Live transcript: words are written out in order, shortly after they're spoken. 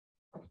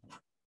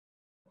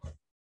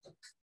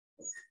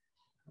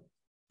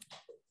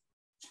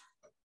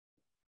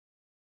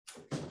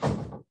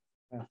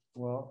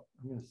Well,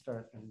 I'm going to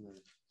start.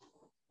 There's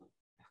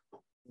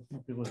some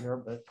people here,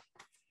 but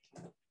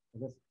I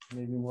guess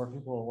maybe more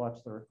people will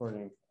watch the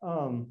recording.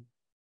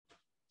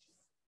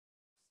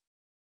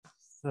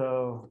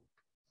 So,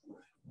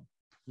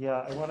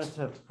 yeah, I wanted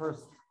to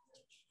first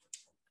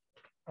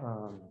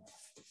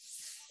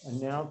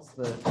announce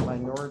that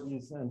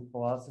Minorities in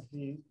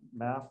Philosophy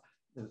MAP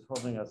is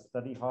holding a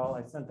study hall.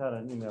 I sent out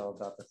an email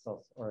about this,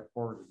 or I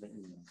forwarded the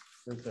email.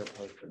 Here's their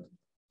poster.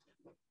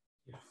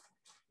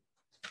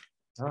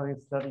 Having a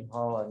study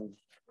hall on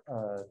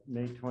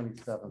May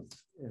 27th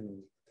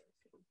in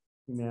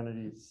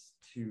Humanities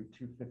to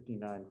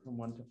 259 from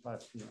 1 to 5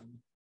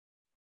 p.m.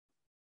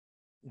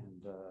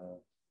 And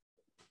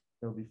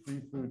there will be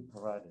free food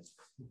provided.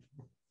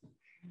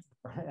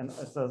 And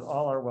it says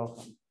all are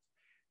welcome.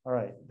 All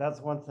right,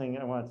 that's one thing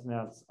I wanted to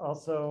announce.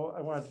 Also,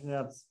 I wanted to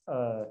announce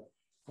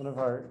one of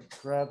our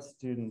grad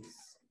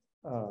students,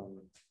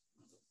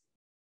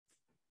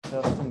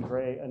 Justin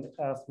Gray, and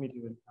asked me to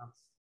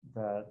announce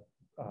that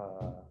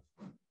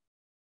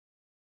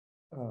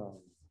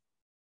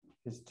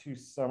his 2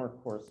 summer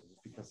courses,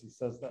 because he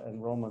says that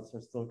enrollments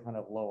are still kind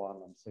of low on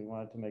them. So he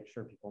wanted to make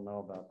sure people know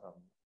about them.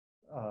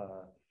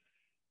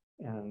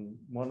 And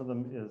one of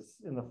them is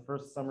in the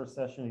first summer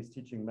session, he's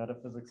teaching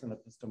metaphysics and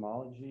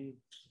epistemology,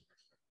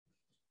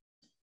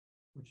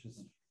 which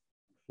is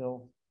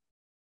Phil.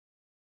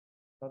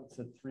 I thought it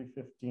said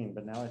 315,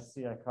 but now I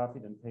see I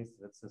copied and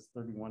pasted. It says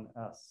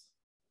 31S.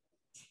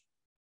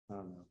 I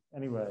don't know.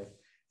 Anyway,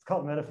 it's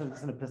called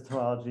Metaphysics and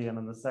Epistemology, and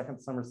in the second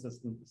summer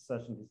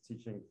session, he's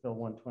teaching Phil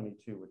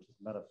 122, which is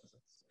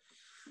metaphysics.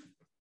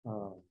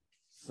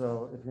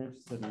 So if you're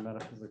interested in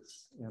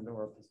metaphysics and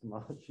or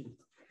epistemology,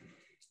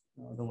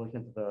 to look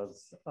into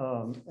those.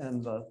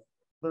 And the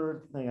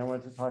third thing I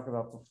wanted to talk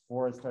about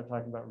before I start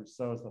talking about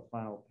Rousseau is the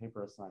final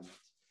paper assignment.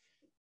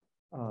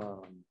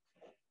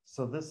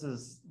 So this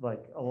is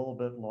like a little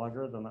bit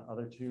longer than the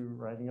other 2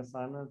 writing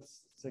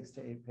assignments, 6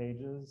 to 8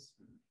 pages.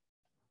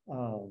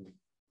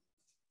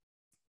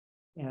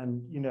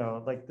 And you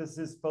know, like this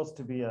is supposed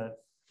to be an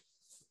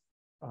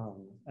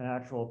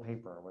actual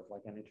paper with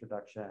like an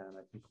introduction,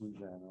 a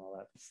conclusion, and all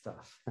that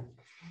stuff.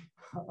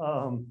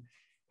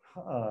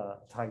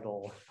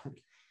 Title.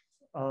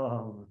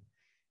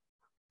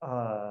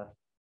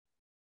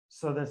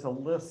 So there's a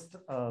list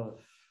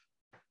of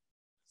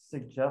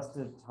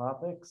suggested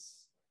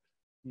topics.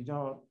 You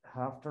don't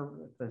have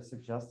to, if they're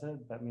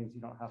suggested, that means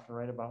you don't have to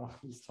write about one of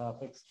these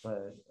topics,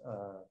 but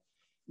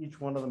each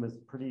one of them is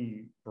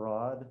pretty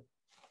broad.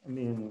 I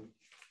mean,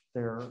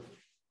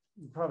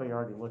 you probably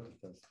already looked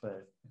at this,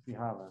 but if you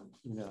haven't,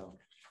 you know,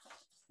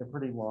 they're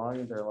pretty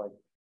long. They're like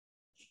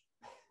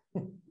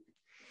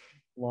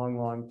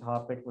long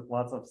topic with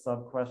lots of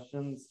sub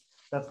questions.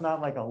 That's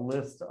not like a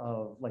list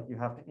of like, you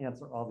have to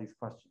answer all these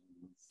questions.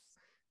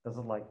 Those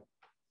are like,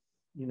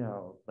 you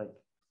know, like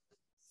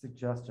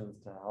suggestions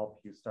to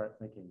help you start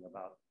thinking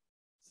about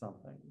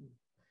something,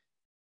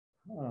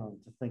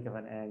 to think of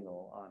an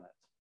angle on it.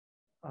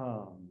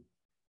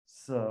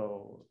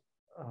 So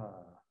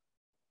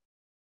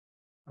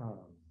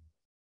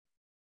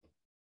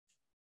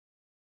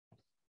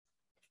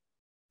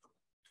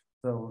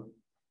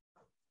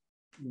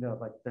you know,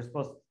 like they're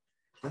supposed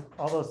to,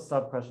 all those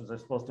sub questions are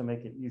supposed to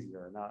make it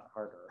easier, not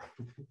harder.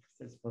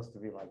 They're supposed to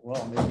be like,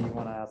 well, maybe you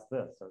want to ask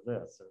this or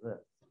this or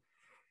this.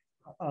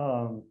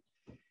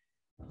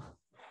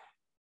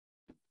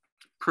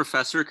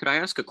 Professor, could I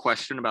ask a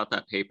question about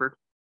that paper?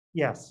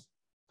 Yes.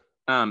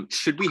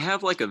 Should we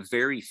have like a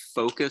very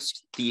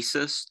focused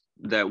thesis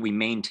that we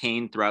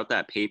maintain throughout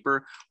that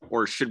paper,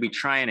 or should we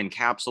try and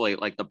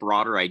encapsulate like the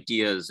broader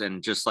ideas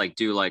and just like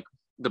do like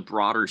the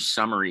broader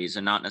summaries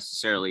and not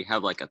necessarily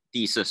have like a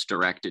thesis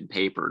directed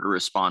paper to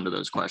respond to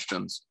those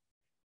questions?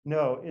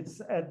 No, it's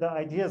the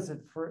idea is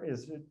for it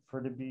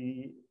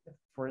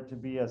to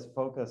be as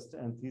focused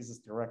and thesis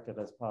directed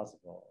as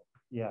possible.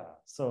 Yeah,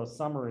 so a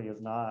summary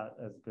is not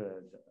as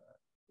good,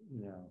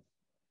 you know,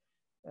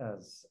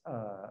 as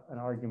an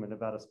argument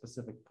about a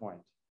specific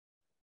point.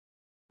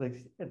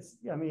 Like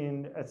I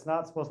mean, it's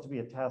not supposed to be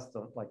a test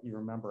of like you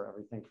remember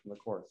everything from the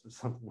course or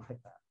something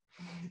like that.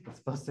 It's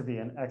supposed to be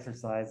an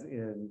exercise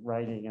in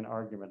writing an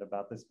argument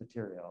about this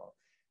material.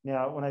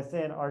 Now, when I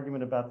say an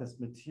argument about this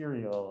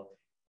material,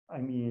 I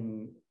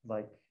mean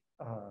like,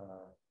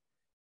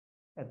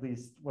 at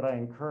least what I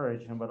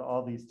encourage and what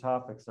all these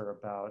topics are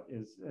about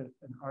is an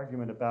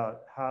argument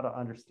about how to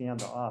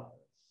understand the authors.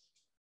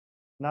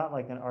 Not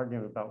like an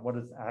argument about what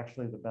is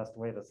actually the best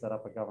way to set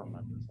up a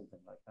government or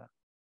something like that.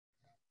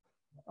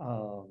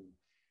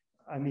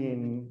 I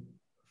mean,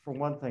 for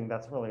one thing,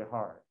 that's really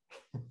hard.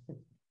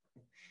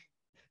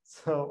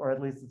 So, or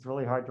at least it's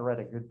really hard to write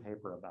a good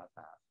paper about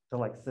that, to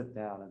like sit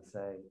down and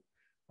say,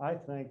 I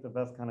think the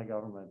best kind of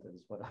government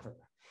is whatever.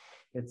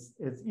 It's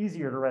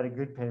easier to write a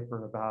good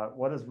paper about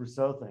what does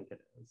Rousseau think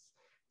it is.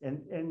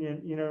 And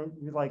you know,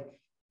 like,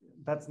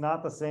 that's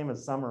not the same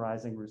as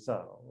summarizing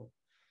Rousseau,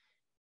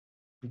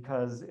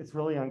 because it's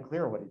really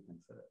unclear what he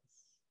thinks it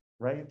is,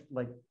 right?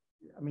 Like,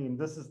 I mean,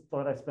 this is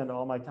what I spend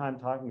all my time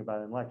talking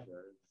about in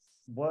lecture.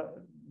 It's what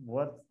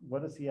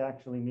what does he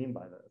actually mean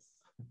by this?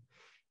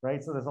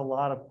 Right? So there's a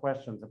lot of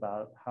questions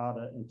about how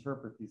to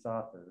interpret these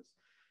authors.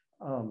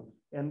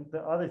 And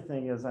the other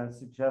thing is I'm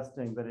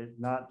suggesting that it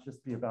not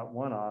just be about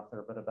one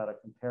author, but about a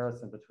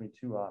comparison between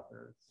two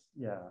authors.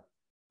 Yeah.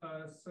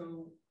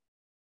 So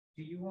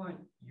do you want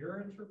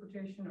your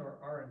interpretation or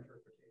our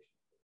interpretation?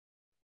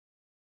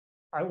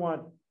 I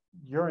want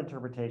your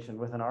interpretation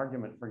with an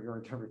argument for your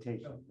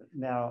interpretation. Oh.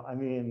 Now, I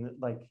mean,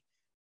 like,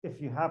 if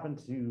you happen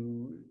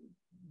to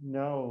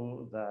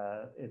know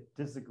that it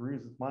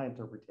disagrees with my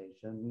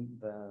interpretation,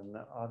 then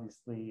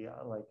obviously,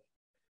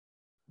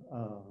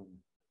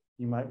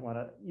 you might want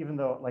to, even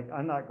though, like,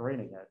 I'm not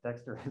grading it,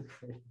 Dexter is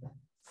grading it.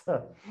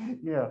 So,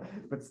 you know,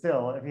 but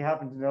still, if you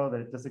happen to know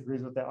that it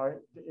disagrees with the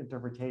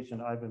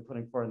interpretation I've been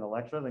putting forward in the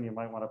lecture, then you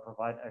might want to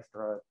provide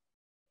extra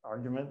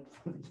argument,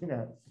 you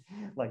know,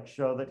 like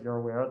show that you're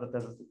aware that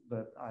this is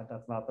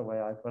that's not the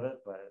way I put it,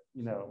 but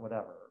you know,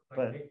 whatever. Like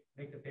but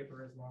make the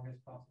paper as long as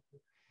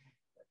possible.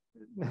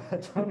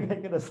 Don't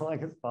make it as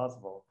long as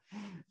possible.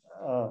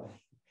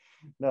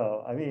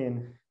 No, I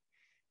mean,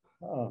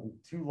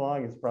 too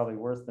long is probably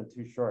worse than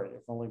too short,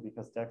 if only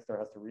because Dexter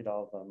has to read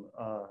all of them.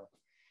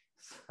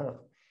 So,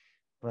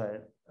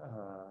 but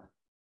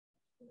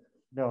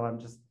no, I'm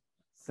just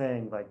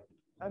saying, like,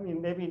 I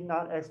mean, maybe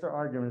not extra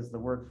argument is the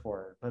word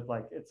for it, but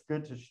like it's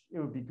good to, it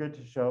would be good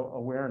to show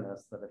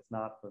awareness that it's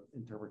not the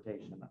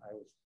interpretation I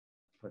was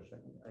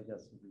pushing, I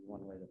guess would be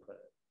one way to put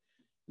it.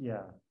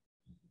 Yeah.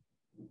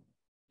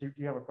 Do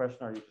you have a question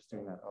or are you just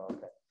doing that? Oh,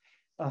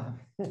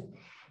 okay.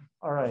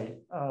 All right.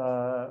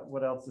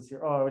 What else is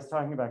here? Oh, I was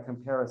talking about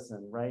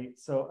comparison, right?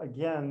 So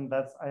again,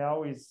 that's, I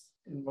always,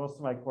 in most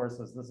of my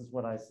courses, this is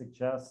what I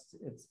suggest.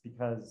 It's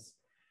because,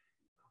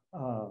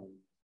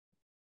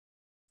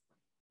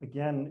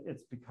 again,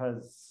 it's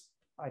because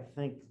I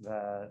think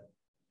that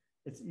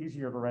it's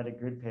easier to write a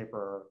good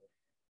paper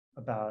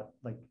about,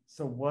 like,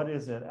 so what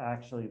is it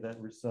actually that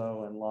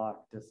Rousseau and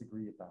Locke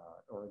disagree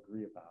about or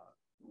agree about?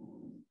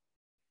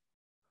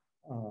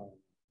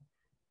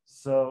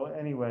 So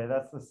anyway,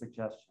 that's the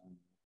suggestion.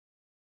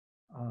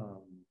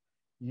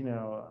 You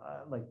know,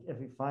 like if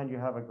you find you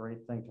have a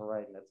great thing to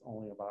write and it's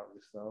only about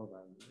Rousseau,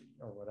 then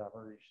or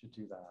whatever, you should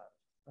do that.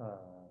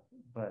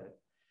 But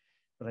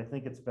I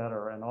think it's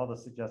better, and all the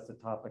suggested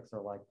topics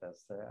are like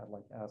this. I'd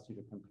like to ask you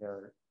to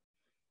compare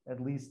at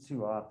least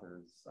two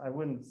authors. I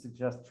wouldn't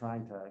suggest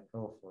trying to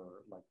go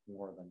for like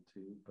more than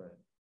two,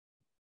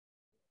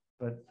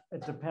 but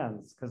it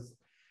depends, because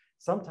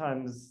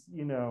sometimes,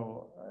 you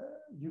know,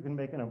 you can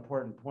make an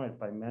important point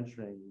by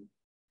mentioning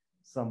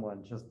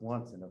someone just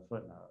once in a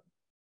footnote,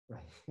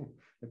 right?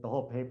 Like the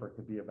whole paper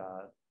could be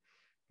about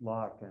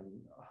Locke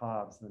and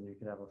Hobbes, and then you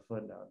could have a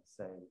footnote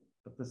saying,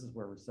 but this is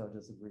where Rousseau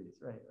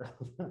disagrees, right?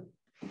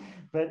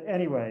 But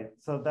anyway,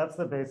 so that's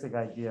the basic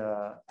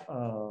idea.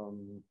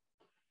 I'm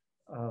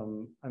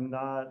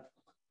not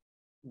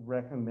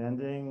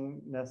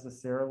recommending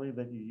necessarily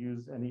that you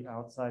use any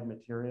outside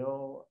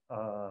material.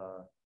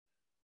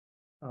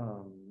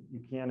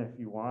 You can if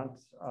you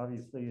want.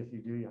 Obviously, if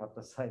you do, you have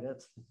to cite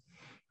it.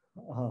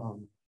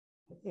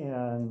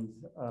 And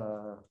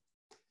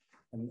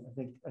I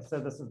think I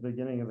said this at the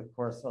beginning of the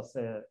course, I'll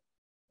say it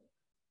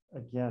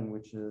again,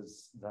 which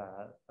is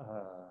that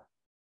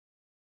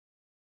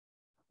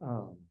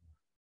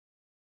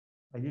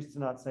I used to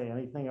not say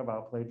anything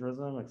about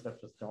plagiarism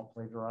except just don't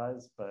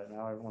plagiarize, but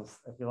now I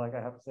feel like I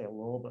have to say a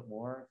little bit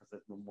more because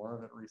there's been more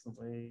of it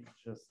recently.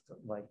 Just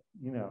like,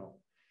 you know,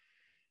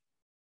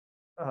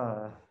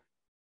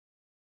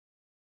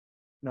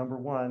 number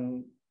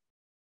one,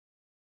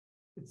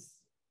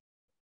 it's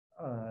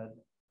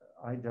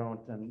I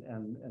don't,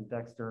 and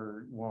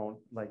Dexter won't,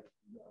 like,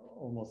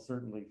 almost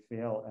certainly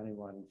fail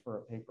anyone for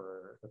a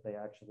paper that they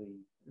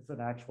actually, it's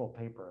an actual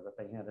paper that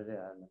they handed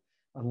in,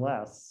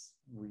 unless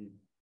we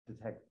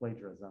detect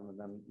plagiarism, and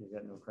then you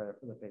get no credit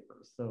for the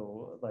paper.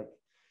 So like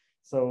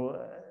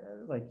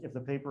if the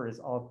paper is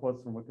all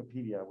quotes from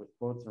Wikipedia with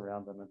quotes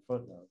around them and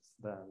footnotes,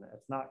 then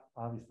it's not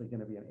obviously going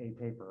to be an A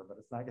paper, but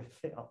it's not going to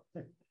fail.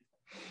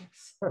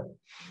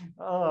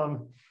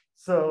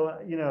 So,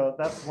 you know,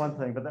 that's one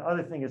thing. But the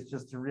other thing is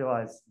just to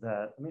realize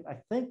that, I mean, I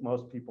think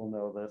most people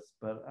know this,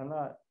 but I'm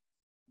not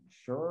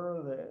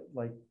sure that,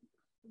 like,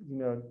 you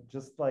know,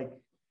 just like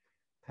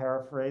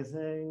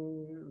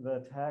paraphrasing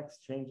the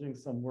text, changing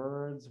some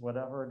words,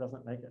 whatever,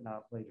 doesn't make it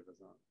not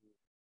plagiarism.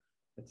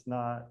 It's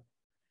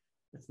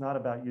not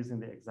about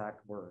using the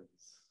exact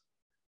words.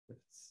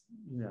 It's,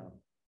 you know,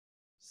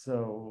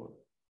 so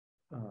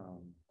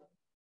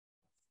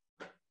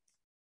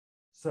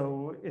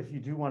so if you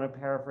do want to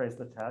paraphrase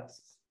the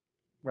text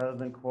rather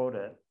than quote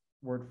it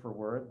word for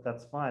word,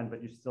 that's fine,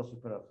 but you still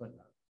should put a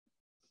footnote.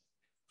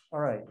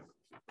 All right.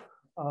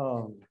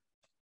 And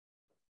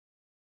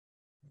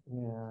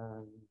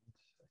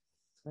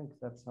I think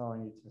that's all I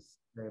need to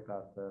say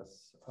about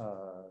this.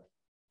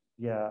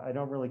 Yeah, I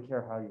don't really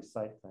care how you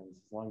cite things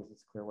as long as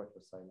it's clear what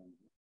you're citing.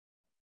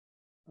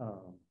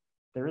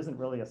 There isn't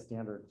really a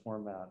standard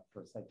format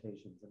for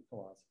citations in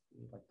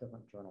philosophy. Like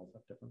different journals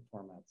have different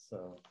formats,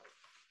 so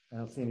I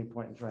don't see any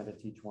point in trying to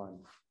teach one.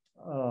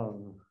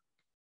 And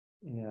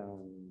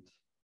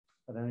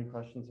are there any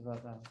questions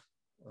about that?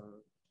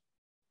 Or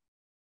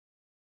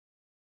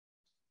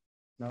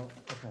no?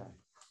 Okay,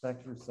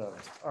 back to Rousseau.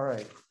 All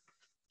right.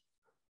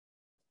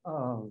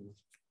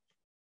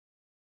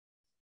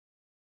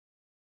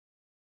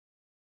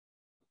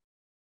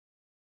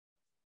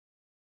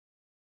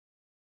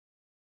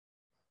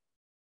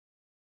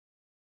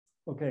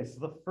 Okay, so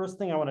the first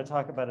thing I want to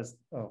talk about is,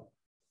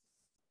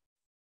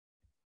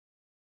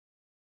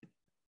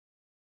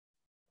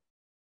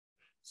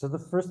 so the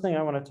first thing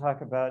I want to talk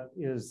about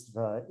is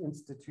the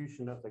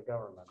institution of the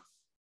government.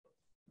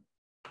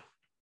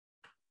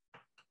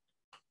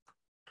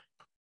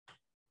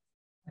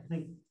 I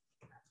think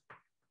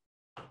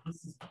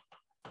this is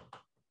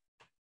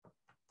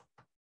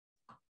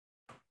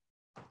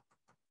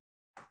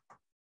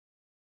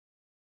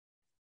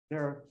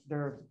there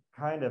are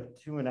kind of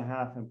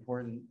 2.5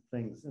 important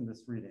things in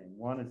this reading.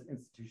 One is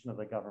institution of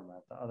the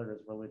government, the other is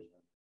religion.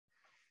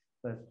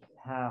 The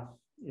half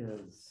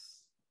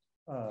is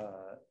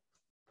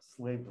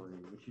slavery,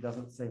 which he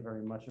doesn't say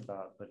very much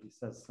about, but he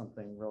says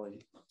something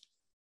really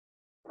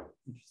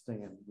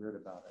interesting and weird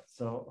about it.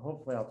 So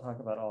hopefully I'll talk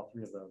about all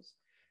three of those.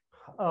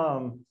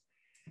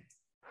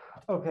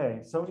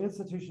 Okay, so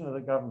institution of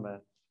the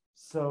government.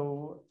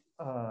 So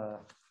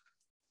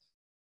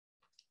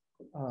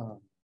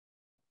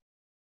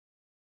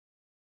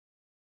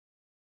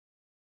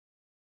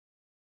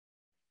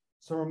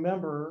so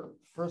remember,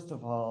 first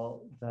of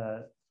all,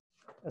 that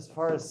as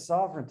far as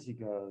sovereignty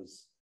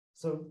goes,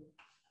 so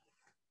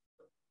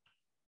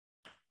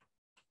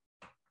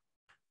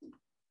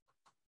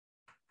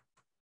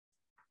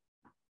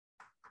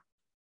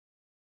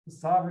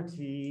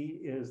sovereignty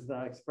is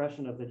the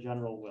expression of the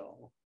general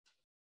will.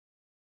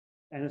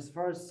 And as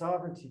far as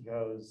sovereignty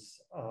goes,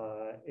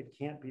 it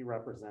can't be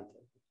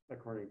represented,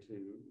 according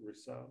to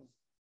Rousseau.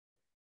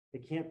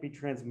 It can't be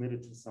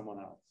transmitted to someone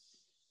else.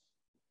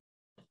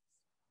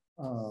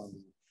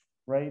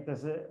 Right?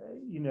 There's a,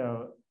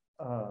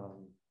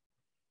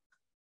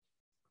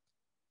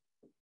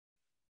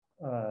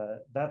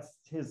 that's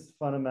his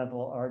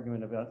fundamental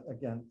argument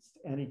against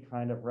any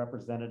kind of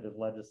representative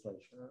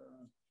legislature.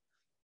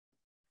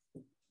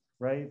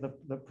 Right?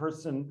 The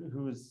person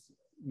who's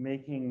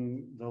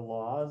making the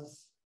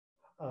laws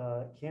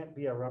can't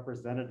be a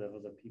representative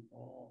of the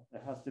people.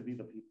 It has to be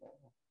the people.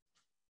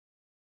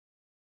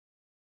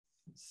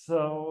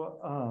 So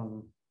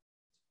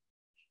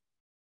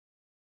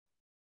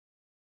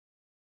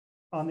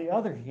on the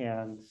other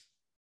hand,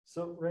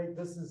 so right,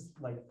 this is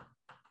like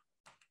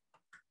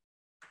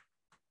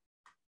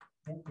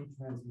can't be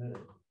transmitted.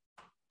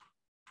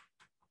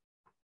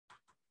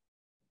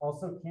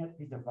 Also can't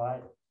be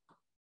divided.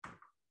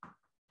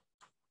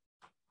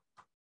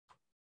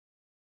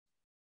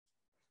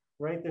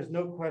 Right, there's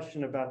no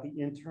question about the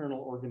internal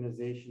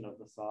organization of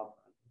the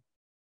sovereign.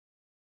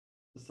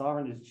 The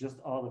sovereign is just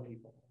all the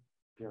people,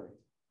 period.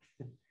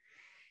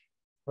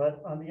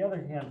 But on the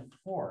other hand,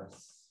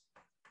 force.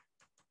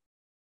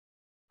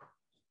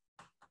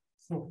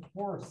 So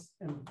force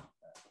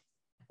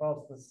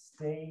involves the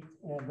state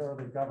and or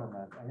the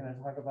government. I'm going to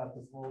talk about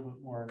this a little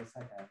bit more in a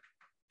second.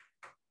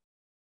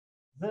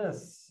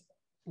 This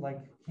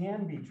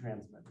can be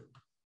transmitted.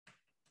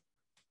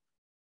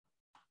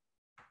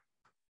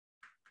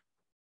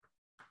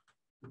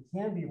 It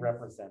can be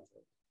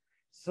represented.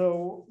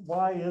 So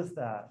why is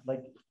that?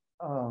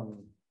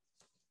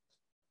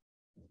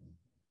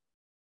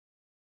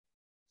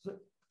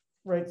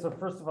 So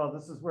first of all,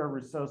 this is where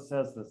Rousseau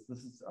says this.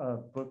 This is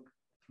book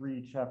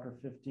 3, chapter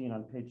 15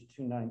 on page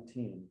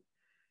 219.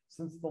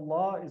 Since the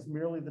law is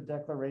merely the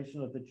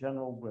declaration of the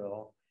general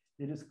will,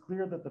 it is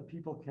clear that the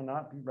people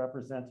cannot be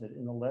represented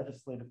in the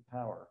legislative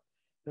power,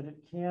 but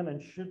it can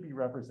and should be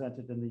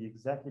represented in the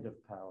executive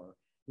power,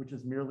 which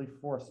is merely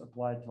force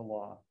applied to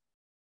law.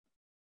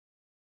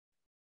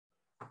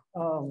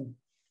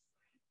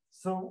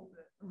 So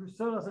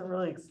Rousseau doesn't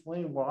really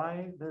explain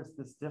why there's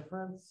this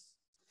difference,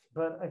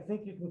 but I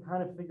think you can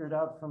kind of figure it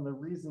out from the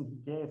reason he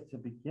gave to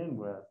begin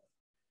with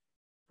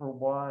for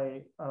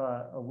why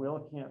a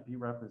will can't be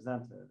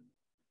represented.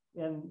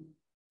 And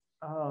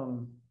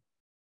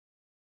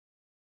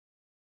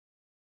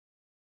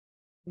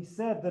he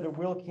said that a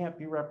will can't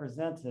be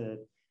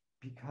represented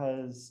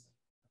because,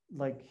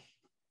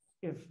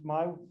 if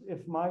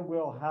my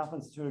will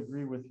happens to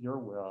agree with your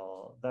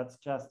will, that's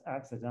just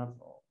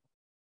accidental.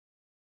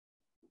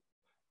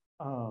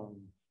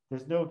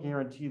 There's no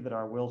guarantee that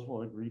our wills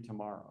will agree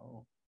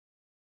tomorrow.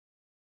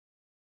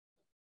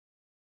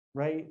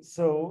 Right?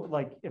 So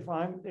if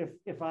I'm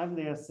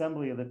the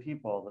assembly of the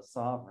people, the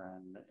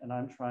sovereign, and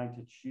I'm trying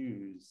to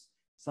choose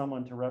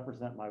someone to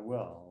represent my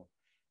will,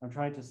 I'm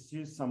trying to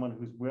choose someone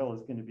whose will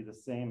is going to be the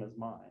same as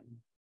mine.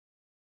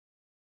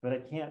 But I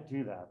can't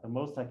do that. The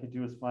most I could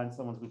do is find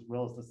someone whose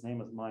will is the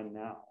same as mine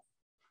now.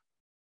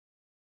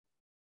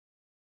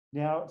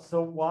 Now,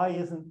 so why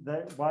isn't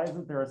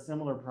there a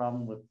similar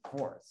problem with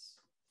force?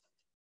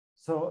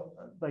 So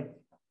I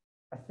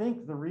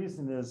think the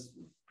reason is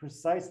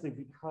precisely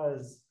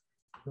because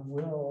the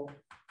will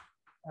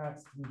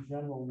acts through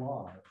general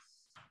laws.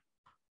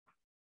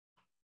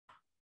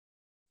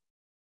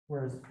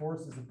 whereas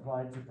force is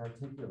applied to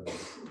particulars.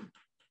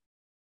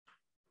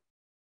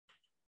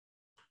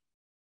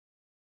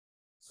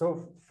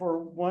 So for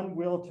one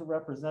will to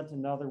represent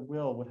another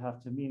will would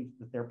have to mean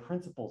that their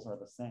principles are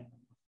the same,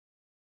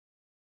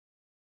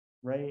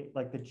 right?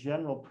 Like the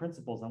general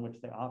principles on which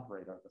they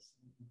operate are the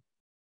same.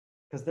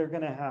 Because they're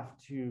going to have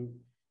to,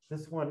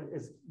 this one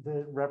is,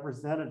 the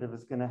representative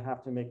is going to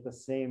have to make the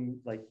same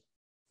like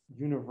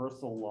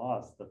universal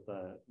laws that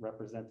the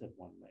represented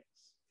one makes.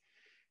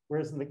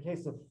 Whereas in the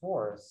case of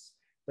force,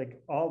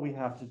 like all we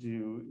have to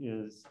do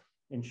is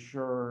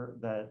ensure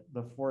that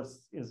the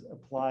force is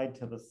applied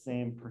to the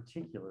same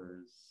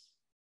particulars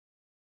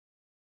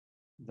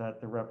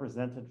that the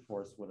represented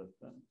force would have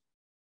been.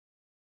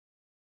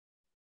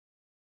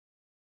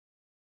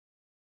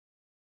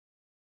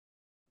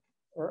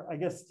 Or I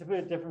guess to put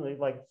it differently,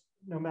 like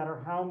no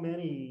matter how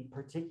many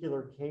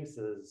particular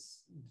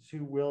cases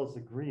two wills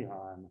agree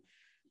on,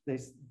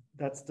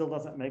 that still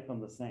doesn't make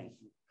them the same.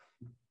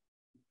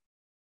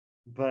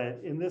 But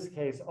in this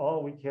case,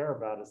 all we care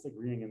about is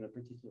agreeing in the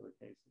particular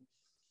cases.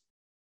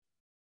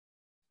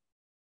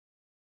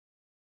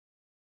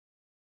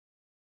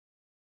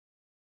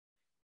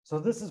 So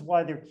this is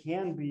why there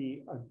can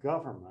be a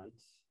government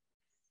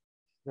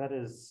that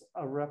is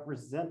a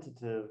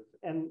representative.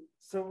 And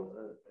so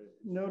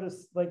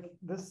notice, like,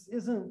 this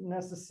isn't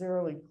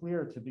necessarily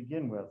clear to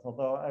begin with,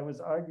 although I was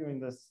arguing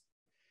this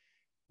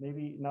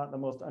maybe not the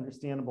most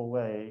understandable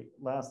way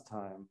last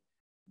time,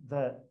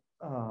 that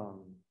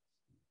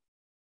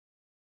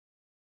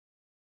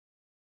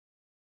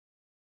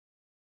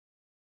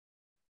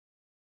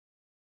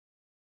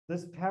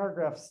this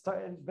paragraph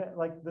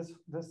like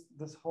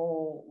this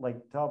whole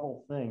like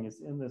double thing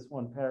is in this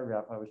one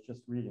paragraph I was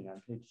just reading on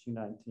page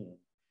 219.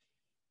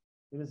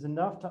 It is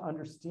enough to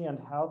understand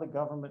how the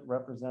government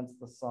represents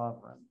the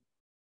sovereign.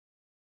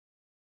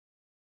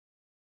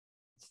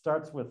 It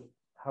starts with,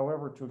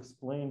 however, to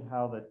explain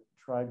how the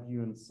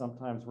tribunes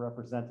sometimes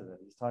represented it.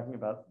 He's talking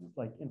about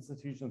like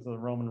institutions of the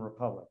Roman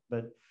Republic,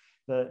 but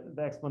the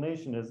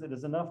explanation is, it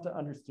is enough to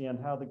understand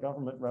how the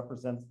government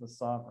represents the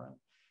sovereign.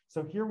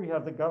 So here we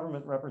have the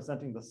government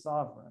representing the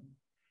sovereign,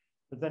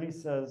 but then he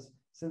says,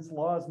 since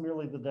law is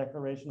merely the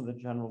declaration of the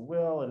general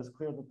will, it is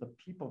clear that the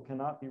people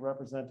cannot be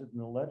represented in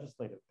the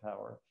legislative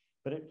power,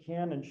 but it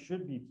can and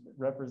should be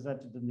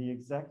represented in the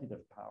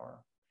executive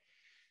power.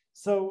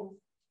 So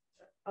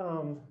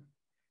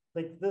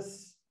like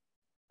this,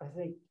 I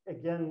think,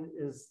 again,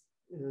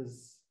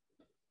 is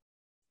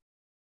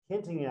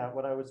hinting at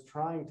what I was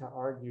trying to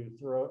argue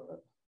through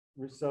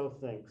Rousseau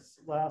thinks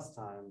last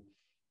time,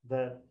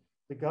 that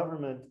the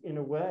government, in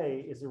a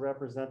way, is a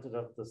representative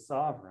of the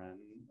sovereign,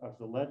 of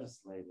the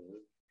legislative.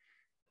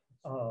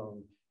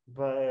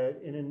 But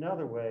in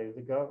another way,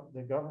 the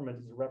government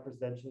is a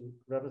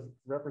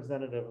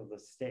representative of the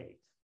state,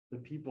 the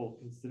people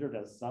considered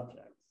as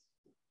subjects.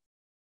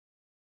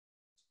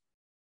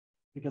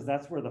 Because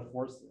that's where the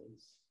force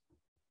is.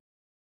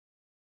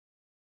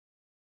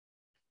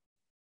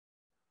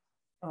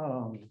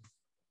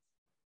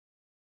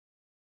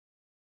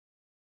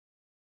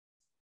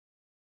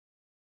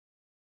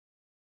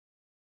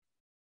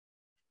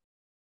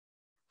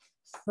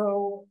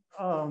 So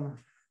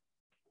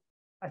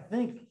I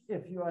think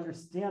if you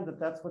understand that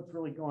that's what's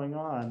really going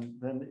on,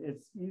 then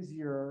it's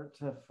easier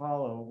to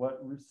follow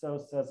what Rousseau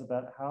says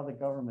about how the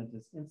government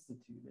is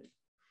instituted.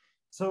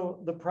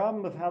 So the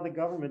problem of how the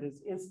government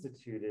is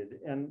instituted,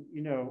 and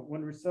you know,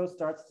 when Rousseau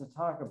starts to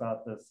talk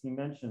about this, he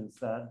mentions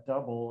that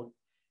double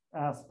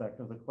aspect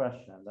of the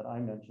question that I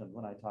mentioned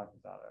when I talked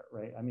about it,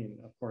 right? I mean,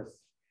 of course,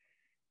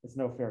 it's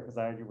no fair because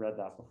I already read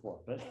that before,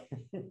 but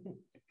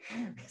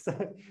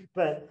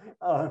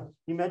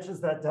he mentions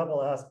that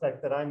double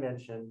aspect that I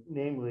mentioned,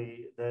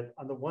 namely that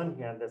on the one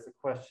hand, there's a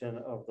question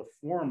of the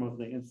form of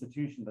the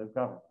institution of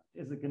government.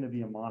 Is it going to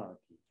be a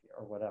monarchy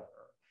or whatever?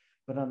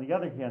 But on the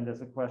other hand,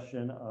 there's a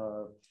question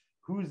of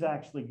who's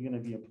actually going to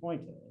be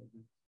appointed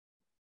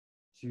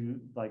to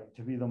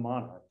be the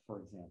monarch, for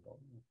example.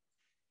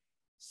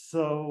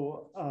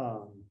 So,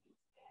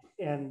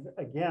 and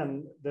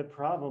again, the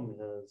problem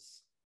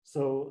is,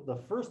 so the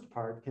first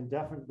part can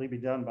definitely be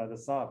done by the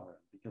sovereign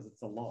because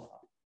it's a law.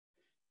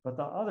 But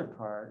the other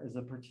part is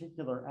a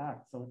particular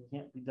act, so it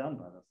can't be done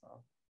by the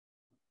sovereign.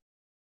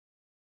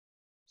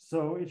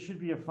 So it should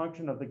be a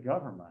function of the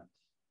government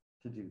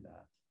to do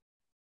that.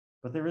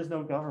 But there is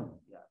no government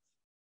yet.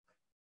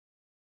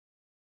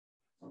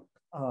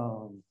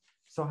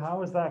 So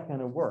how is that going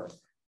to work?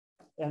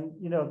 And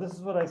you know, this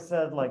is what I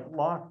said, like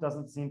Locke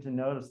doesn't seem to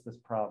notice this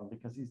problem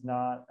because he's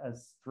not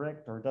as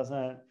strict or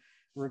doesn't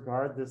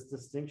regard this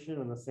distinction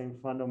in the same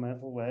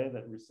fundamental way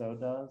that Rousseau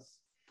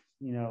does.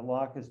 You know,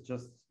 Locke is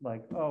just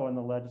like, oh, and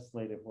the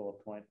legislative will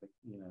appoint the,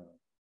 you know,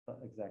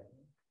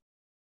 executive.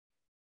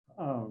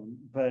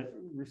 But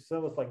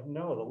Rousseau is like,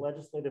 no, the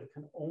legislative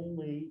can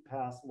only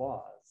pass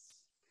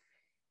laws.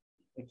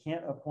 It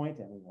can't appoint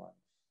anyone.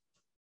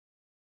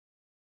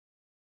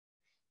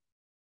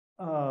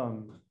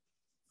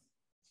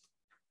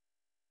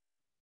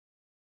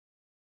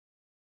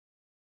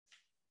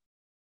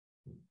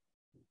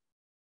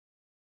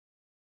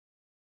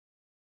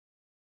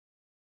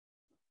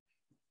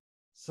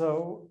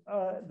 So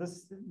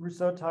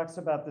Rousseau talks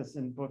about this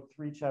in book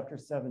 3, chapter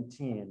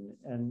 17,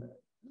 and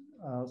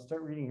I'll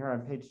start reading here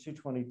on page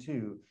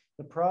 222.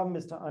 The problem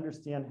is to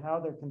understand how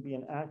there can be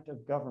an act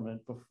of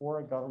government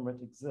before a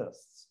government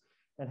exists,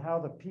 and how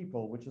the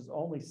people, which is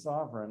only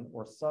sovereign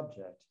or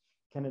subject,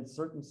 can in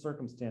certain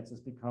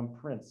circumstances become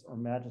prince or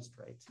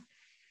magistrate.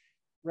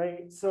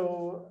 Right,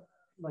 so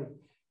like,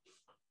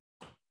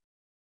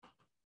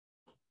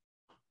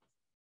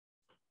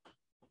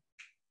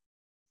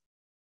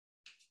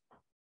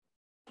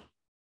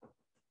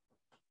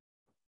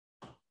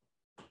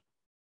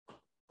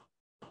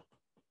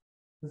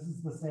 this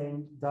is the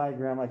same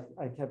diagram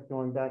I kept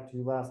going back to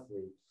last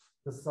week.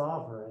 The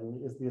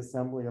sovereign is the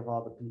assembly of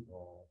all the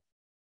people,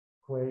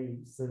 qua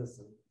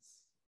citizens.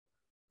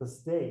 The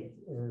state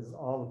is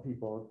all the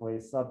people, qua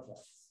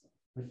subjects.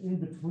 But in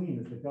between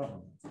is the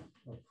government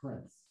of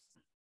prince.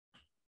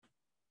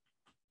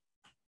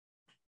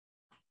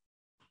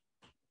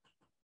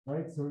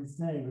 Right, so he's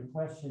saying the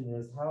question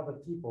is how the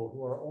people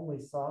who are only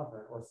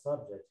sovereign or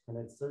subject can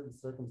in certain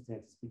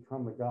circumstances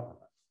become the government.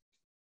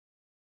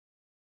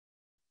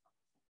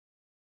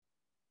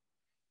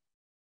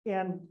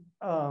 And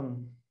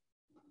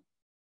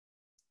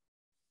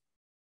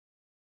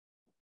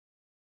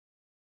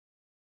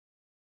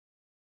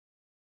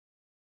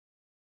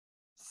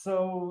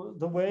so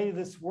the way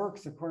this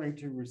works, according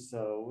to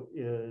Rousseau,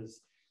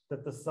 is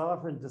that the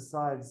sovereign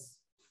decides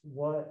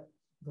what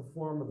the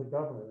form of the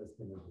government is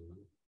going to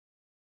be.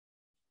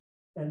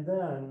 And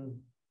then,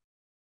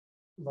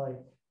 like,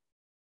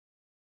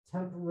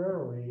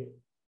 temporarily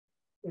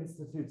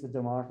institutes a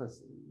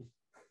democracy.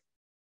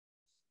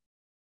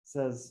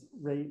 Says,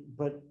 right,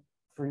 but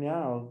for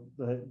now,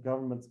 the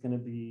government's going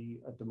to be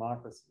a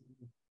democracy.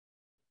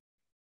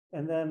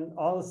 And then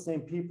all the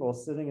same people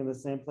sitting in the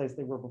same place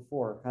they were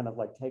before kind of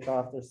like take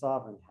off their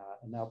sovereign hat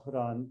and now put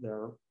on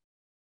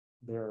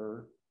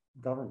their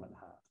government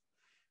hat,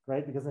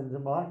 right? Because in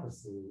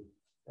democracy,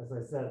 as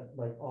I said,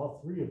 like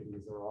all three of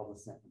these are all the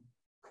same.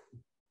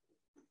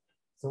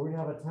 So we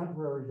have a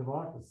temporary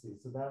democracy.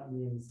 So that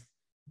means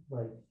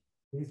like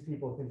these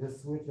people can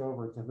just switch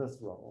over to this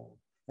role.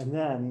 And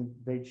then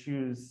they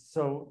choose,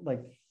 so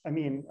like, I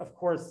mean, of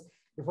course,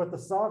 if what the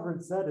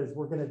sovereign said is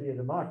we're going to be a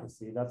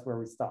democracy, that's where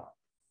we stop,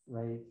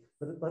 right?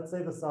 But let's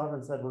say the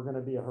sovereign said we're going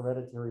to be a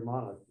hereditary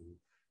monarchy.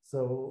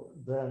 So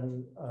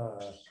then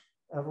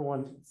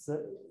everyone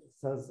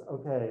says,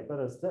 okay, but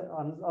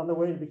on the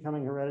way to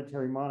becoming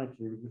hereditary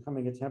monarchy,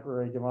 becoming a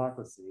temporary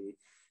democracy,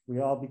 we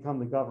all become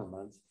the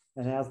government.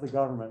 And as the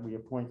government, we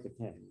appoint the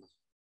king.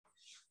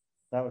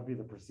 That would be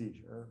the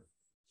procedure.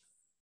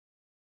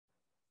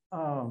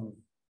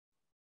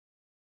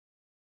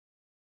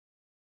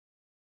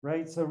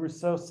 Right, so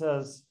Rousseau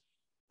says,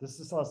 this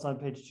is also on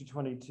page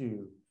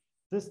 222,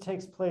 this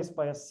takes place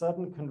by a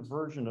sudden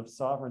conversion of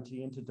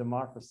sovereignty into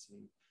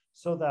democracy,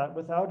 so that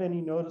without any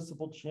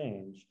noticeable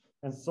change,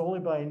 and solely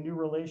by a new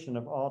relation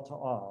of all to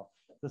all,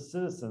 the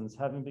citizens,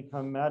 having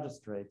become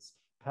magistrates,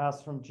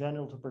 pass from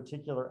general to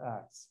particular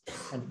acts,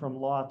 and from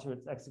law to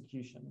its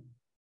execution.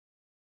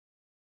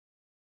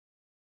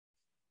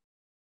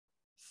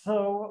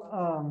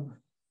 So,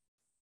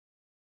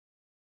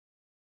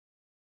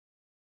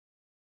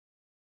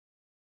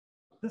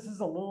 this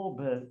is a little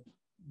bit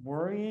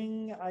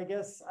worrying, I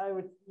guess. I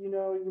would,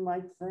 you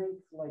might think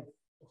like,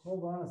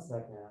 hold on a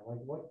second, like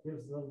what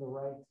gives them the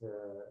right to,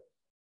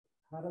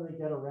 how do they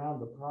get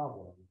around the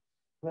problem?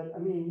 But I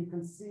mean, you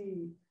can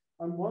see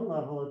on one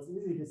level, it's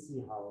easy to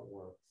see how it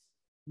works.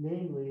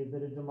 Namely,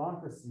 that a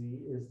democracy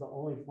is the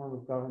only form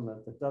of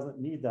government that doesn't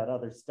need that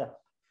other step.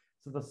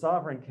 So the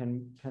sovereign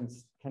can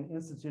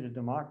institute a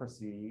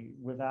democracy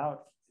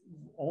without,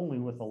 only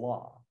with the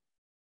law.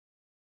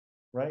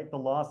 Right? The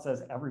law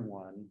says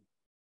everyone,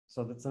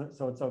 so it's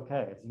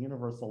okay. It's a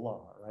universal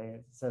law, right?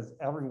 It says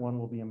everyone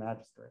will be a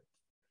magistrate.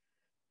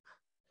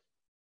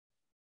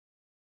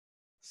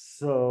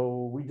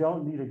 So we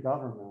don't need a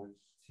government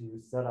to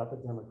set up a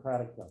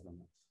democratic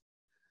government.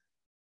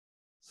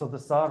 So the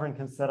sovereign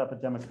can set up a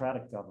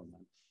democratic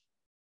government.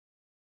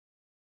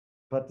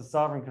 But the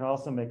sovereign can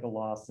also make a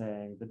law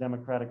saying the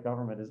democratic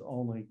government is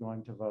only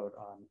going to vote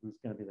on who's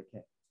going to be the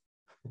king.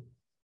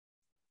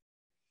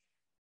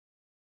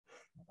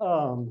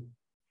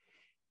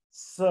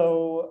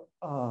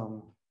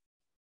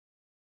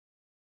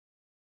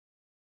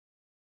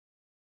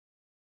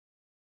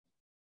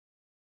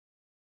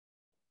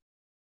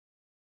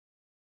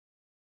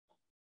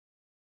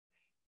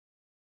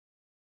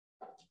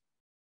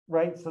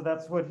 Right, so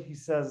that's what he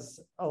says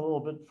a little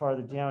bit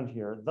farther down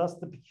here. Thus,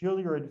 the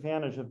peculiar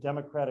advantage of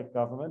democratic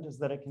government is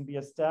that it can be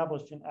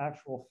established in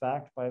actual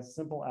fact by a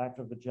simple act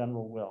of the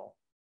general will.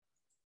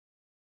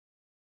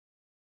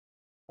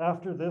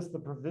 After this, the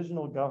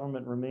provisional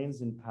government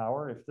remains in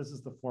power if this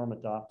is the form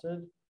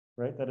adopted,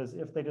 right? That is,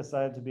 if they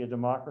decide to be a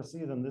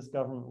democracy, then this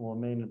government will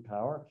remain in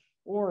power,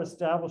 or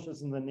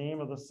establishes in the name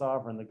of the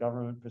sovereign the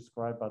government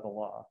prescribed by the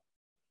law.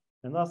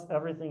 And thus,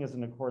 everything is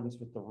in accordance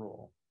with the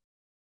rule.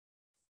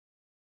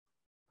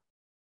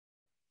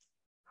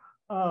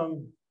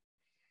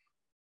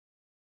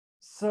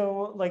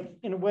 So like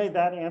in a way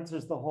that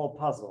answers the whole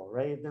puzzle,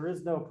 right? There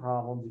is no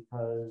problem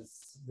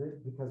because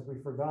we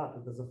forgot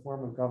that there's a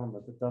form of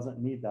government that doesn't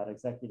need that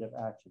executive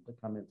action to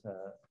come into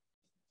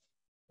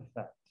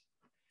effect.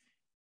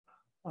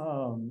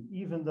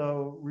 Even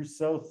though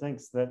Rousseau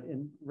thinks that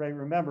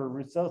remember,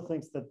 Rousseau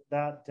thinks that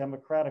that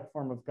democratic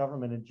form of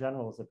government in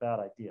general is a bad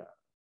idea.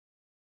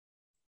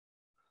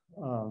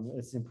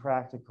 It's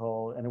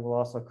impractical and it will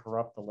also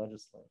corrupt the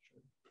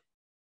legislature.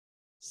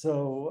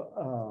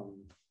 So,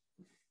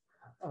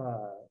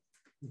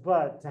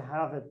 but to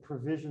have it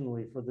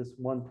provisionally for this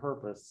one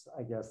purpose,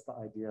 I guess the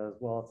idea is,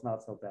 well, it's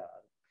not so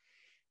bad.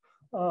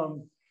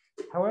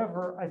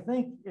 However, I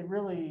think it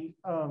really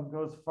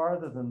goes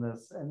farther than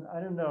this. And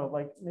I don't know,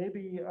 like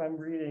maybe I'm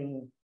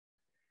reading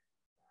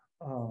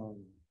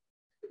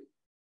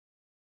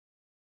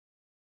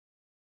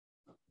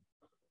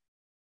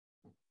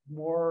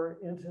more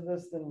into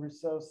this than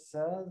Rousseau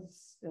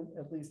says,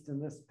 at least in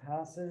this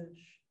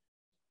passage.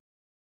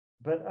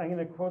 But I'm going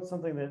to quote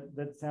something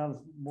that sounds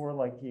more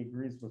like he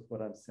agrees with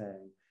what I'm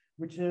saying,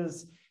 which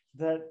is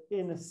that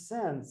in a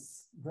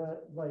sense,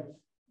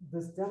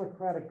 this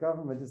democratic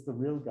government is the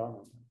real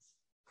government.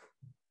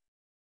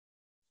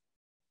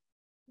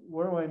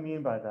 What do I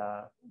mean by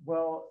that?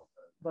 Well,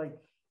 like,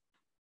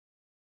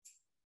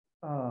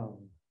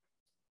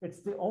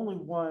 it's the only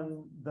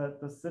one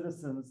that the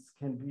citizens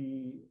can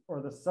be,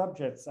 or the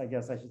subjects, I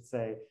guess I should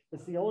say,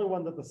 it's the only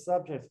one that the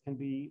subjects can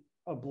be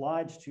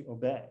obliged to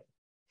obey.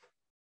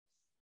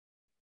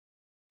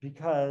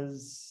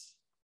 Because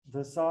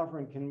the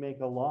sovereign can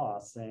make a law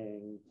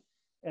saying,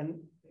 and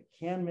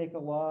can make a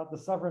law, the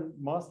sovereign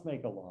must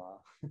make a law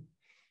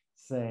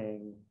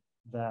saying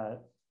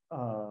that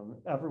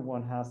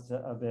everyone has to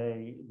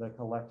obey the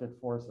collected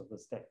force of the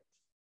state.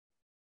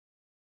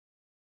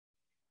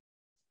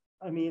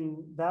 I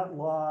mean, that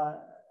law,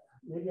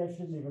 maybe I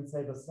shouldn't even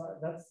say this,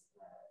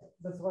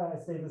 that's why I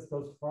say this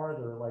goes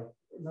farther. Like,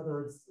 in other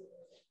words,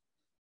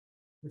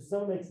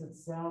 Rousseau makes it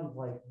sound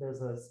like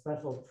there's a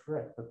special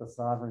trick that the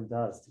sovereign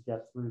does to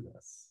get through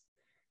this,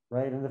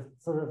 right? And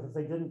if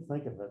they didn't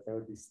think of it, they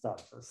would be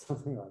stuck or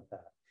something like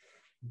that.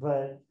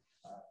 But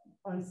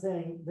I'm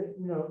saying that,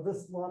 you know,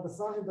 this law, the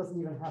sovereign doesn't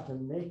even have to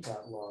make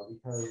that law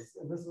because,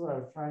 and this is what I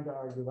was trying to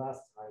argue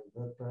last time,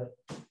 that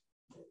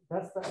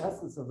that's the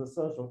essence of the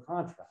social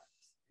contract,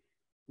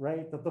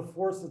 right? That the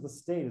force of the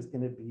state is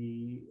going to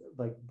be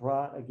like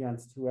brought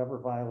against whoever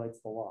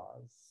violates the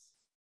laws.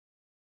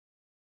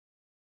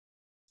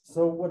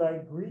 So what I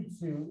agreed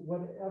to,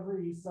 what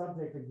every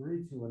subject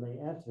agreed to when they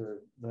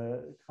entered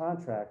the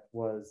contract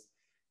was,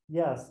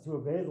 yes, to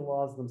obey the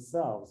laws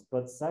themselves,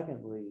 but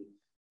secondly,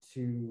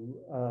 to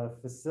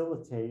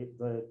facilitate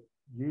the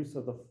use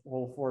of the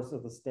full force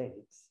of the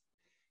states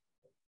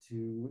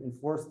to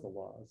enforce the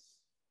laws.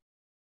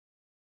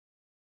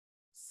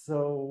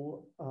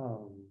 So,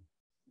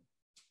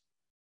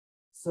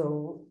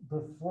 so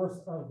the force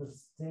of the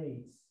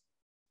state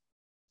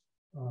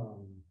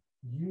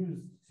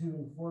used to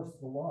enforce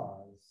the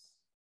laws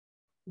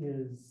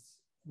is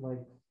like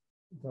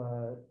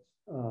the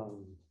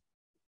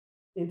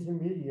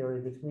intermediary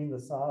between the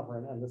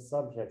sovereign and the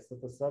subjects,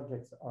 that the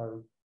subjects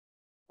are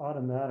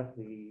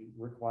automatically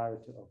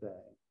required to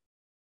obey.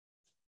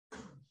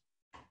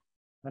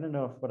 I don't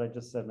know if what I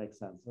just said makes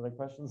sense. Are there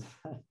questions?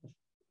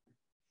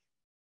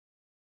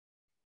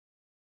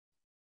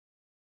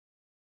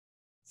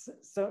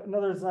 So in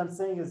other words, what I'm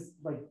saying is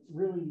like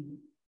really,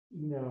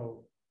 you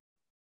know,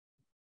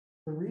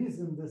 the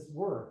reason this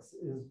works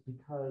is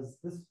because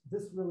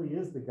this really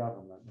is the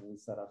government when we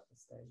set up the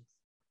states.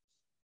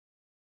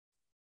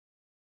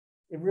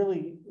 It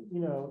really, you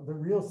know, the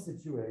real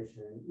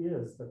situation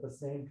is that the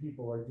same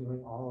people are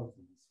doing all of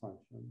these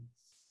functions.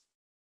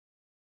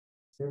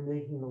 They're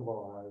making the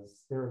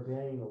laws, they're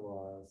obeying the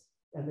laws,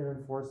 and they're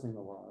enforcing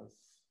the laws.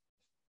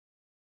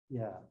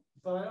 Yeah.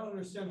 But I don't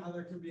understand how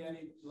there can be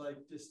any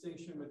like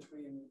distinction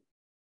between,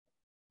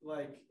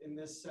 like in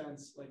this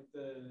sense, like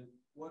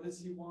what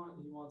does he want?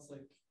 He wants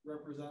like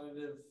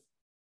representative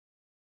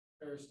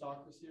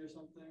aristocracy or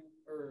something,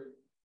 or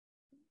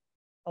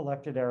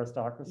Elected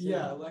aristocracy.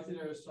 yeah, elected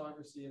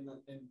aristocracy, and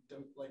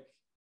like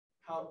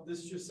how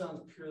this just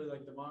sounds purely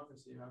like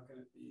democracy. How can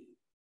it be?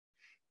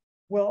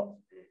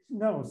 Well,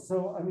 no.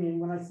 So I mean,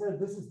 when I said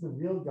this is the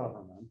real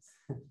government,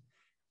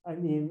 I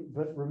mean,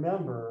 but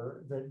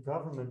remember that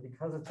government,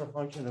 because it's a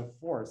function of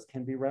force,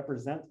 can be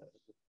represented.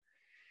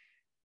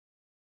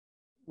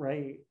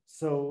 Right.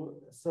 So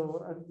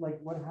like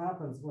what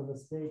happens when the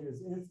state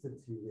is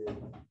instituted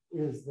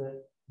is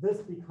that this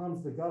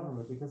becomes the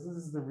government because this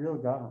is the real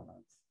government.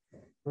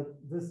 But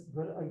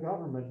a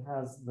government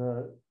has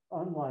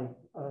unlike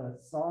a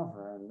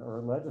sovereign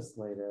or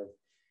legislative,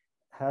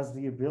 has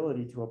the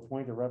ability to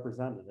appoint a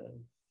representative.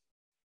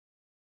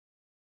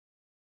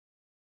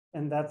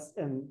 And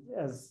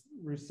as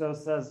Rousseau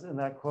says in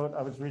that quote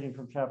I was reading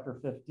from chapter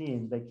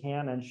 15, they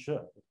can and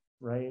should,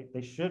 right?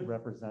 They should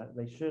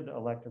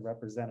elect a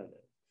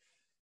representative.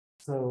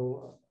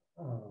 So,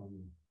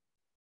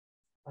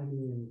 I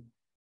mean,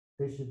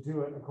 they should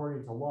do it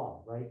according to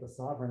law, right? The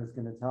sovereign is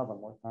going to tell them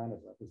what kind of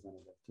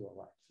representative to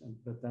elect,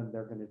 but then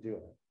they're going to do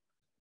it.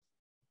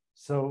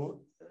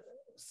 So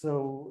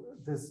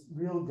this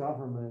real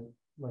government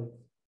like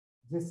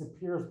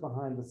disappears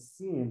behind the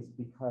scenes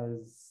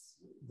because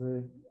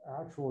the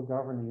actual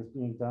governing is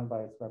being done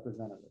by its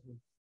representatives.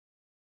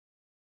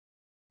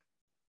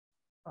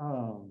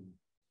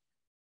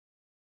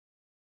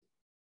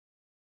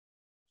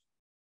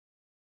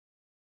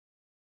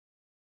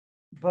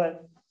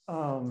 But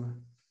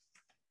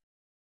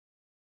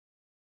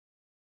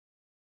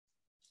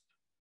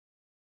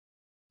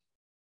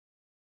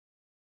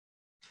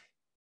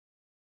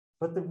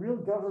the real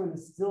government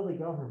is still the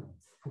government.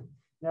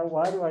 Now,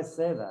 why do I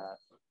say that?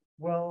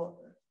 Well,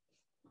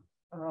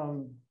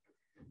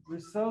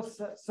 Rousseau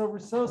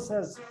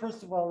says,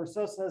 first of all,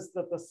 Rousseau says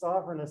that the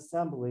sovereign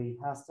assembly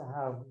has to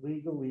have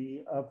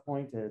legally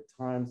appointed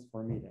times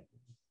for meeting,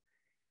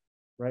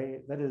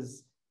 right? That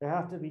is, there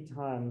have to be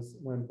times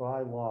when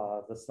by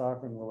law, the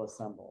sovereign will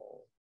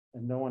assemble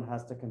and no one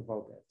has to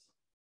convoke it.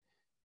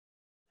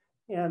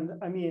 And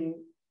I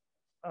mean,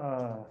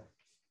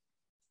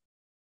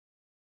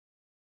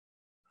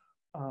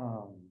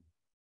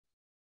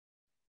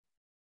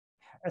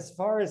 as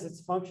far as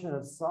its function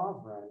of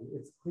sovereign,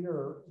 it's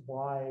clear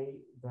why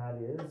that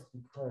is,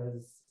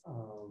 because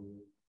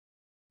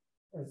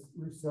as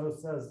Rousseau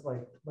says,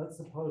 like, let's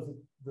suppose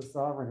the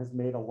sovereign has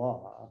made a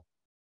law.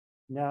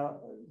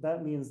 Now,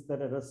 that means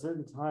that at a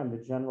certain time,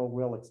 the general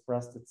will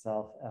expressed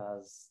itself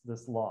as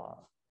this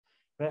law.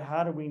 But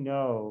how do we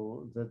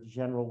know that the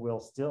general will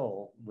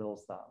still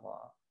wills that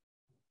law?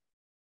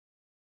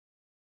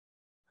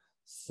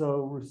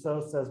 So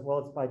Rousseau says, well,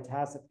 it's by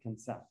tacit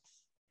consent,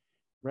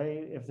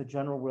 right? If the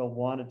general will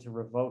wanted to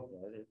revoke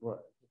it, it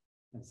would.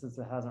 And since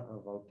it hasn't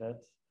revoked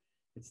it,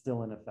 it's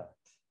still in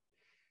effect.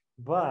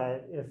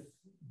 But if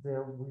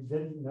we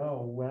didn't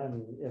know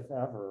when, if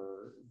ever,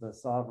 the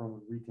sovereign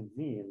would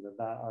reconvene, then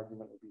that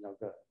argument would be no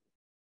good.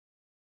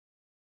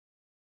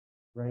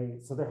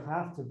 Right? So there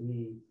have to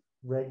be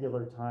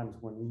regular times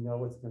when we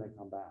know it's going to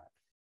come back.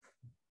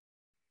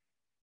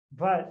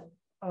 But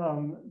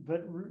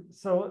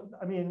so,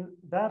 I mean,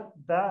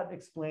 that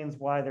explains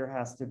why there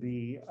has to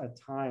be a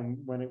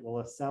time when it will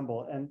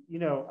assemble. And, you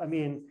know, I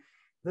mean,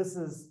 this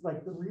is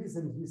like the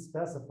reason he's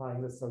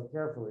specifying this so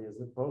carefully is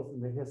that both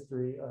in the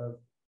history of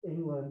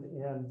England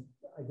and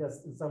I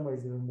guess in some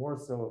ways even more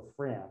so of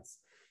France,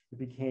 it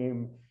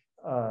became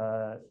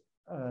a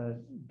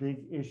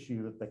big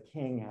issue that the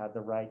king had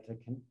the right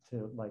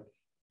to like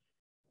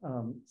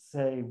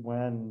say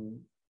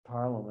when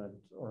Parliament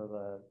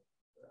or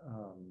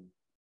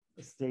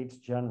the States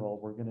General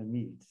were going to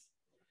meet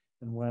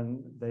and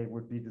when they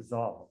would be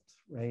dissolved,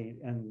 right?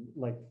 And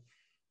like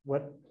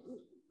what,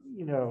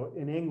 you know,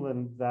 in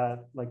England,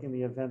 that like in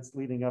the events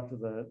leading up to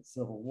the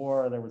Civil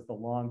War, there was the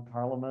Long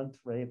Parliament,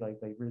 right?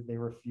 Like they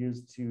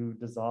refused to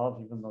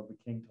dissolve, even though the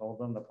king told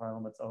them the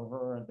Parliament's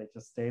over, and they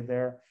just stayed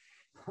there.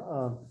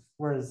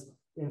 Whereas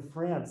in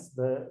France,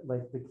 the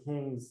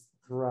kings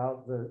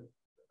throughout the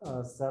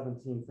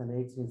 17th and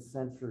 18th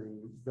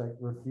century like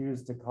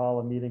refused to call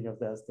a meeting of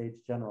the States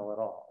General at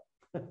all.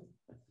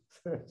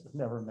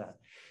 Never met,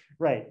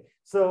 right?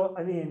 So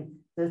I mean,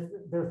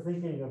 they're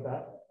thinking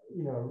about,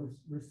 you know,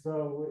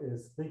 Rousseau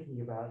is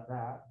thinking about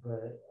that,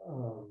 but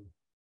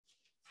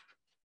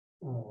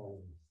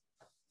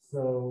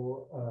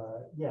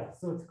yeah,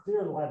 so it's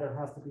clear why there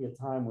has to be a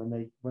time when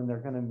they're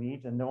going to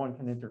meet and no one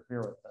can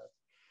interfere with it.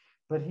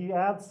 But he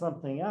adds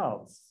something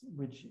else,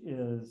 which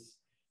is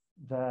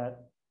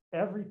that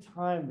every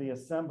time the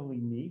assembly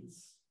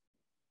meets,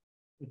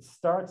 it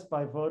starts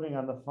by voting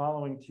on the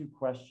following two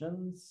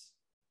questions,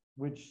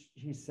 which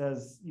he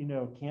says, you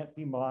know, can't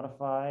be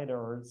modified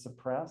or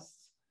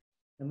suppressed.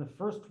 And the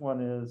first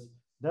one is,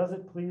 does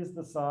it please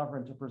the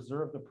sovereign to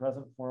preserve the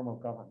present form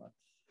of government?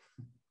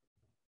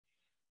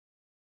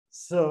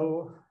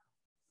 So,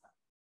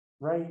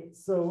 right,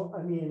 so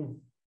I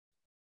mean,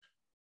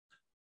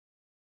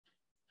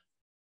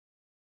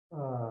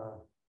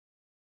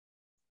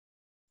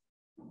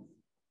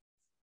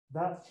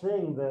 that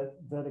thing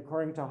that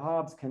according to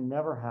Hobbes can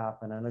never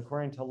happen, and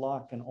according to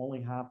Locke can only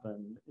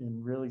happen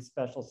in really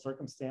special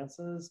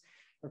circumstances,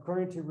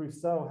 according to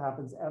Rousseau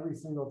happens every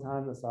single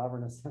time the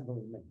Sovereign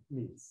Assembly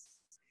meets,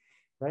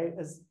 right?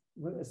 As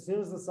soon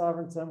as the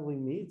Sovereign Assembly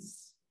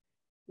meets,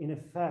 in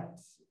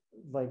effect,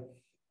 like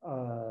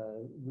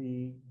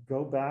we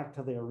go back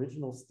to the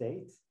original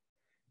state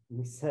and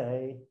we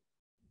say,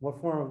 what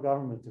form of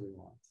government do we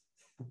want?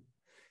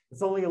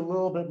 It's only a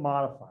little bit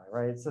modified,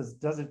 right? It says,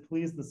 does it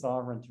please the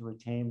sovereign to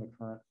retain the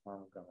current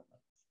form of government?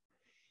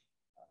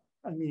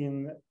 I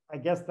mean, I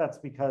guess that's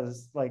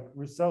because like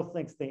Rousseau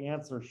thinks the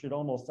answer should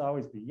almost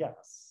always be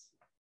yes,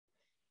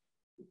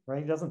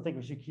 right? He doesn't think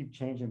we should keep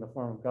changing the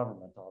form of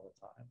government all the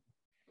time.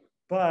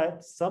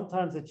 But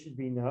sometimes it should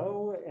be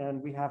no,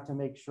 and we have to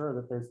make sure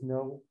that there's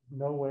no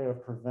way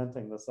of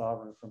preventing the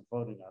sovereign from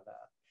voting on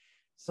that.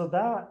 So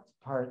that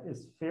part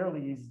is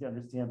fairly easy to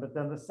understand. But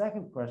then the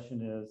second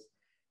question is,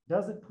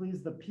 does it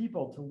please the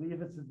people to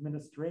leave its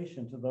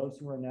administration to those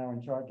who are now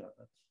in charge of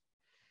it?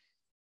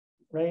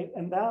 right?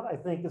 And that, I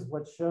think, is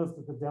what shows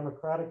that the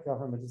democratic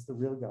government is the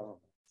real government,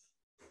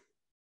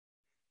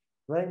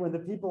 right? When the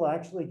people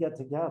actually get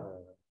together.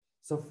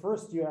 So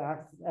first you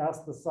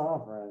ask the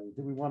sovereign,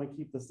 do we want to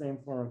keep the same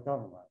form of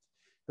government?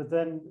 But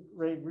then,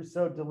 right,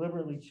 Rousseau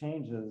deliberately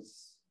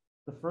changes.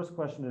 The first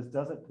question is,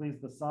 does it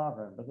please the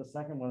sovereign? But the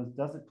second one is,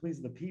 does it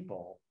please the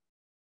people?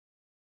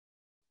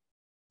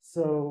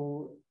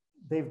 So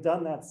they've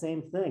done that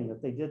same thing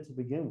that they did to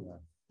begin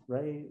with,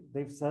 right?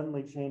 They've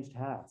suddenly changed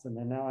hats and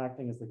they're now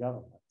acting as the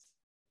government.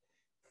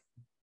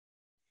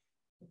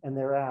 And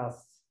they're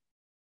asked,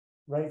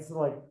 right? So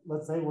like,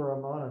 let's say we're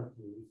a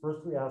monarchy.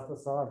 First we ask the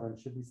sovereign,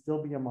 should we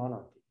still be a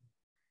monarchy?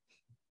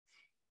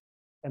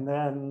 And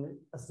then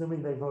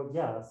assuming they vote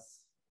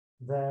yes,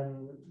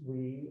 then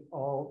we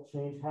all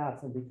change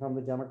hats and become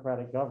the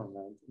democratic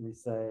government. And we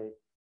say,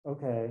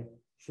 okay,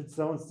 should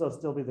so-and-so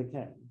still be the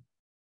king?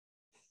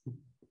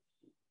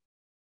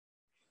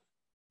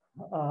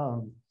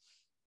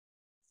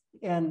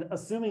 And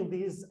assuming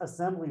these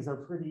assemblies are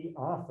pretty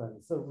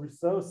often. So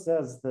Rousseau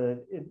says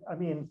that,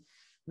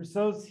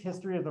 Rousseau's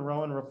History of the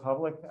Roman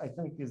Republic, I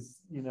think is,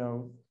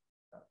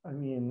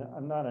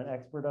 I'm not an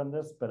expert on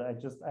this, but I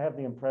have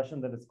the impression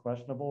that it's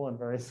questionable in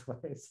various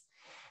ways.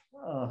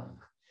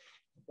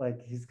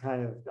 Like he's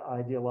kind of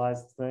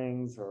idealized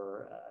things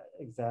or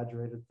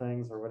exaggerated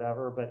things or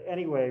whatever. But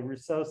anyway,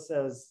 Rousseau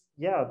says,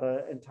 yeah,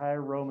 the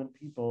entire Roman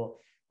people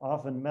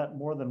often met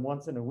more than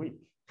once in a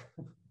week.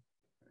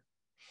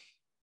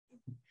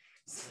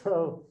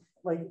 So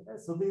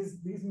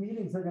these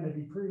meetings are going to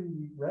be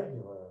pretty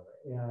regular,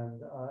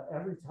 and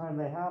every time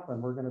they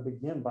happen, we're going to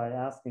begin by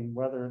asking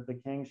whether the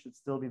king should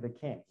still be the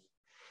king.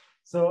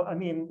 So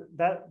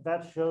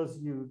that shows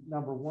you,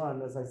 number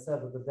one, as I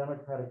said, that the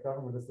democratic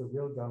government is the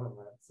real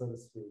government, so to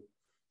speak,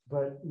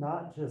 but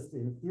not just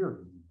in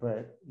theory,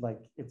 but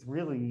like it's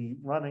really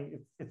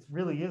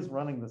is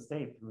running the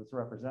state through its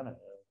representative,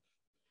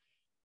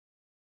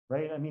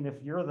 right? I mean,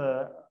 if you're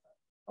the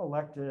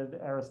elected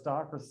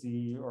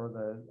aristocracy or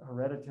the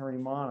hereditary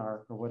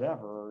monarch or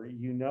whatever,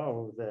 you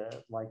know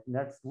that like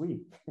next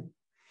week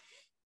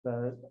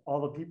that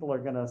all the people are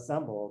going to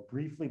assemble,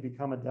 briefly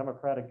become a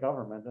democratic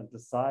government and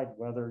decide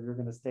whether you're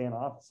going to stay in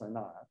office or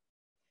not.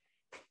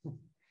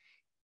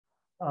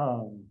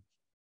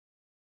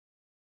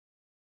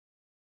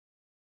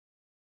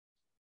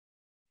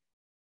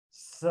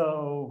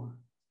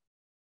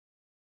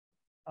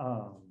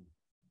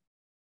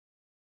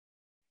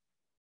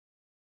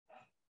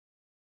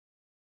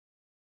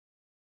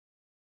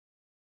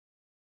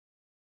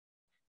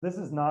 This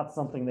is not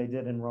something they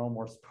did in Rome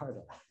or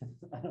Sparta,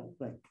 I don't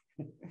think,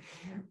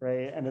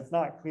 right? And it's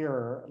not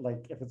clear,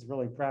 like, if it's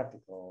really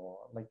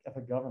practical, like if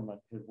a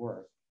government could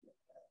work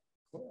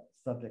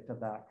subject to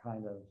that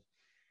kind of,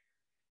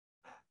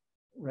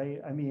 right?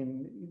 I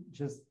mean,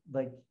 just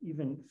like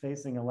even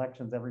facing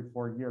elections every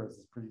 4 years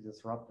is pretty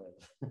disruptive.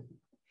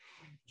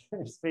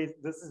 This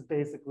is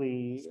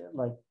basically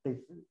like,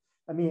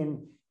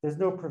 there's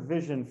no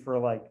provision for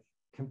like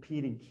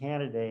competing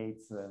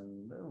candidates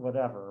and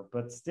whatever,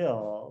 but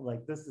still,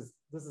 like this is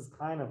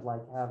kind of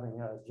like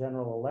having a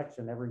general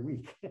election every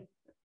week.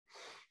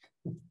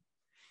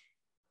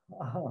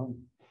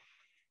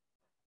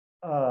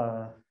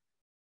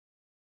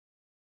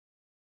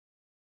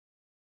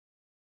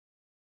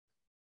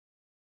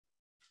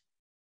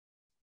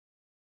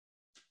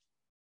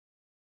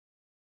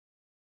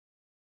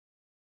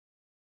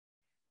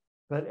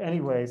 But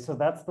anyway, so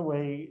that's the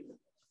way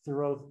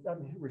Thoreau,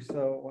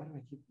 Rousseau, why do I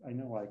keep, I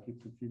know why I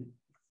keep confusing,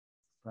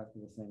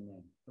 practically the same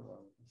name, Thoreau.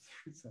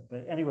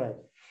 But anyway,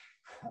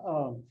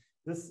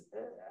 this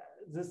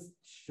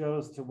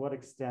shows to what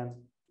extent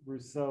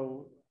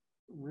Rousseau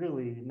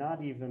really,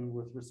 not even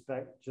with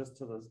respect just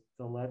to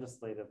the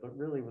legislative, but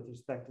really with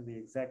respect to the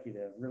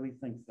executive, really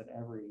thinks that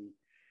every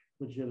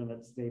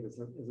legitimate state is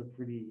a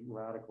pretty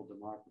radical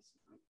democracy.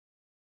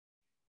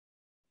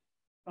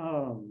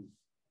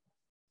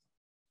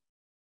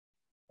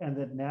 And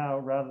that now,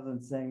 rather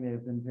than saying there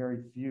have been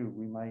very few,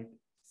 we might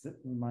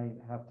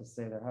have to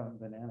say there haven't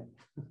been any.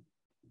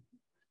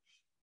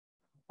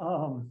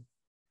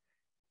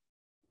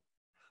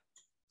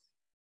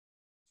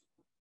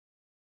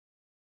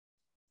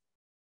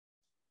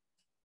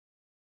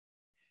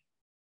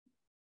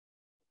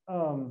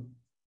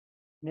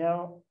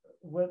 Now,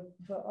 what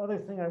the other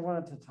thing I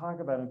wanted to talk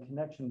about in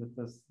connection with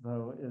this,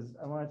 though, is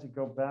I wanted to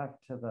go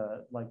back to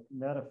the like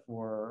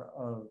metaphor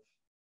of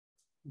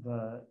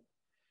the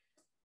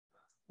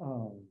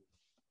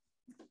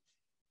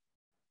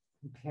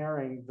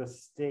comparing the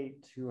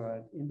state to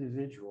an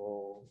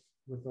individual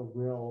with a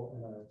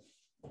will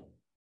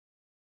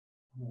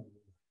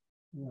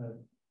and a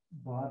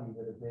body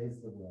that obeys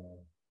the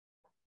will.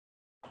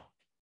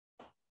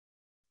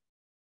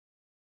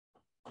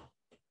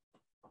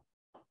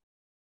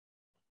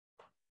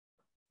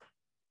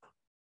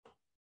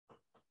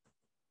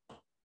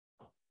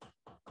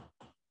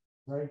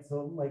 Right,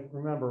 so like,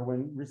 remember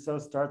when Rousseau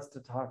starts to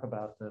talk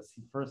about this,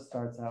 he first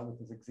starts out with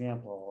this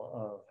example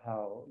of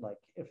how, like,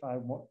 if I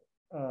want,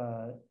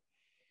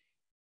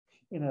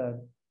 in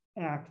an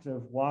act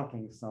of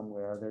walking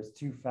somewhere, there's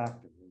two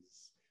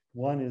factors.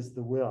 One is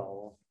the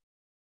will.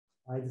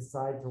 I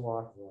decide to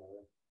walk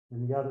there.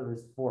 And the other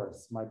is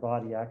force. My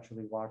body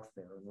actually walks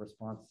there in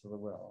response to the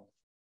will.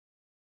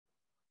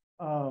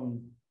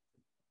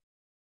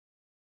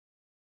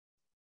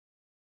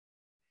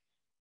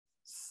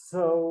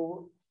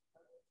 So,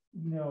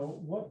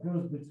 what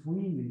goes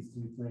between these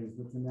two things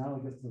that's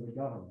analogous to the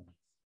government?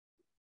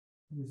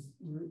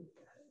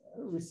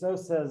 Rousseau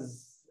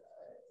says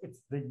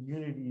it's the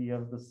unity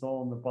of the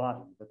soul and the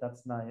body, but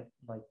that's not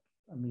like,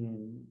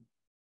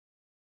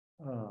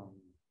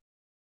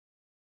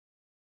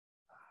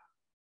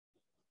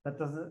 that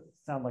doesn't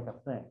sound like a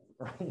thing,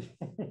 right?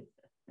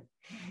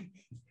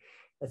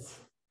 It's,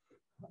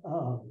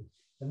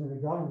 the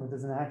government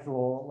is an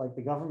actual,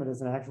 the government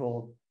is an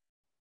actual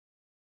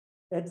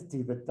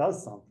entity that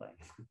does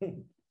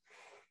something.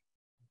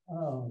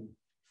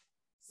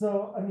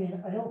 So, I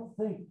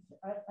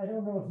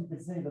don't know if you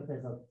could say that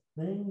there's a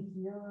thing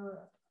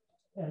here,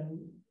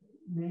 and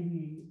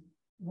maybe,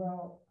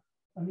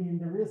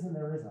 there is and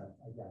there isn't,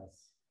 I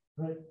guess.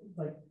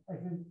 But I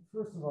think,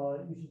 first of all,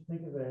 you should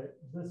think of it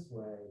this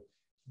way,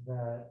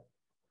 that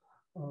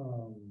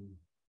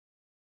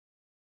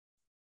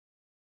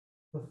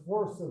the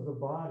force of the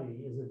body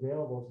is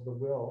available to the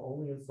will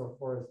only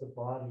insofar as the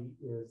body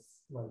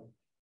is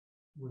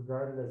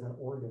regarded as an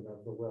organ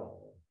of the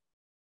will.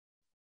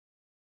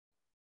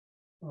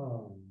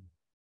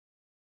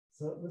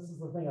 So this is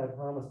the thing I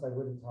promised I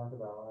wouldn't talk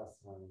about last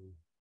time.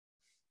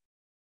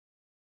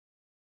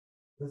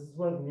 This is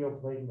what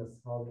Neoplatonists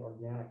call the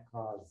organic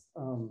cause,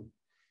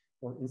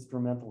 or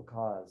instrumental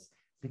cause.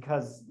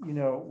 Because,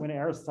 when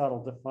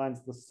Aristotle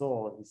defines the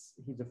soul,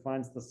 he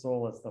defines the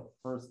soul as the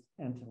first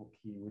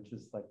enthalpy, which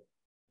is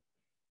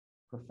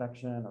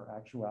perfection or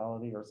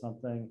actuality or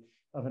something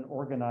of an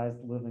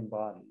organized living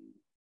body.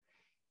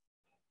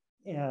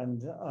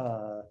 And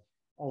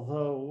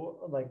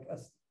although a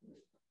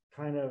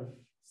kind of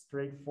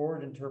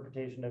straightforward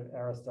interpretation of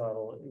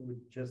Aristotle, it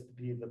would just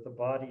be that the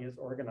body is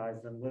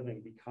organized and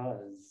living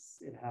because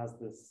it has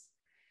this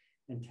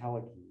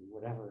entelechy,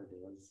 whatever it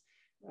is.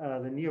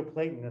 The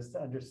Neoplatonists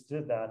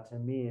understood that to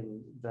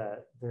mean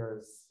that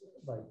there's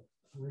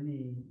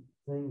three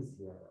things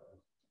here.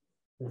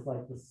 There's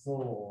the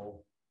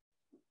soul,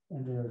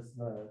 and there's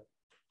the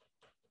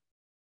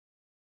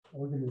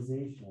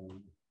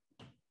organization,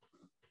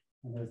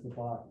 and there's the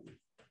body.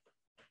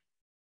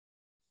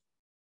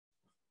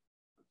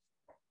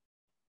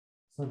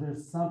 So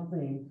there's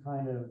something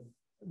kind of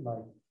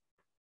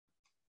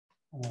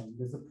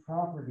there's a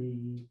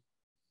property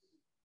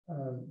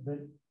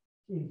that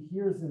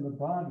inheres in the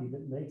body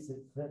that makes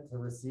it fit to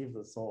receive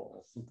the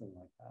soul, something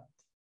like that.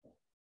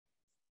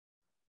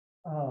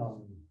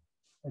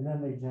 And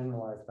then they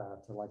generalize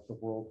that to the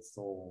world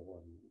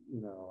soul, and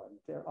and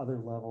there are other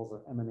levels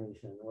of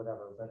emanation or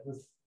whatever. But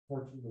this,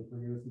 fortunately for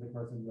you, is the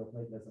course of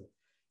Neoplatonism.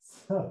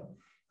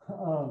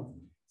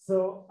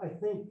 So I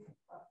think,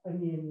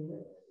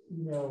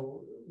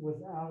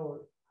 without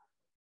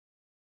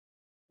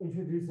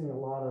introducing a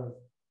lot of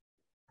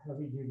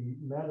heavy-duty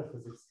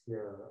metaphysics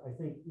here, I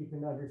think you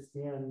can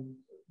understand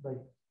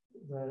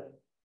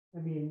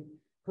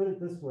put it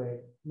this way,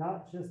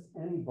 not just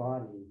any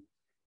body.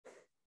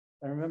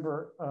 I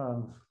remember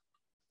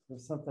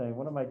there's something,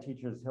 one of my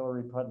teachers,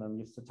 Hilary Putnam,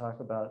 used to talk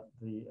about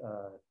the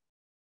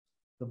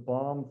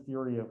bomb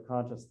theory of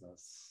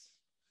consciousness.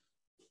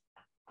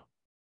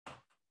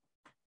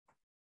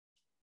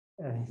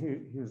 And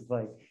he was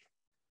like,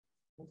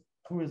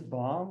 who is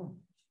Baum?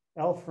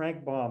 L.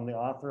 Frank Baum, the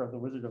author of The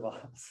Wizard of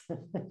Oz.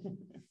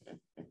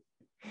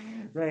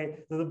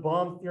 Right? So the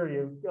Baum theory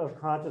of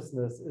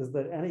consciousness is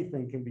that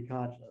anything can be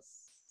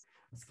conscious.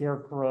 A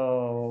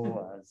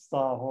scarecrow, a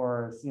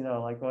sawhorse,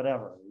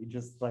 whatever. You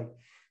just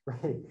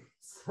right.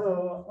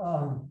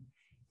 So,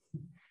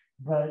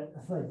 but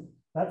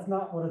that's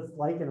not what it's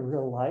like in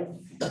real life.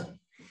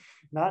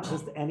 Not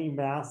just any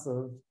mass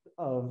of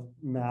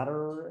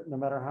matter, no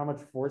matter how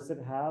much force it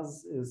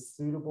has, is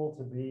suitable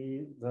to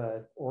be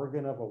the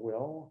organ of a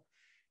will.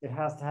 It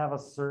has to have a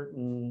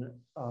certain,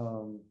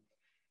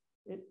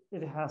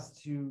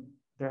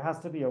 there has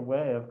to be a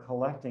way of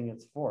collecting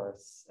its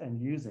force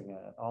and using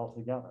it all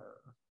together.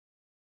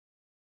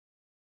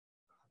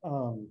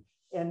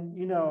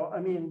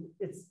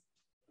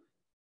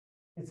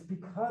 It's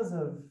because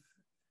of,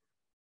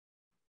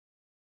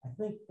 I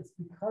think it's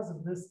because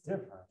of this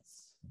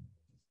difference.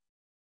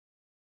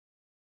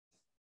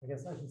 I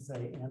guess I should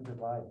say and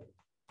divided.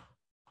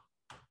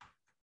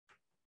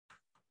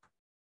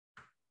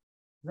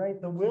 Right?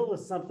 The will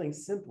is something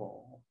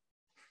simple.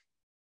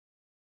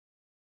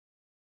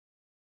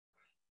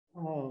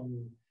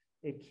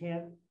 It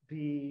can't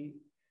be,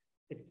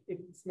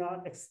 it's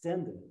not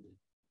extended.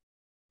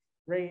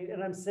 Right?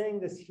 And I'm saying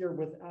this here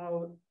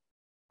without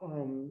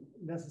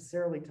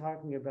necessarily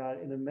talking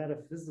about, in a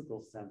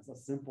metaphysical sense, a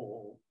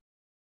simple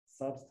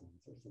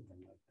substance or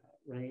something like that,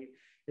 right?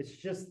 It's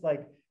just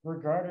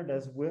regarded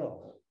as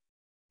will.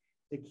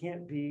 It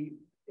can't be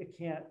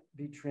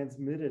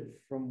transmitted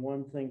from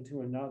one thing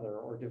to another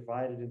or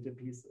divided into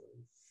pieces.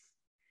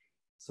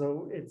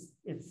 So it's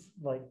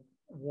like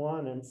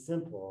one and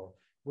simple,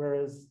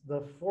 whereas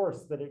the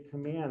force that it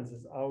commands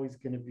is always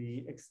going to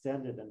be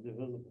extended and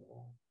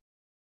divisible.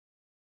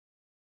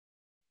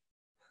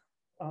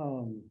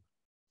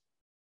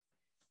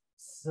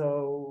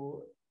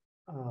 So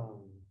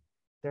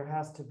there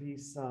has to be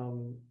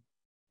some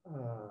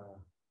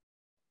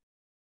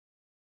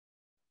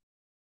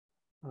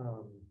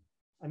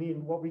I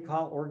mean, what we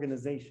call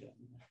organization,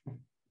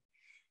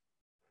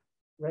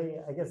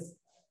 right? I guess,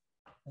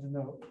 I don't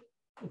know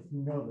if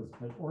you know this,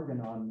 but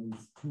organon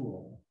means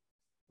tool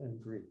in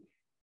Greek.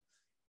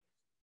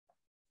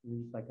 It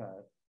means like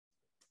a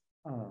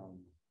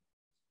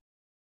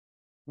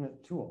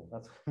tool,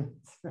 that's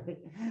right,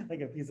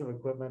 like a piece of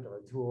equipment or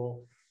a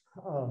tool.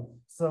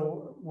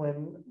 So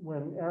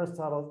when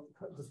Aristotle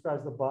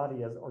describes the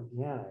body as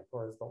organic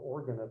or as the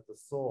organ of the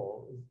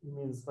soul, it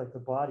means like the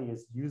body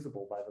is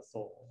usable by the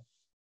soul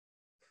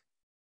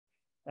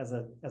as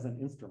an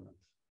instrument.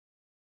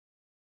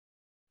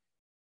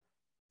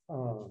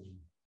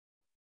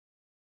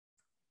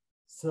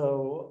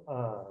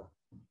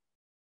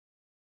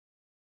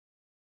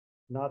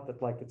 Not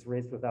that like it's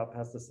raised without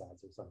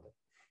pesticides or something.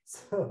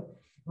 So,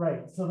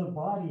 right, so the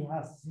body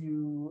has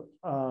to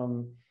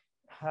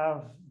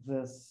have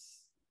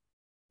this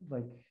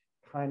like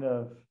kind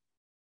of,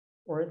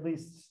 or at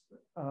least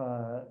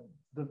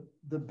the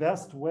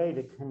best way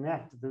to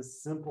connect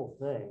this simple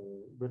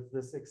thing with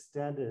this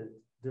extended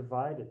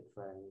divided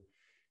thing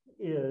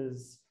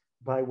is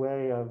by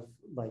way of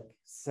like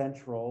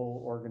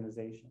central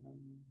organization.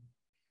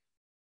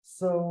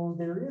 So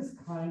there is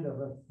kind of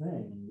a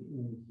thing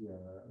in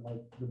here,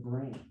 like the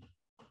brain,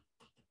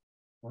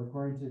 or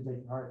according to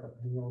Descartes, the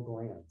pineal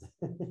gland.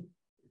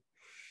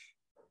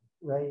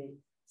 Right?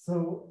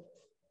 So,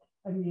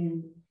 I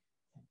mean,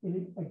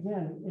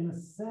 again, in a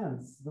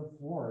sense, the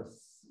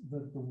force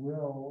that the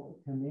will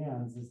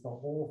commands is the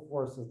whole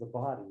force of the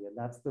body, and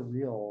that's the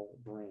real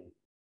brain,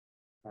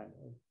 kind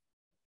of.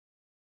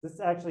 This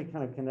actually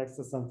kind of connects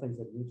to some things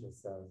that Nietzsche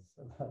says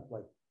about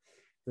like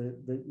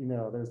you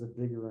know, there's a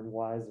bigger and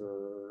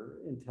wiser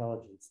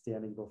intelligence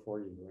standing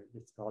before you.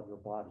 It's called your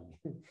body.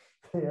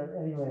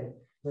 Anyway,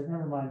 but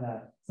never mind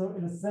that. So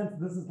in a sense,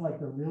 this is like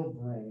the real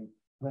brain,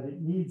 but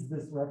it needs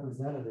this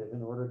representative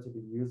in order to be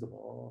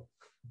usable.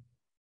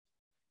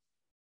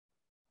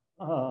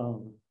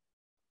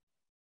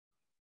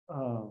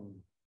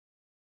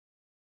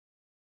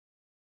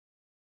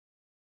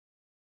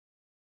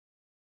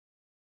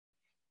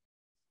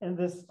 And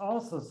this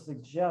also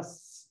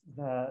suggests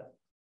that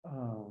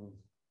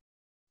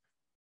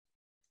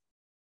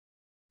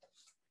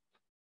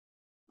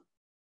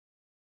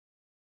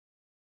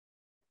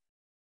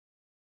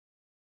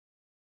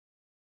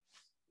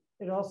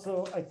it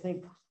also, I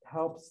think,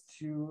 helps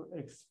to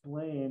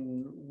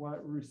explain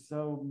what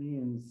Rousseau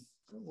means,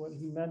 what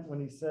he meant when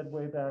he said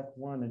way back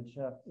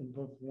in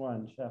book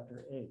 1,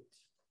 chapter 8.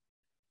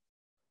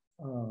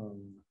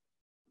 On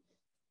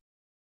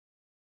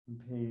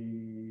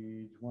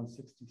page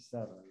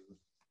 167.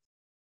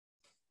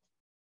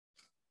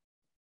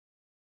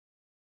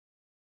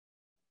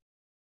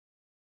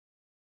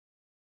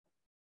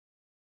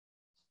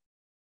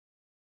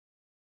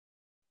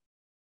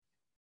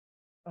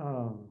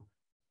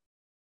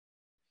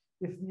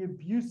 If the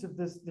abuse of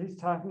this, he's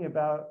talking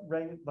about,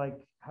 right,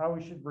 like how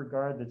we should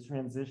regard the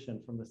transition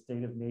from the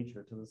state of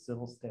nature to the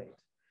civil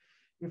state.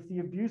 If the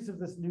abuse of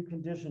this new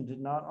condition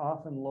did not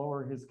often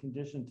lower his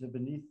condition to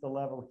beneath the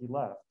level he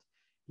left,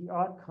 he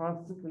ought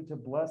constantly to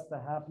bless the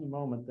happy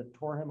moment that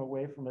tore him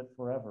away from it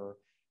forever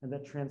and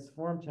that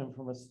transformed him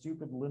from a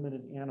stupid,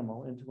 limited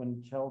animal into an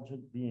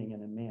intelligent being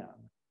and a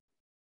man.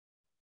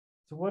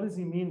 So what does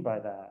he mean by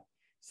that?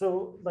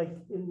 So like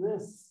in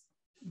this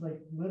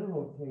like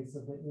literal case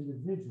of the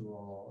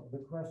individual, the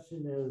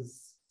question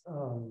is,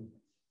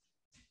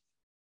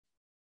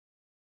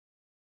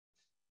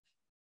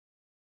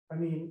 I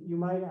mean, you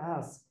might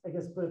ask, I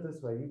guess put it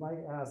this way, you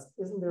might ask,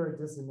 isn't there a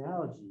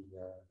disanalogy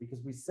here?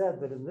 Because we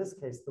said that in this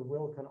case, the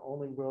will can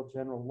only will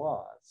general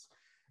laws.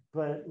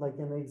 But like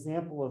in the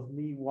example of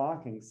me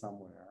walking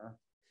somewhere,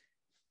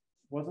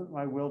 wasn't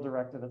my will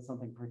directed at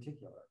something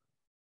particular?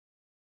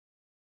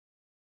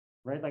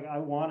 Right? Like I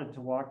wanted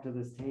to walk to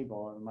this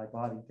table and my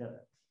body did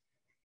it.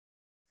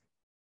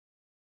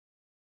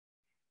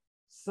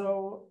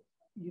 So,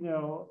 you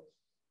know,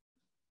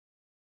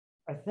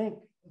 I think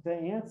the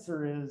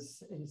answer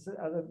is,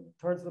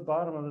 towards the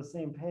bottom of the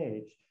same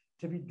page,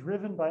 to be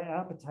driven by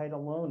appetite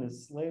alone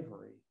is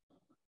slavery.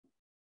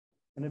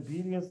 And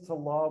obedience to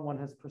law one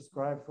has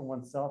prescribed for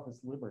oneself is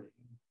liberty.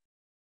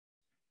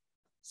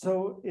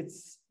 So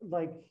it's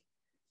like,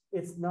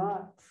 it's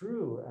not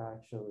true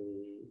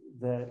actually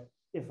that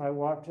if I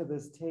walk to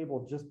this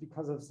table just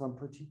because of some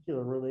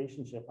particular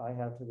relationship I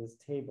have to this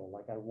table,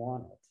 like I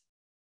want it,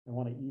 I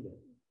want to eat it.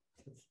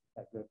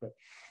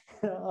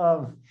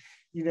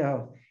 You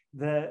know,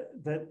 that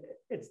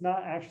it's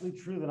not actually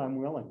true that I'm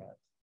willing it.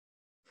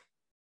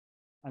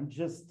 I'm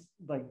just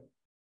like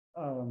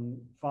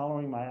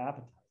following my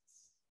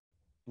appetites,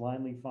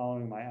 blindly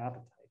following my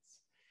appetites.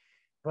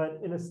 But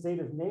in a state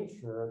of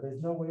nature,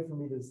 there's no way for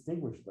me to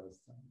distinguish those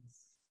things.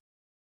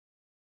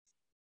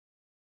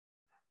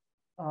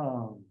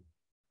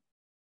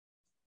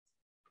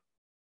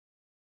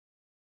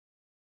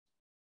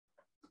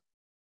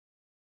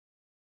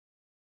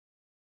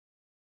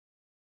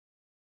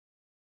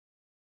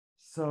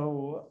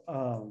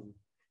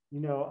 You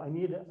know, I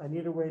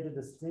need a way to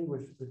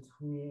distinguish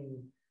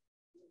between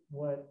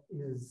what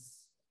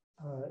is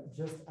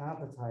just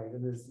appetite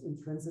and is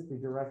intrinsically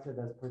directed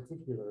as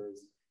particulars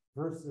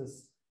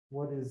versus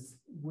what is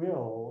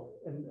will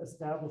and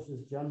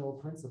establishes general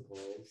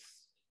principles.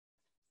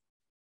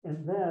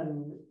 And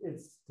then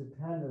it's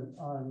dependent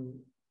on,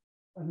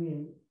 I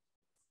mean,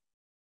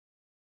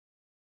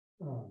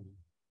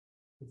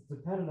 it's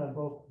dependent on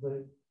both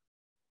the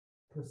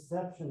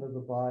perception of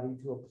the body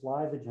to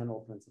apply the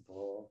general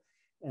principle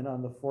and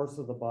on the force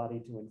of the body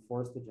to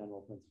enforce the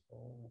general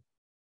principle.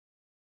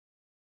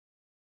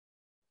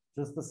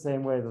 Just the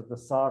same way that the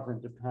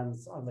sovereign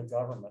depends on the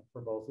government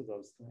for both of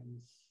those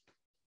things.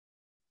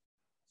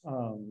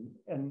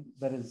 And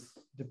that is,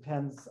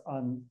 depends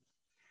on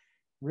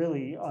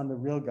really on the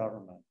real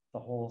government, the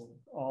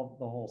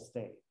whole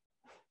state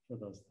for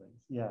those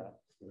things. Yeah.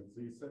 So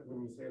you said,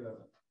 when you say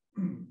that,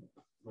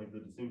 like the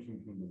distinction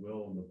between the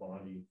will and the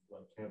body,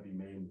 like can't be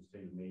made in the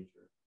state of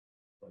nature.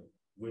 Like,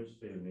 which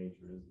state of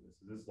nature is this?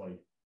 Is this like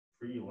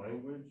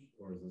pre-language,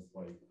 or is this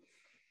like,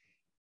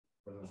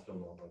 or is it still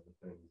not like a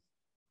thing?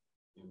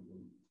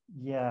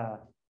 Yeah.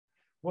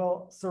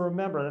 Well, so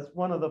remember, that's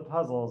one of the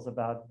puzzles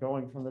about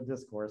going from the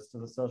discourse to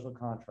the social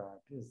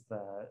contract is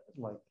that,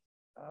 like,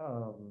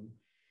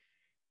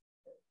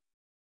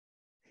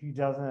 he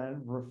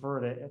doesn't refer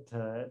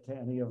to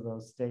any of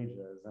those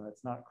stages, and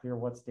it's not clear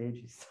what stage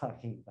he's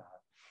talking about.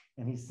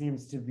 And he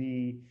seems to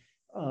be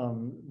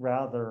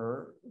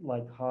rather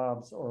like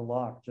Hobbes or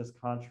Locke, just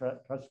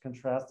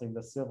contrasting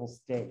the civil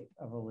state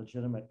of a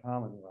legitimate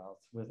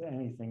commonwealth with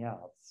anything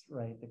else,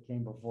 right, that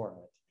came before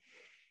it.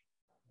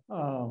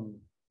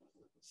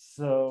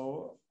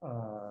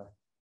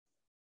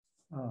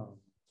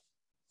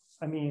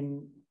 I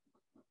mean,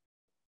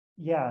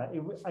 yeah,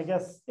 I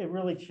guess it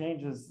really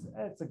changes.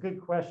 It's a good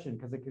question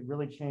because it could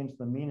really change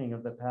the meaning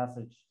of the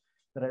passage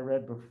that I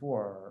read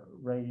before,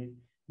 right?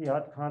 He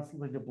ought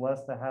constantly to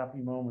bless the happy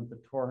moment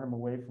that tore him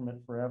away from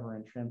it forever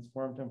and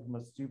transformed him from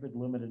a stupid,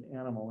 limited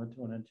animal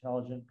into an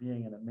intelligent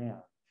being and a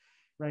man,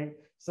 right?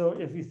 So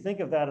if you think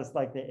of that as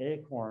like the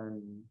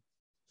acorn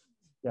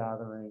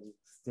gathering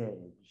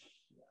stage,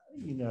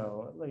 you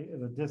know, like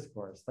the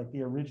discourse, like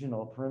the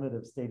original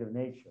primitive state of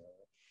nature,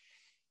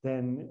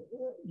 then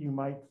you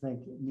might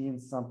think it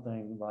means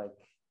something like,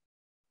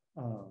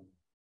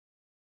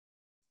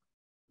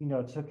 you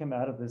know, took him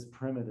out of this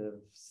primitive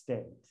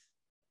state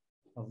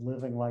of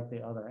living like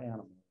the other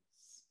animals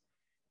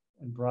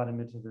and brought him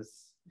into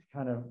this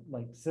kind of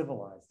like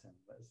civilized him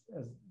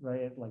as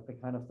right, like the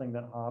kind of thing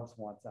that Hobbes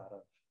wants out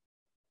of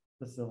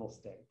the civil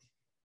state.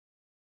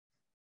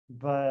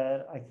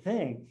 But I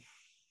think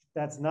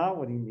that's not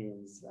what he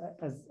means.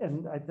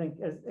 And I think,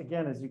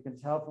 again, as you can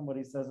tell from what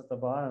he says at the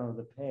bottom of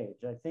the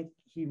page, I think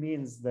he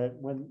means that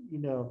when, you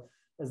know,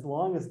 as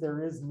long as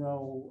there is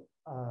no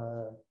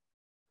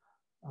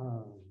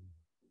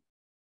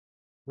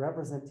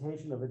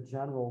representation of a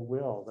general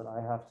will that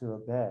I have to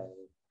obey,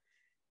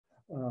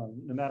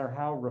 no matter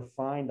how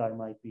refined I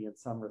might be in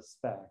some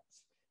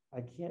respects,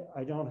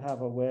 I don't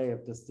have a way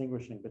of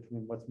distinguishing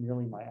between what's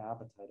merely my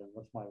appetite and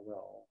what's my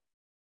will.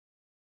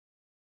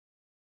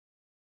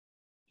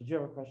 Did you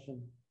have a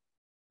question?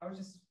 I was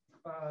just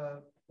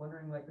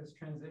wondering, like, this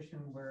transition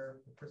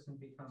where the person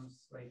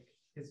becomes, like,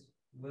 his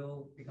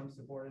will becomes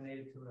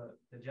subordinated to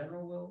the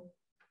general will.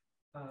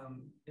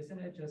 Isn't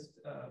it just,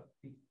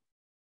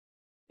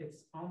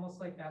 it's almost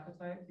like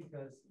appetite,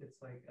 because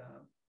it's like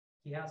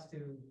he has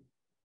to,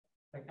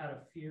 like, out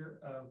of fear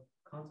of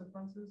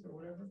consequences or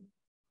whatever,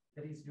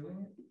 that he's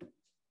doing it,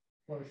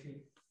 or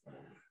she.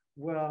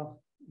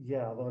 Well,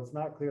 yeah, although it's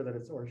not clear that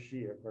it's or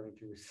she, according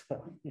to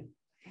Rousseau.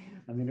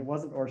 I mean, it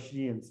wasn't or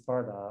she in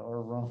Sparta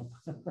or Rome,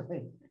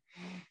 right?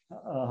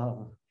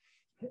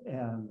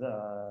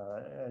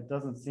 It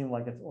doesn't seem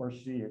like it's or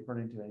she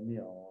according to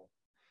Emile.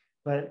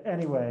 But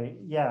anyway,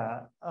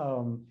 yeah.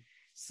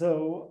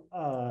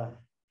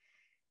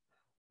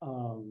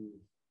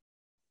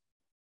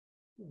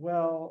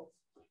 Well,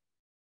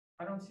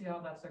 I don't see how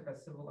that's like a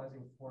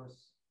civilizing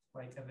force.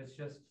 Like, if it's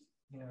just,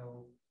 you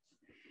know.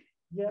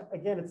 Yeah,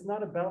 again, it's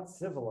not about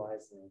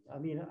civilizing. I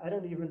mean, I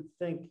don't even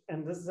think,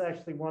 and this is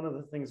actually one of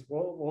the things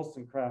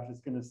Wollstonecraft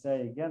is going to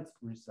say against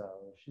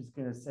Rousseau. She's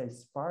going to say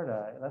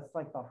Sparta, that's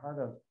like the heart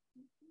of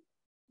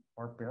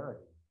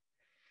barbarity.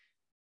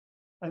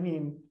 I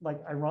mean,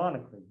 like,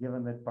 ironically,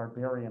 given that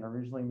barbarian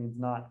originally means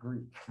not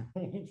Greek,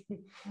 right?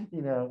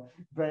 You know,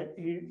 but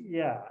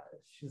yeah,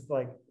 she's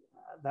like,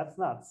 that's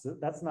not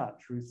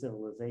true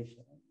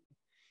civilization.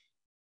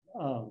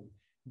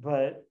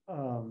 But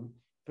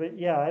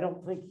yeah, I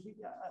don't think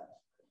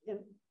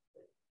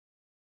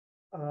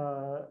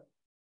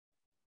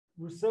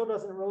Rousseau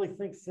doesn't really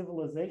think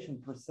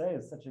civilization per se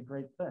is such a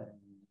great thing.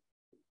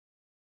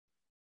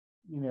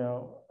 you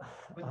know,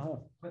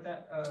 But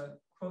that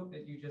quote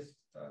that you just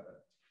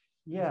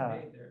yeah.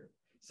 made there.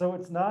 So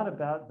it's not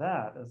about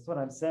that. That's what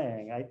I'm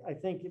saying. I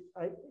think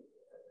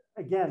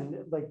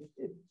again, like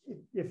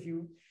if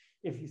you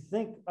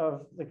think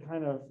of the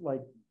kind of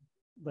like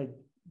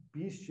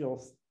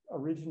bestial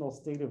original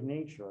state of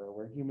nature,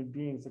 where human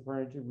beings,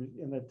 according to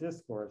in the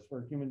discourse,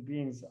 where human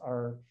beings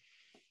are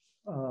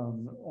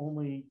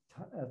only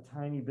a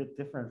tiny bit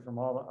different from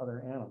all the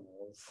other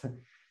animals,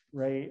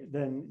 right?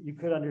 Then you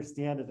could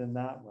understand it in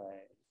that way.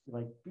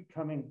 Like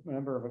becoming a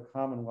member of a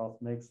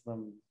commonwealth makes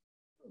them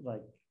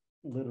like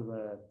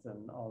literate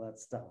and all that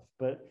stuff.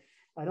 But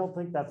I don't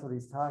think that's what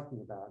he's talking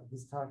about.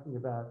 He's talking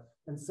about,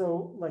 and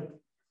so like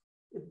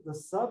the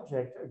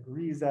subject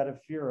agrees out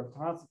of fear of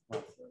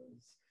consequences,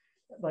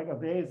 like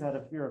obeys out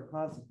of fear of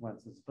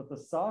consequences, but the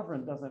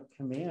sovereign doesn't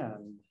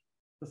command,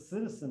 the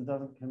citizen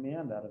doesn't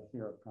command out of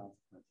fear of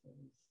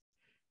consequences.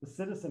 The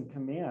citizen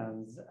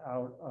commands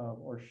out of,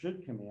 or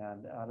should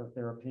command out of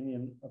their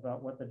opinion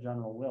about what the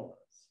general will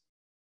is.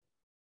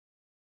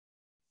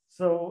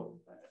 So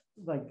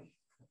like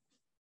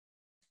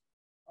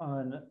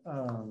on,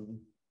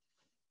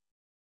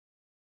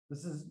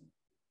 this is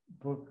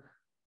book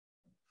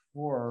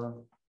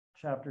 4,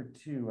 chapter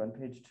 2 on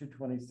page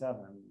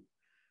 227.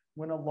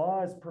 When a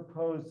law is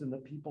proposed in the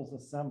People's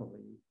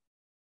Assembly,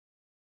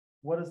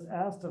 what is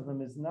asked of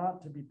them is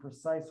not to be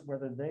precise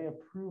whether they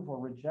approve or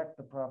reject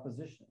the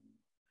proposition,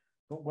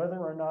 but whether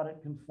or not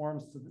it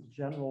conforms to the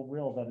general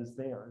will that is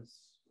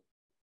theirs.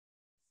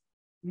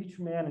 Each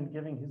man in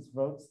giving his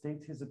vote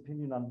states his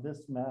opinion on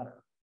this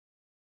matter,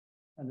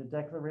 and the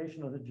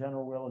declaration of the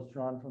general will is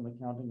drawn from the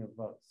counting of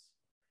votes.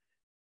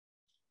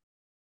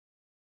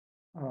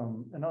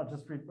 And I'll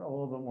just read a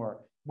little bit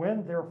more.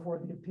 When, therefore,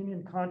 the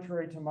opinion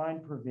contrary to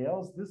mine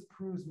prevails, this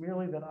proves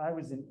merely that I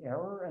was in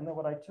error and that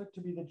what I took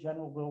to be the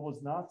general will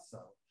was not so.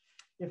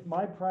 If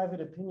my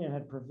private opinion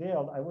had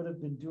prevailed, I would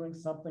have been doing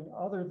something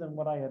other than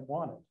what I had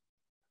wanted.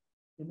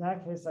 In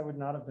that case, I would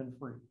not have been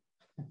free.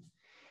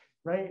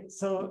 Right?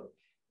 So,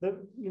 the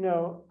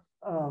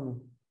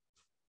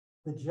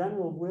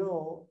general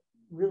will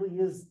really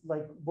is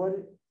like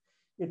what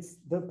it's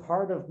the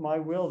part of my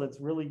will that's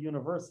really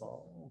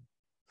universal.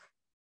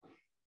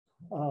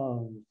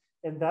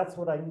 And that's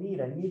what I need.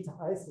 I need to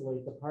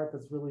isolate the part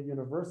that's really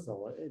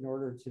universal in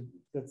order to,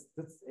 that's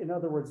in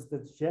other words,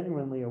 that's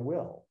genuinely a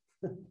will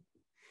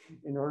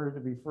in order to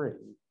be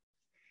free.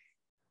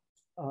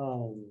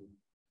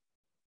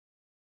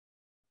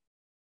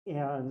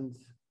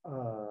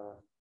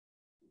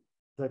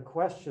 The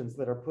questions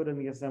that are put in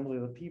the assembly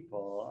of the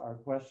people are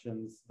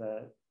questions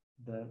that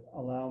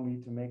allow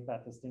me to make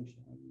that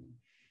distinction.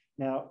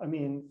 Now, I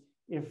mean,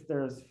 if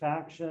there's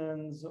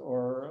factions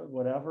or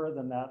whatever,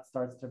 then that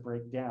starts to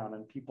break down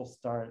and people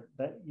start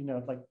that,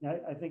 like,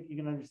 I think you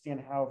can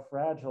understand how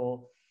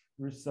fragile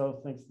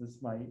Rousseau thinks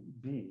this might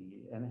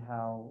be and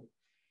how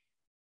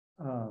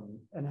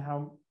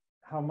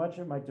much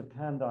it might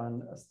depend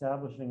on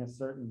establishing a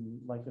certain,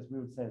 like as we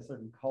would say, a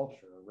certain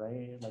culture,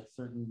 right? Like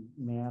certain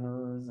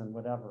manners and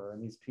whatever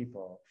in these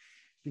people,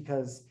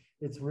 because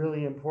it's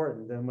really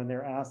important. And when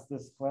they're asked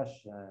this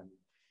question,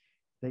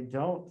 they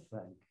don't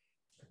think,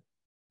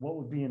 what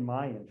would be in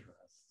my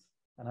interest?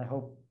 And I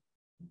hope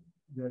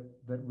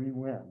that we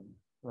win,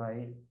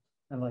 right?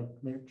 And like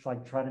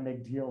try to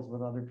make deals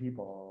with other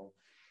people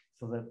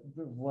so that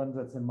the one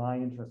that's in my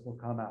interest will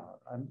come out.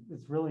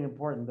 It's really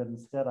important that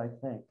instead I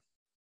think,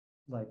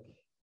 like,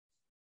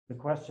 the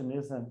question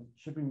isn't,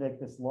 should we make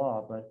this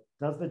law, but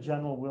does the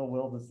general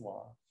will this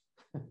law?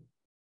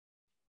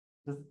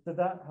 Did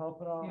that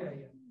help at all?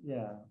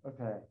 Yeah,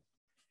 okay.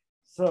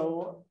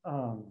 So,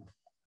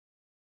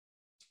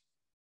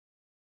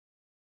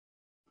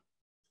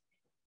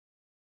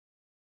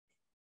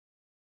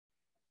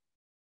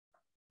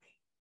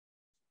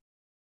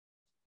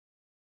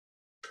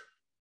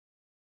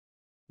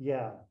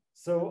 yeah,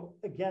 so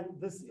again,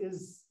 this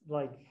is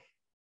like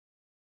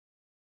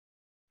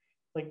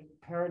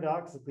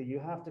paradoxically, you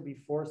have to be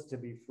forced to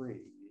be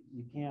free.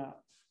 You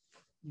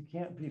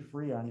can't be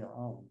free on your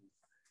own.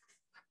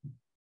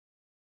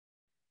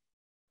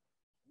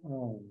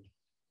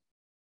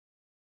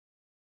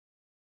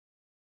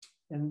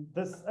 And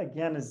this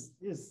again is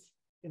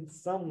in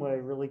some way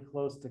really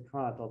close to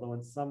Kant, although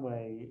in some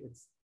way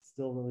it's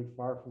still really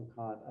far from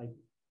Kant.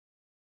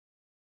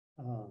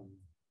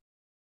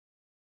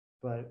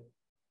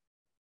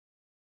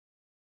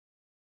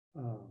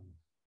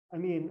 I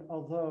mean,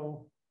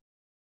 although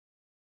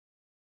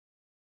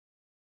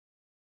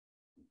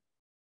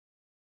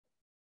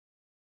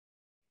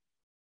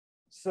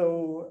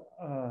so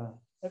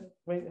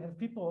wait, have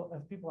people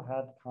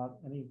had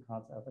any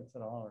Kant's ethics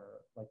at all,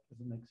 or like does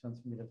it make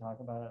sense for me to talk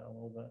about it a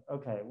little bit?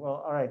 Okay,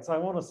 well, all right. So I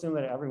won't assume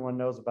that everyone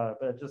knows about it,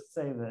 but just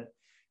say that,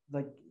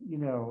 like,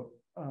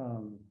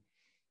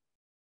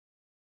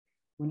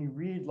 when you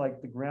read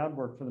like the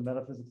groundwork for the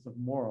metaphysics of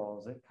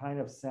morals, it kind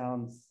of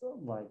sounds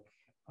like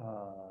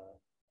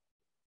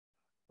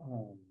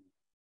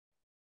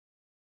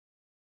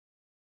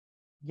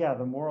yeah,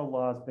 the moral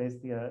law is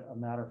basically a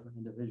matter for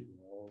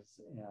individuals. morals,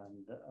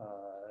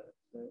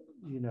 and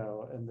you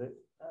know, and the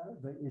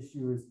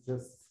issue is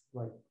just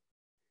like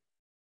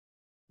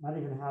not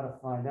even how to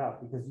find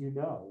out, because you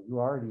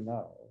already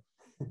know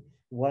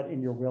what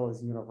in your will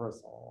is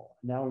universal.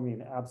 Now we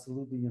mean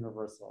absolutely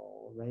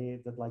universal, right?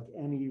 That like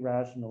any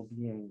rational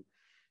being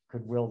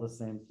could will the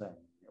same thing,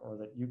 or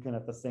that you can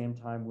at the same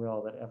time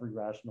will that every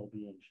rational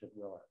being should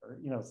will it, or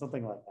you know,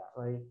 something like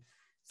that, right?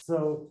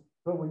 So,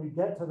 but when you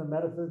get to the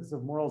metaphysics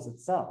of morals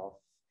itself,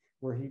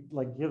 where he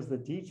like gives the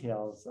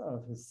details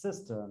of his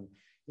system,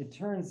 it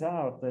turns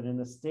out that in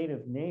a state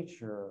of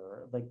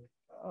nature, like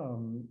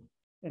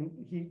and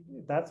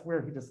that's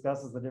where he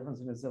discusses the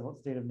difference in a civil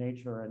state of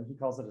nature, and he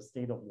calls it a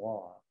state of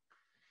law,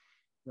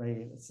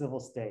 right? A civil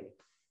state.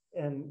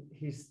 And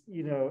he's,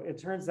 you know, it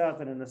turns out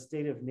that in a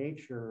state of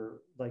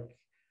nature, like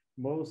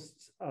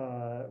most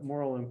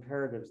moral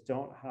imperatives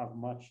don't have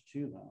much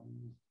to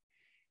them.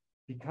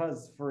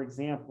 Because, for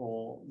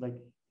example, like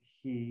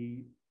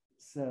he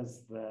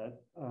says that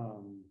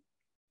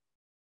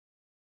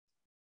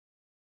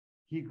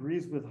he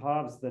agrees with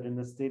Hobbes that in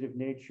the state of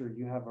nature,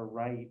 you have a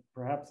right,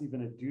 perhaps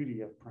even a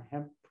duty of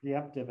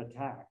preemptive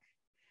attack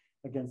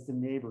against a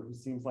neighbor who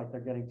seems like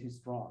they're getting too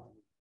strong.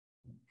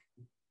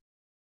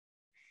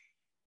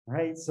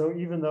 Right? So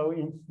even though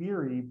in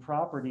theory,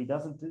 property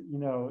doesn't, you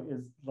know,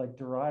 is like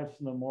derived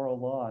from the moral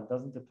law and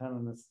doesn't depend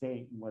on the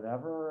state and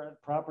whatever,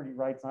 property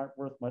rights aren't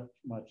worth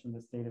much in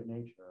the state of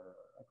nature,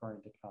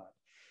 according to Kant.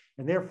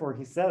 And therefore,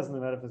 he says in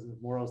the Metaphysics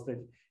of Morals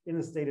that in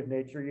the state of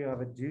nature, you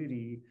have a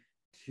duty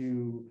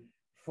to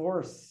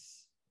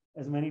force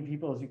as many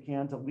people as you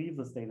can to leave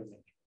the state of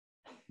nature.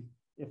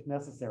 If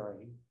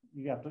necessary,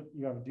 you have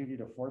a duty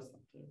to force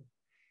them to.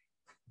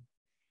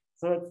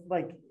 So it's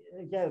like,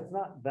 again, it's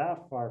not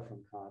that far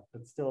from Kant,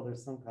 but still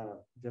there's some kind of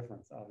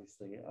difference,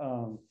 obviously.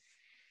 All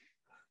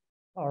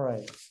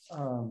right,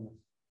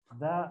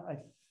 that I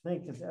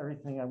think is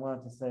everything I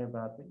wanted to say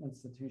about the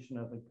institution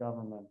of the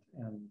government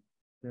and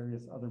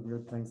various other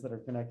weird things that are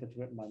connected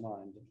to it in my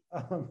mind.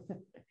 Are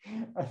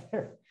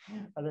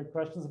there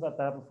questions about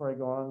that before I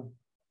go on?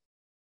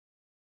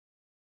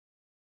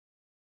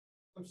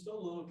 I'm still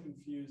a little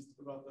confused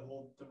about the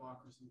whole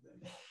democracy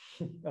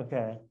thing.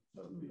 Okay.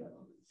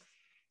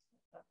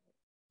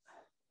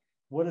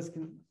 What is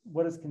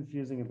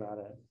confusing about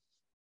it?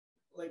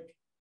 Like,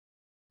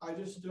 I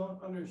just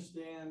don't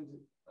understand.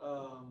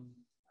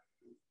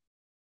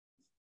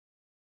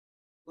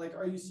 Like,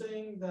 are you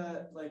saying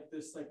that like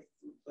this, like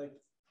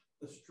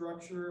the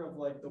structure of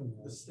like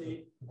the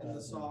state and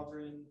the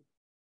sovereign,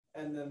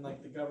 and then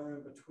like the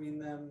government between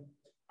them,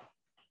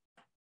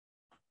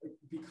 it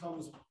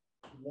becomes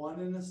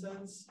one in a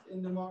sense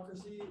in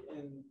democracy?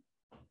 And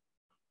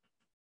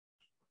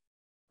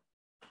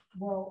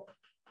well,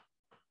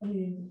 I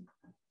mean,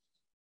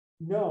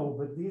 no,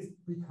 but these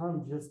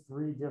become just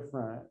three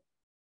different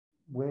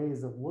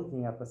ways of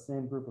looking at the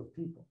same group of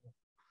people.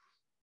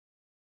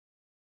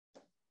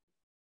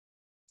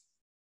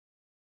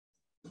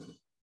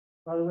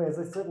 By the way, as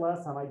I said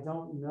last time, I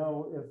don't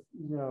know if,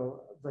 you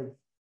know, like,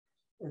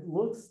 it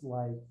looks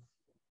like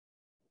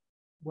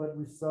what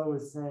Rousseau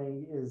is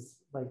saying is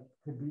like,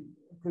 could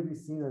be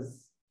seen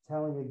as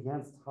telling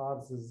against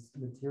Hobbes's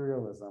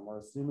materialism, or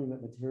assuming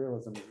that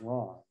materialism is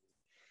wrong,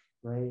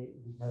 right?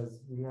 Because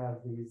we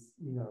have these,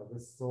 you know,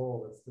 this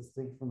soul that's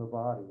distinct from the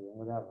body and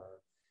whatever.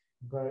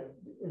 But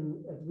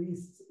at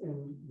least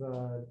in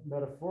the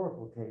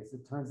metaphorical case,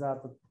 it turns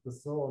out that the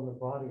soul and the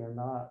body are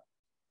not,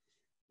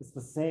 it's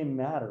the same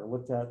matter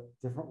looked at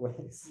different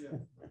ways. Yeah.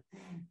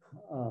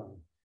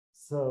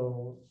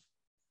 So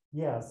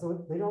yeah,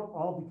 so they don't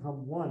all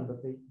become one,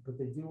 but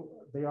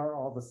they are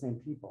all the same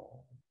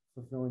people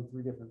fulfilling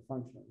three different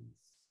functions.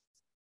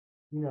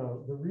 You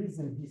know, the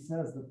reason he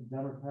says that the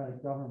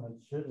democratic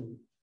government shouldn't,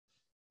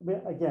 I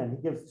mean, again,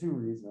 he gives two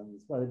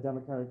reasons why the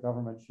democratic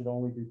government should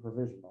only be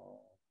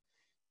provisional,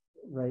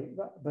 right?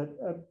 But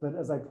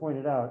as I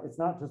pointed out, it's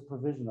not just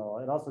provisional;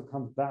 it also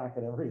comes back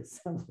at every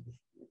assembly.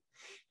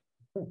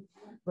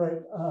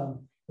 But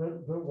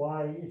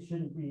why it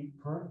shouldn't be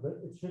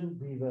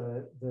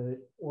the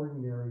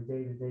ordinary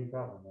day-to-day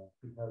government,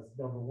 because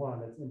number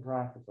one, it's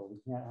impractical. We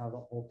can't have the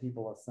whole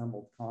people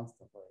assembled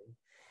constantly,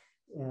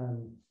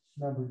 and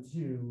number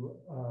two,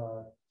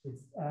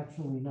 it's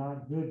actually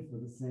not good for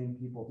the same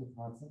people to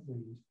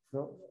constantly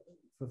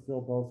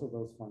fulfill both of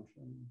those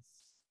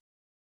functions,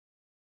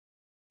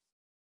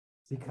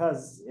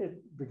 because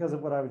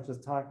of what I was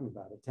just talking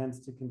about. It tends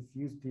to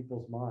confuse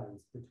people's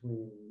minds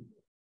between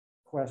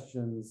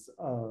questions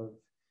of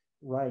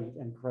right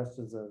and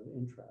questions of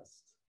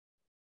interest.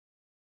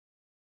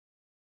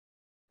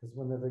 Because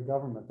when they're the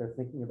government, they're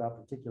thinking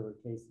about particular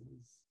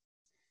cases.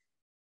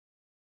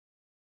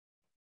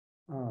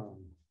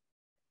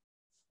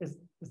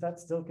 Is that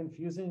still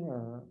confusing,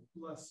 or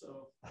less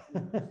so?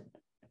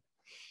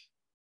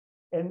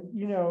 And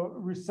you know,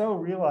 Rousseau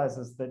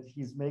realizes that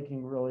he's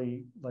making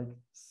really like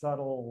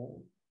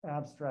subtle,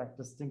 abstract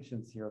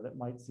distinctions here that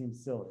might seem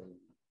silly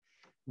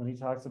when he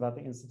talks about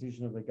the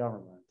institution of the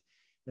government.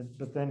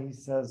 But then he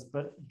says,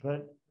 but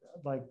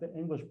like the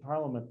English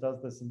Parliament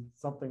does this in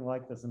something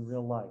like this in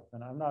real life,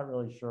 and I'm not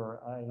really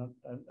sure. I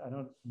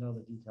don't know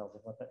the details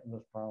of what the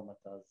English Parliament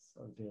does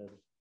or did.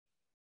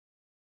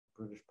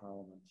 British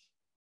Parliament.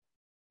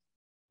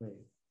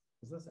 Wait,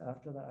 is this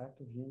after the Act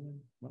of Union?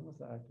 When was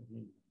the Act of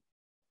Union?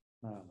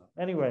 I don't know.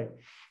 Anyway,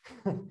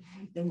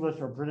 English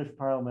or British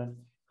Parliament.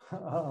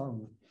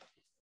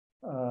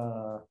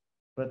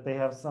 But they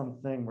have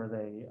something where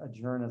they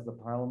adjourn as the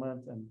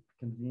Parliament and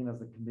convene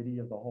as a committee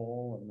of the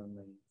whole, and then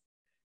they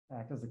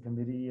act as a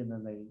committee, and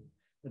then they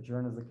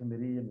adjourn as a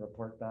committee and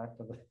report back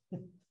to the.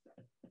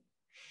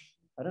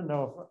 I don't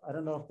know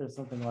if there's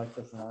something like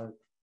this in our.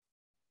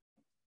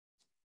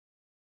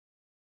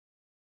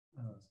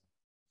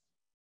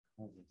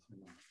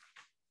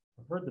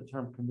 I've heard the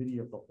term committee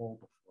of the whole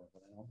before,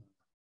 but I don't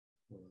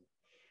know.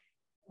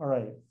 All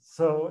right,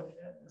 so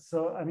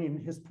I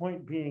mean, his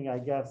point being, I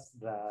guess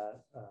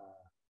that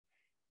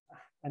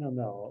I don't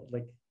know,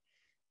 like,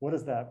 what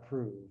does that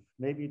prove?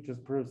 Maybe it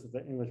just proves that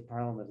the English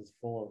Parliament is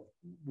full of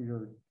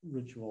weird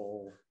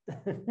ritual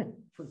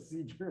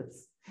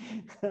procedures.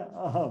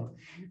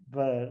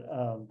 But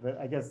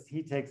I guess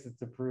he takes it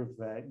to prove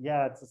that,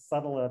 yeah, it's a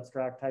subtle,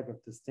 abstract type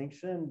of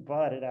distinction,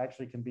 but it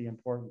actually can be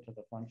important to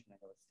the functioning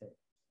of a state.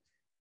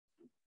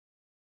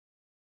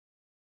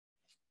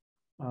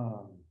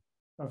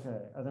 Okay,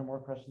 are there more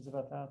questions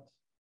about that?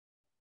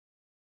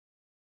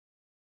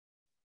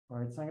 All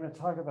right, so I'm going to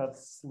talk about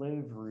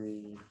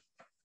slavery.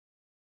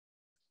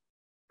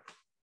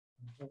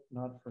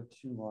 Not for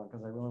too long,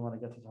 because I really want to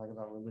get to talk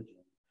about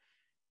religion.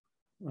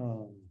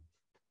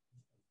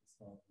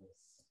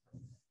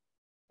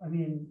 I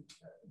mean,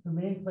 the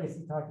main place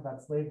he talked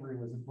about slavery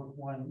was in book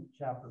 1,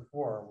 chapter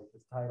 4, which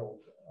is titled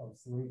Of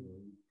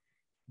Slavery.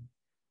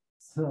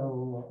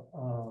 So,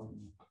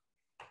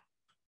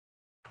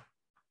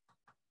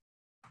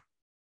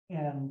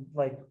 and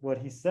like what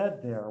he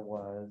said there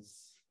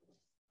was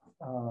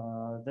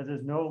that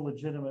there's no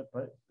legitimate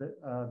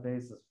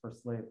basis for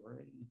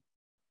slavery.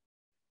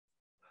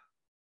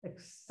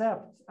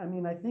 Except, I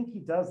mean, I think he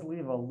does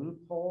leave a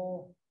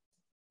loophole.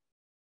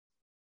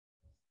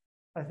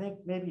 I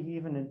think maybe he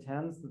even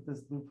intends that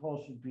this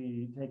loophole should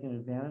be taken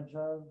advantage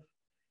of,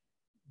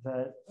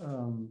 that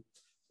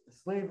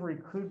slavery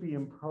could be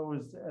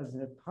imposed as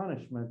a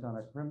punishment on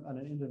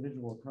an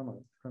individual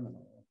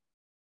criminal.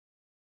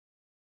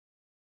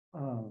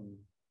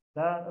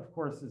 That, of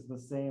course, is the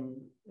same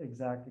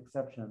exact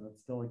exception that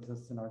still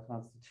exists in our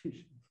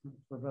Constitution,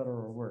 for better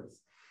or worse.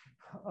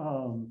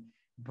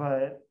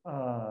 But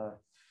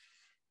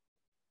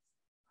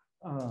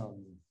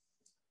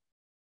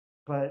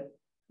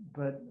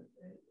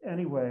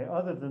anyway,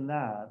 other than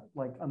that,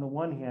 like on the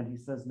one hand, he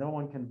says no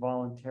one can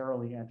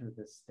voluntarily enter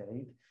this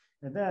state.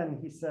 And then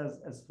he says,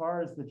 as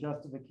far as the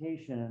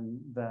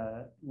justification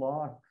that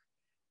Locke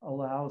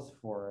allows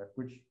for it,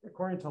 which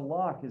according to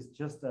Locke is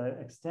just an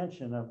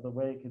extension of the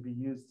way it could be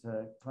used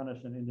to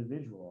punish an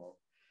individual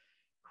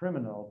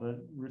criminal,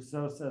 but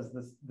Rousseau says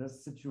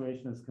this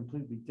situation is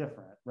completely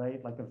different,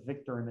 right? Like a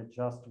victor in a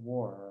just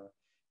war,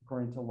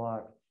 according to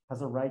Locke,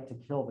 has a right to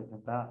kill the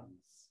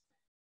combatants.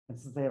 And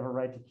since they have a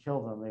right to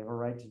kill them, they have a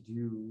right to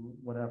do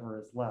whatever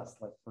is less,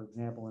 like, for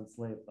example,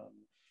 enslave them.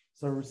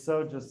 So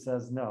Rousseau just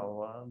says,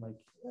 no,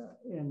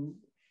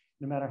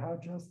 no matter how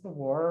just the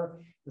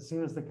war, as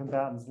soon as the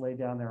combatants lay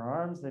down their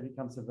arms, they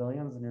become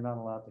civilians and you're not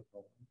allowed to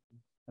kill them.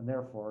 And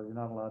therefore, you're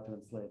not allowed to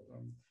enslave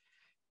them.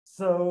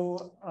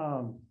 So,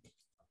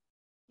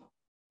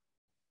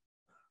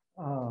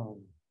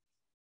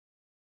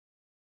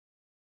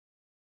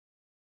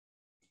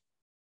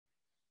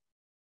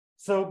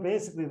 so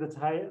basically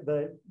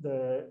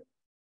the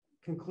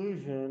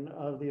conclusion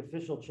of the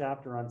official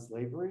chapter on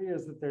slavery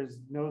is that there's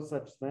no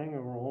such thing,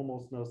 or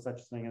almost no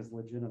such thing, as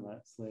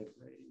legitimate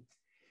slavery.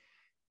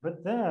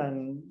 But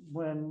then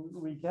when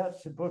we get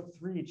to book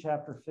 3,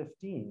 chapter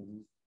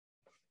 15,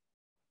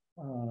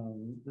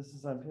 this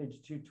is on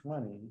page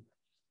 220,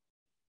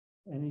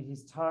 and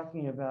he's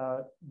talking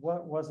about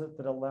what was it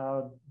that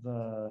allowed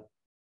the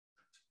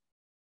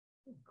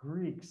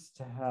Greeks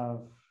to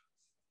have,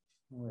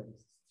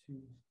 wait,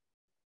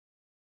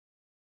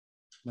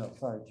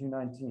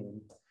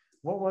 219.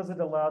 What was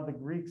it allowed the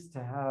Greeks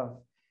to have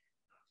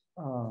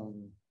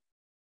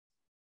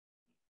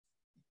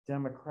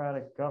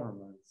democratic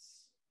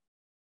governments?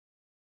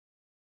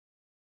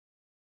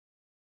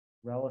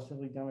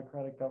 Relatively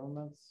democratic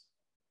governments?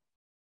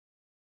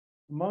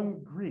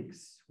 Among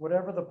Greeks,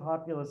 whatever the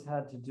populace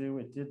had to do,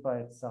 it did by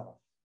itself.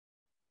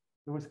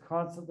 It was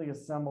constantly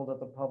assembled at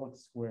the public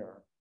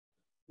square.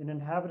 It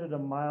inhabited a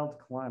mild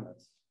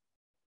climate.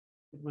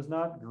 It was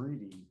not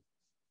greedy.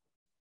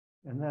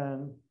 And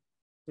then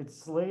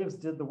its slaves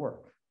did the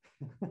work.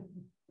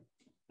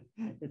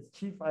 Its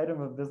chief item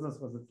of business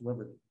was its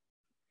liberty.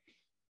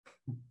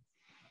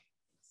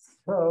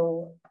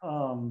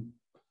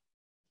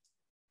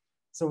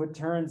 So it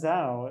turns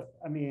out,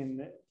 I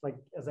mean, like,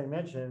 as I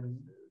mentioned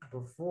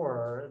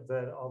before,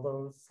 that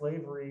although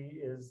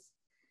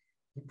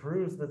he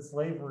proves that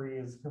slavery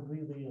is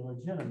completely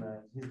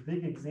illegitimate. His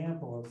big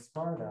example of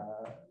Sparta,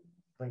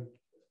 like,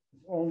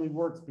 only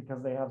works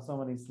because they have so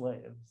many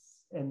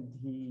slaves. And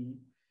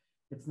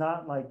it's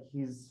not like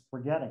he's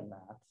forgetting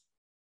that.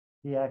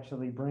 He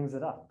actually brings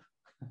it up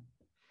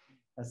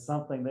as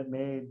something that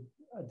made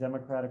a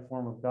democratic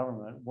form of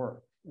government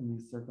work in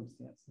these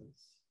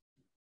circumstances.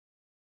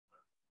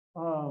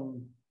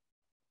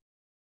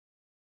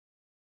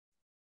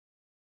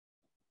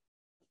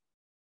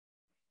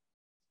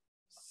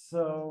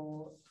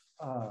 So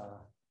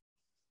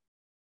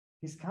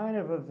he's kind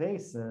of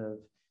evasive.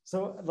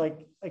 So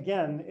like,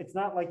 again, it's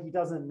not like he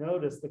doesn't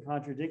notice the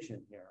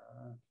contradiction here.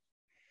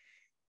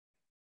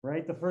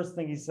 Right? The first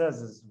thing he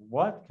says is,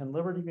 what? Can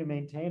liberty be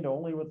maintained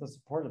only with the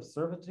support of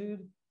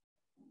servitude?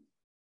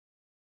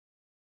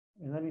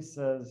 And then he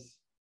says,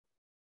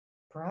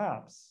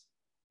 perhaps.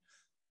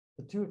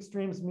 The two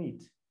extremes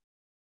meet.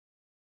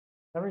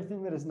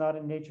 Everything that is not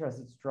in nature has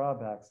its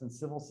drawbacks, and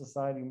civil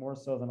society more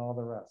so than all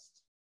the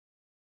rest.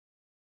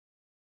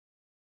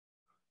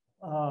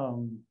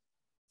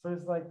 So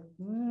it's like,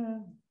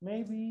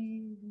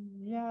 maybe,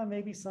 yeah,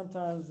 maybe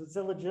sometimes it's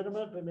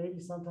illegitimate, but maybe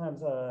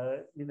sometimes,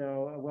 you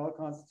know, a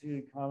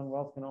well-constituted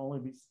commonwealth can only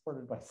be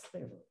supported by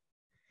slavery.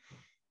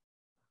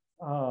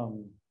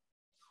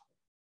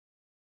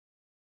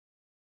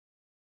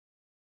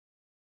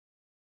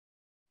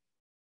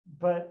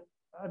 But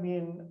I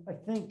mean, I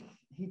think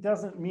he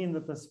doesn't mean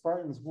that the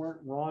Spartans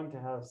weren't wrong to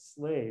have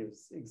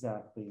slaves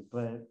exactly,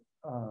 but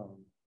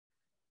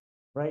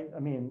right? I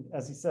mean,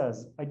 as he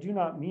says, I do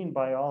not mean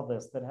by all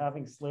this that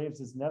having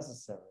slaves is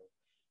necessary,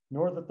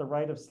 nor that the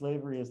right of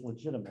slavery is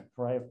legitimate,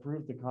 for I have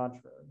proved the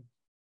contrary.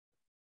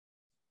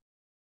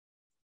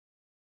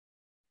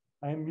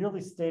 I am merely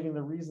stating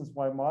the reasons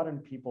why modern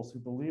peoples who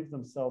believe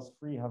themselves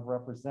free have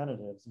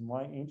representatives and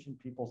why ancient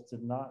peoples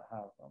did not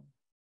have them.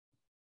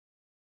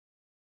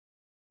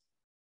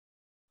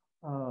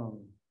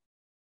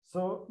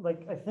 So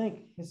like, I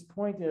think his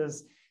point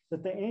is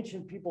that the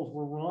ancient peoples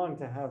were wrong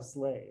to have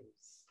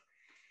slaves,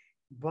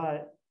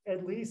 but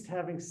at least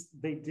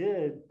they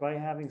did, by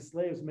having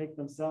slaves, make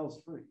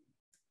themselves free.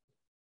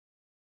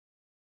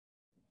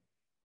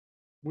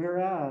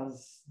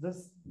 Whereas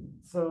this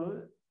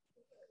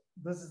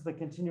is the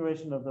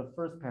continuation of the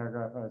first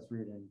paragraph I was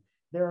reading.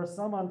 There are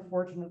some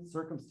unfortunate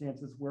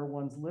circumstances where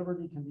one's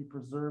liberty can be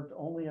preserved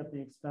only at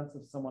the expense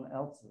of someone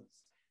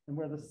else's, and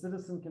where the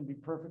citizen can be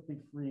perfectly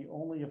free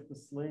only if the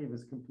slave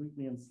is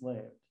completely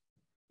enslaved.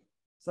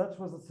 Such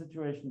was the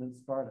situation in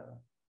Sparta.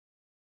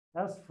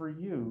 As for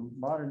you,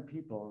 modern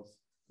peoples,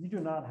 you do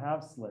not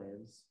have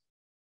slaves,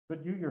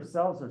 but you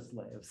yourselves are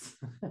slaves.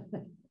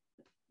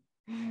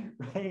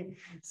 Right?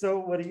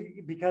 So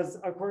because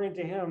according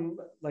to him,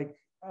 like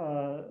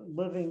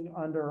living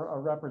under a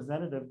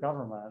representative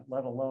government,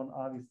 let alone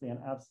obviously an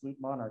absolute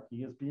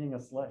monarchy, is being a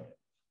slave.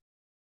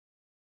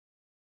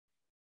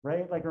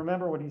 Right? Like,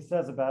 remember what he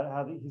says about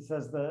how he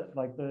says that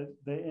like the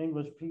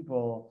English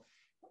people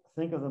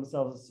think of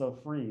themselves as so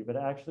free, but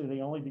actually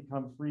they only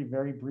become free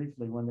very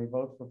briefly when they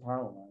vote for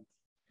parliament.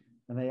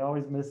 And they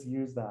always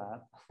misuse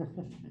that.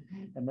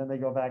 And then they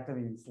go back to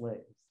being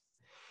slaves.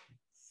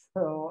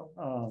 So,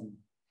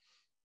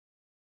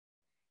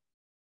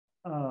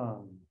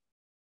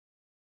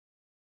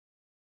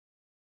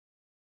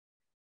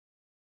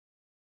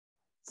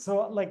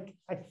 so like,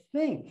 I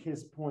think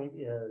his point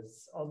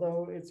is,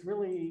 although it's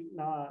really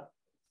not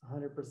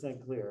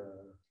 100% clear,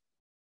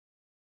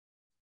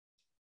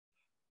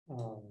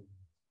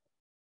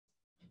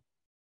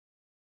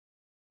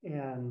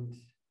 and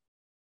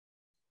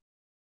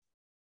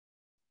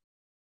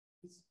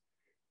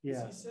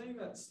yeah. Is he saying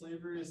that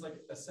slavery is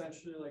like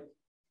essentially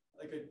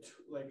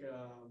like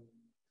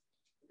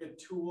a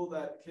tool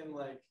that can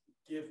like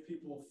give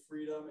people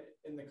freedom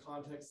in the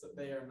context that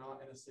they are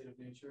not in a state of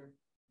nature?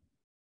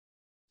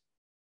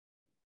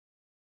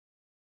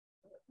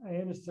 I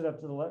understood up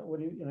to the what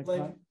do you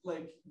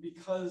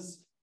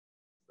because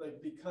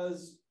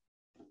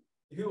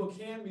people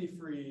can be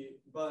free,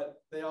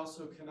 but they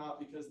also cannot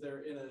because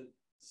they're in a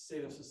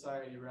state of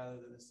society rather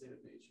than a state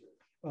of nature.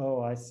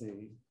 Oh, I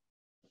see.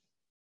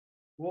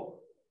 Well,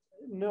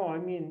 no, I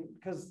mean,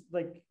 because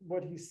like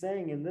what he's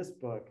saying in this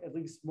book, at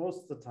least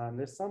most of the time,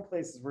 there's some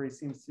places where he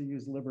seems to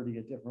use liberty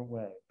a different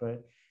way,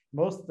 but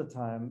most of the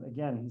time,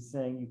 again, he's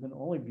saying you can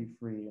only be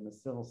free in a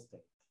civil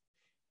state.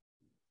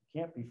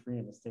 You can't be free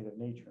in a state of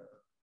nature.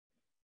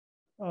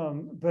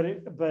 But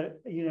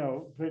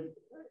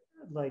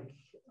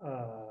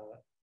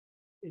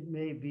it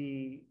may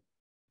be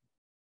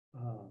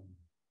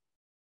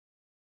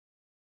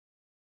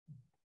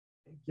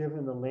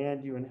given the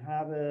land you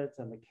inhabit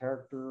and the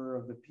character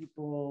of the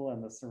people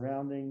and the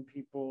surrounding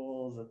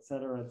peoples, et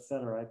cetera, et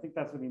cetera. I think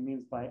that's what he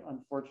means by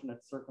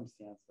unfortunate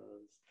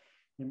circumstances.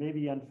 There may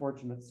be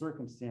unfortunate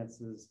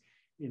circumstances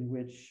in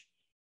which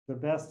the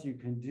best you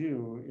can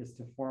do is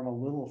to form a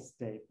little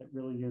state that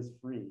really is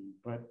free,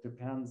 but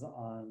depends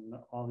on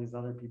all these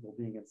other people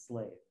being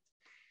enslaved.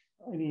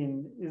 I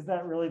mean, is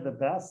that really the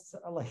best?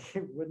 Like,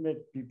 wouldn't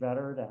it be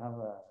better to have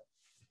a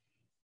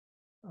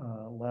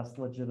less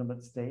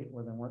legitimate state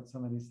where there weren't so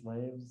many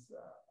slaves?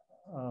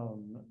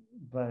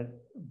 but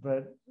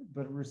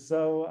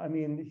Rousseau, I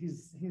mean,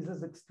 he's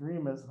as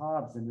extreme as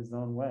Hobbes in his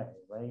own way,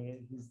 right?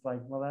 He's like,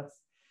 well,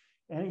 that's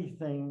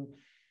anything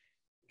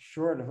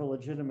short of a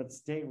legitimate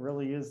state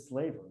really is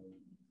slavery.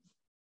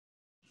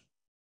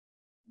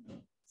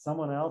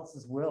 Someone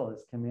else's will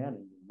is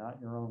commanding you, not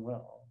your own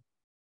will.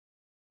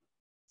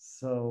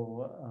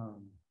 So,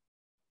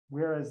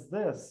 whereas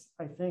this,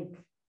 I think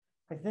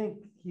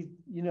he,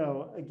 you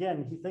know,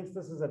 again, he thinks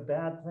this is a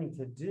bad thing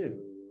to do,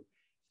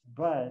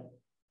 but,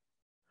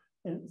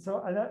 and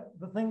so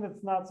the thing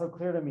that's not so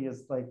clear to me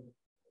is like,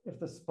 if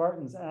the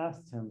Spartans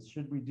asked him,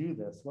 should we do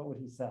this? What would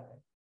he say?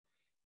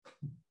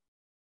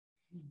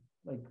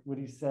 Like, would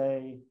he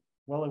say,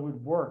 well, it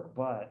would work,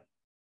 but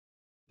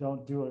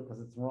don't do it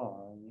because it's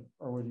wrong?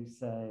 Or would he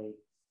say,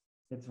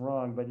 it's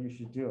wrong, but you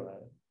should do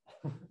it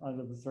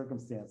under the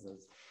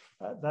circumstances?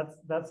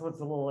 That's what's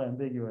a little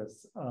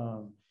ambiguous.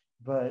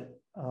 But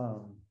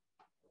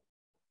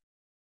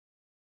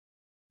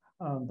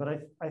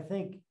I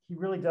think he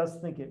really does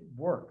think it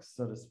works,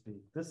 so to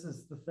speak. This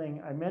is the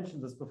thing, I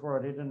mentioned this before,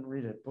 I didn't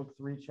read it, book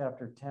 3,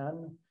 chapter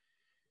 10.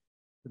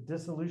 The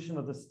dissolution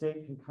of the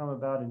state can come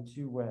about in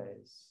 2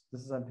 ways.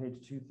 This is on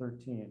page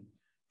 213.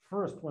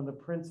 First, when the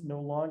prince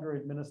no longer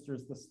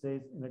administers the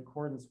state in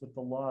accordance with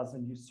the laws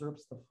and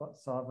usurps the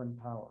sovereign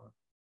power.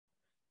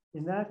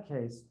 In that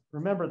case,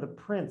 remember, the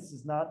prince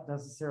is not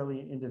necessarily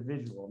an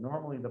individual.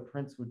 Normally, the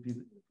prince would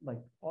be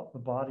like the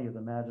body of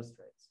the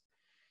magistrates.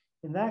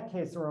 In that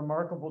case, a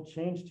remarkable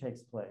change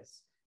takes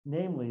place,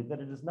 namely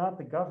that it is not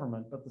the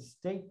government, but the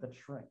state that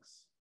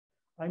shrinks.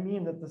 I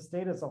mean that the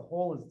state as a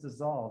whole is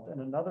dissolved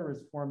and another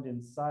is formed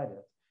inside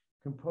it,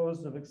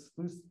 composed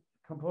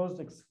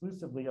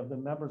exclusively of the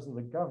members of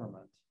the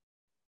government.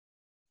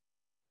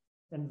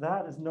 And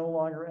that is no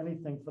longer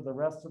anything for the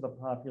rest of the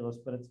populace,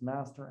 but its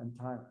master and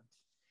tyrant,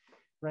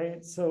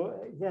 right?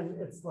 So again,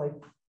 it's like,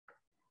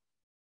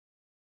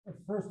 at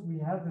first we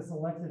had this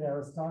elected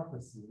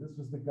aristocracy. This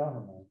was the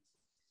government,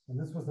 and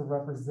this was the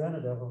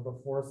representative of the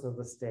force of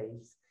the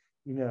state,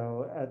 you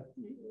know,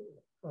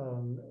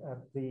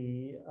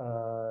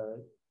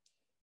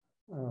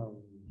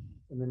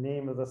 in the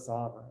name of the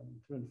sovereign,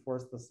 to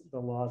enforce the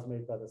laws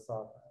made by the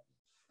sovereign.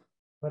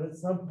 But at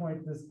some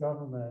point, this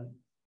government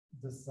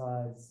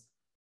decides,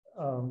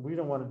 we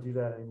don't want to do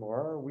that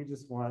anymore. We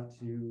just want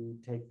to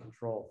take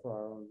control for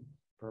our own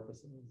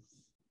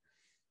purposes.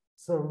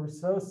 So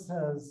Rousseau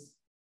says,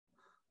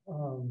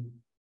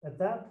 at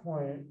that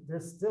point,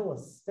 there's still a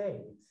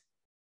state,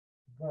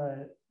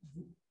 but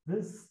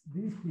these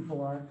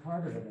people aren't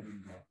part of it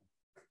anymore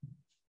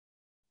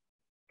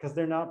because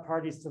they're not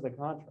parties to the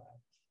contract.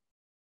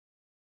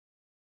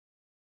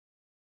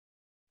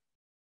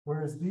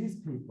 Whereas these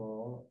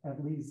people,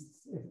 at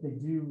least if they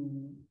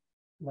do,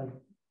 like,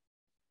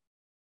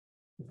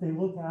 if they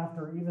look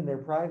after even their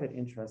private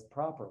interest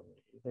properly,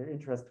 their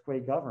interest qua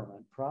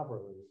government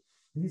properly,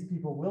 these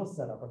people will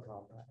set up a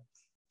compact.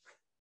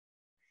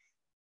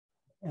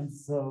 And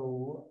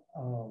so,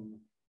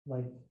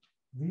 like,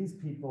 these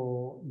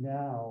people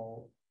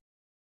now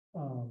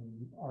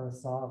are a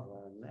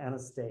sovereign and a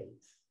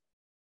state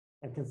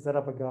and can set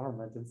up a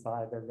government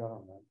inside their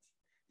government.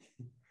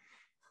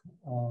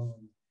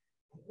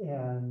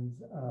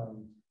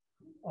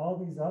 All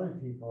these other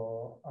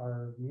people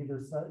are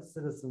neither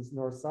citizens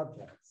nor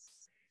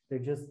subjects. They're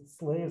just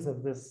slaves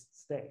of this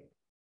state.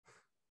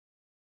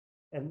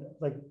 And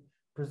like,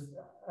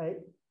 I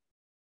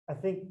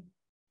think,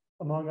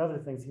 among other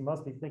things, he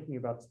must be thinking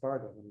about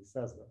Sparta when he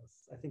says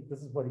this. I think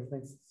this is what he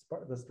thinks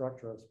the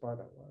structure of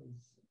Sparta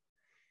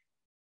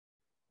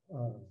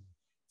was.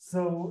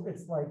 So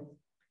it's like,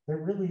 there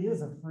really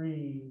is a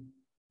free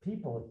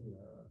people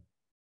here,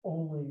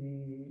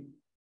 only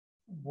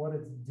what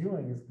it's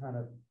doing is kind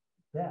of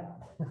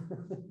bad.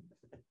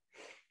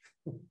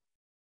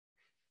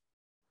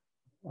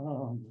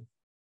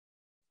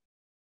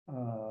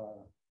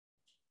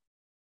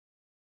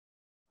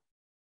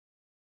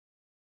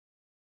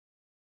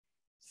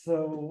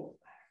 So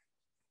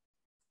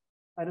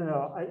I don't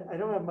know. I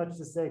don't have much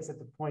to say except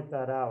to point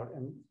that out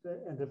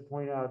and to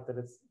point out that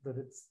it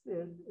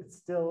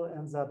still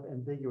ends up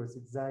ambiguous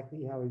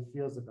exactly how he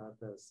feels about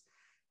this.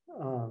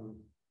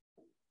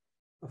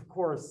 Of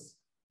course,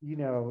 you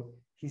know,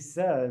 he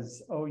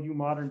says, "Oh, you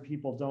modern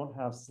people don't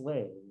have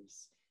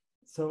slaves."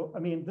 So I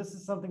mean, this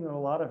is something that a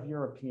lot of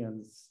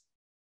Europeans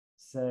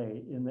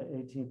say in the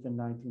 18th and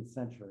 19th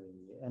century,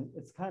 and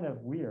it's kind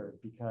of weird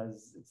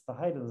because it's the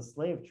height of the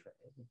slave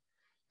trade.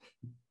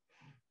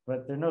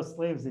 But there are no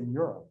slaves in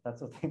Europe.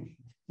 That's what they mean.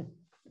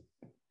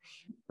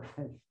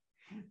 Right?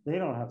 They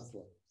don't have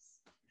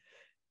slaves.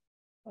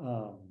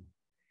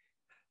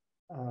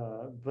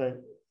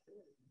 But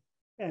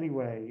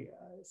anyway,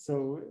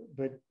 so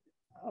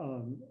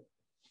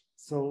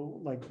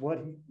like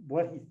what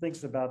he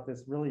thinks about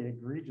this really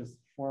egregious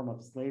form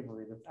of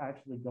slavery that's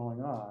actually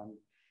going on,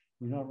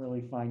 we don't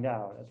really find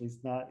out, at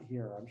least not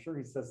here. I'm sure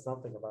he says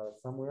something about it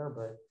somewhere,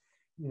 but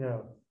you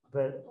know,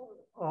 but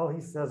all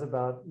he says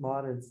about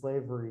modern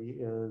slavery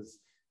is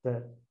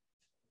that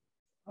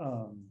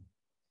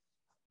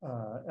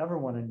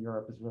everyone in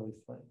Europe is really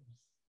slaves.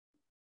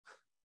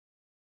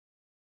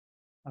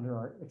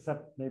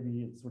 Except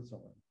maybe in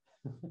Switzerland,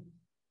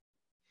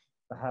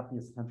 the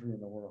happiest country in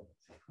the world.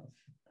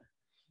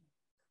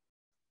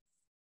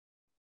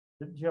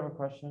 Did you have a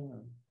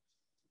question?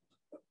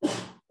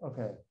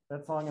 Okay,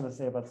 that's all I'm going to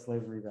say about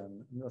slavery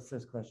then, unless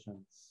there's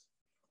questions.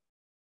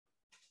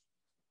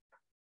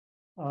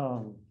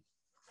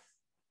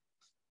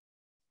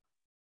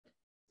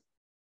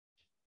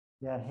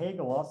 Yeah,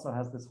 Hegel also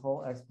has this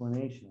whole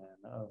explanation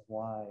of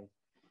why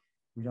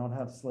we don't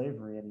have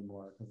slavery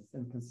anymore, because it's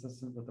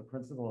inconsistent with the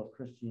principle of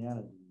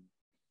Christianity.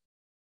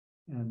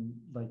 And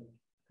like,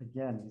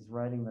 again, he's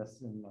writing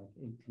this in like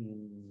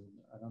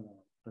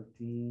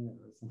 13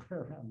 or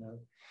somewhere around there.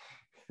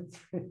 It's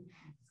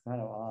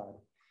kind of odd.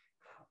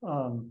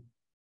 Oh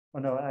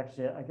no,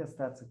 actually, I guess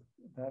that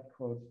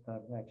quote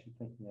that I'm actually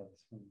thinking of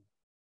is from,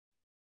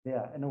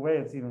 yeah, in a way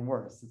it's even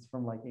worse. It's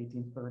from like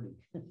 1830.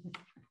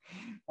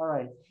 All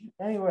right,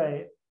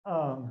 anyway,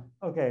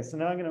 okay, so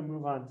now I'm gonna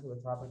move on to the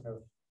topic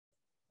of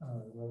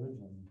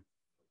religion.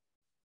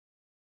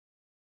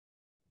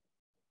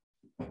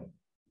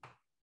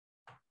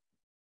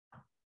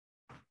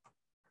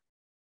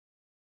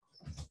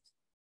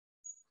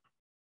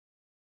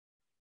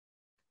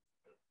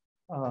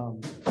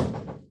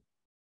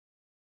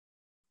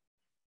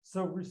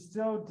 So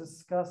Rousseau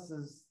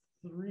discusses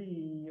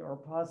 3 or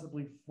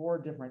possibly 4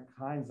 different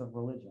kinds of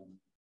religion.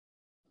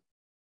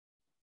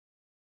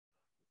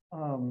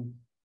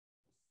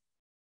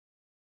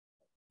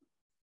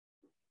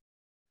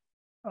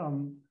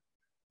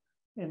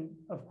 And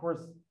of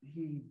course,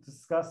 he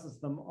discusses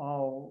them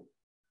all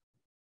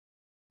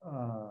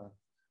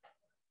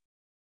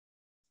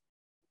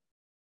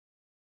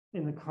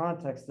in the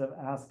context of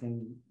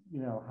asking,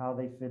 you know, how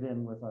they fit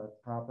in with a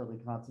properly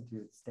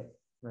constituted state,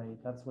 right?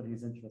 That's what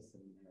he's interested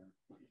in here.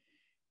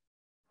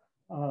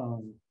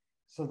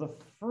 So the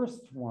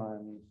first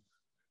one,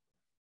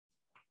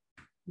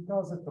 he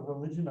calls it the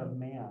religion of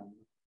man.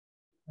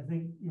 I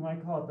think you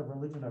might call it the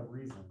religion of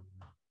reason.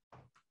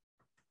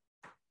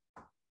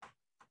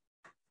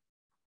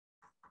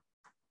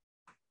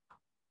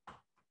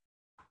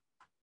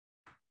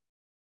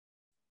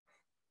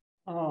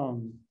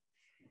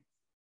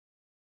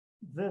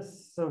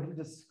 So he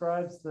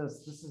describes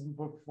this is in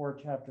book 4,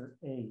 chapter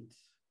 8,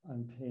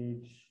 on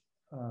page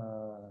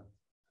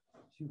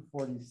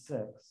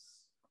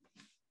 246.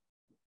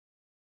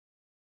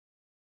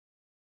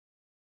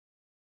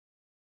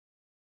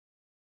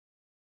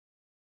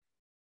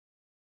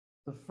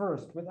 The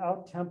first,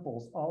 without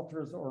temples,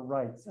 altars, or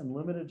rites, and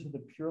limited to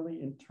the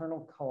purely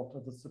internal cult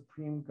of the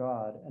supreme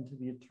God and to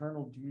the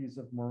eternal duties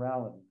of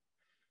morality,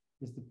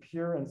 is the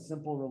pure and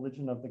simple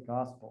religion of the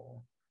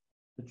gospel,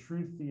 the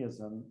true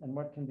theism, and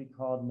what can be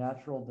called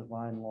natural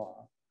divine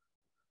law.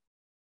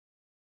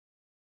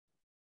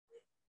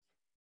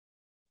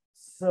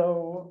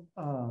 So,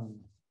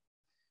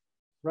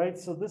 right,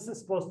 so this is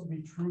supposed to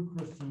be true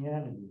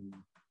Christianity.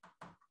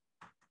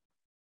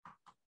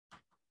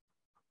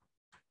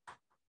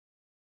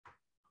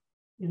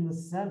 In the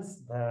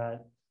sense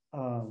that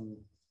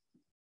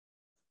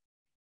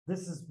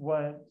this is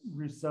what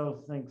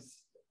Rousseau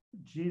thinks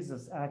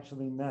Jesus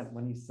actually meant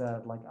when he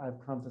said, like, I've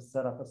come to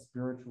set up a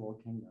spiritual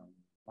kingdom.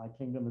 My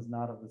kingdom is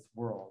not of this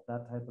world,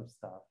 that type of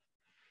stuff.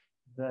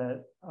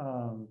 That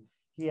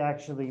he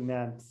actually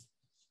meant,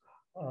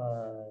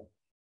 you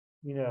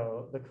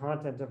know, the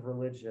content of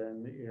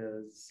religion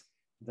is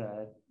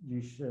that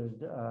you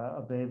should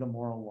obey the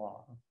moral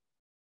law.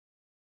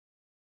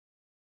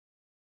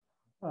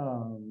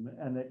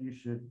 And that you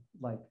should,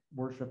 like,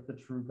 worship the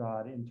true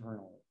God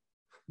internally.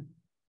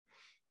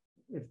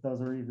 If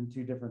those are even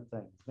 2 different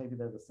things, maybe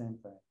they're the same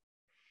thing,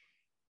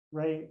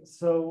 right?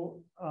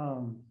 So,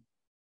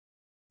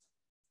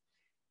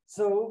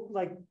 so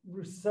like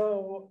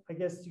Rousseau, I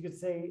guess you could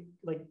say,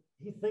 like,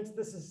 he thinks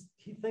this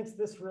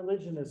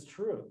religion is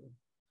true,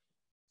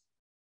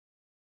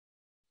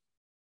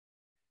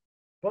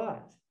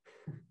 but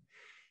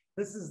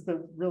this is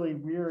the really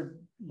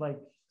weird,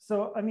 like,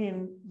 so I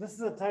mean, this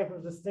is a type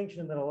of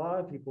distinction that a lot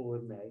of people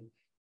would make.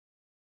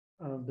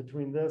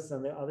 Between this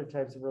and the other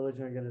types of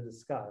religion I'm going to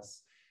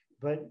discuss,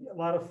 but a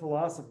lot of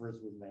philosophers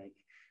would make.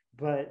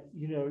 But,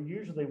 you know,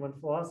 usually when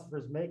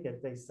philosophers make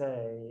it, they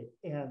say,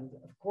 and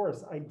of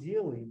course,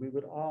 ideally, we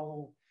would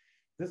all,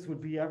 this would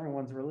be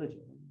everyone's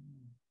religion.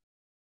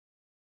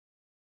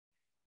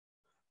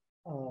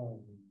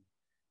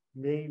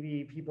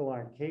 Maybe people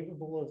aren't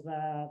capable of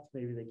that.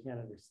 Maybe they can't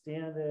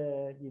understand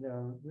it, you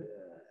know,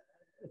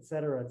 et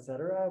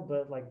cetera,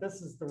 but like,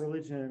 this is the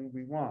religion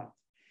we want.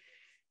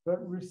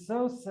 But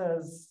Rousseau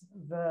says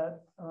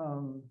that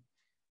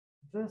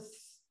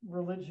this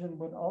religion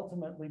would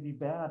ultimately be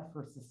bad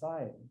for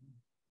society.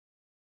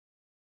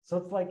 So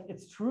it's like,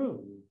 it's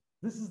true.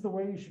 This is the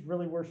way you should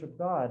really worship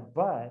God,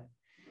 but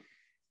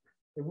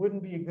it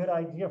wouldn't be a good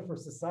idea for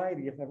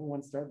society if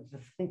everyone started to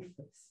think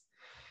this.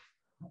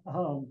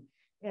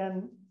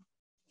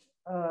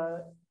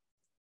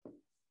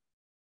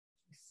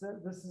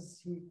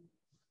 He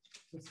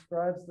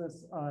describes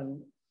this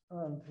on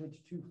on page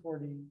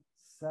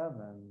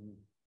 247.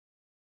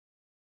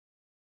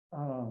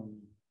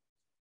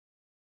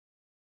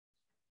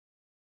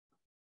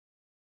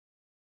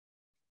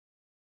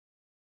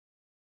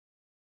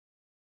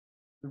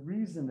 The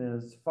reason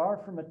is, far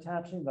from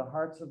attaching the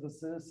hearts of the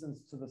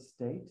citizens to the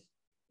state,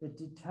 it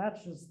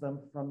detaches them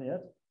from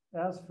it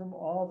as from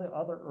all the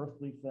other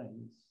earthly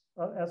things,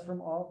 as from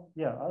all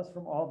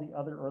the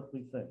other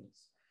earthly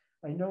things.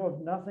 I know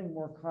of nothing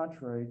more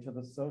contrary to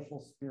the social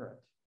spirit.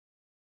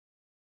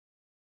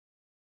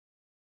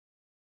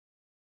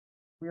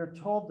 We are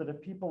told that a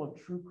people of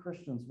true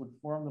Christians would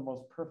form the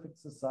most perfect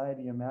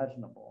society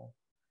imaginable.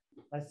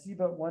 I see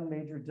but one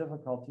major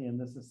difficulty in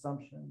this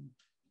assumption,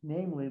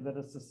 namely that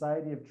a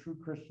society of true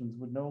Christians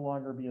would no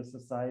longer be a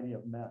society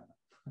of men.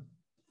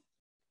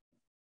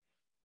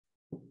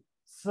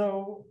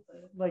 So,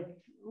 like,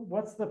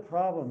 what's the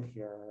problem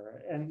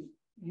here? And,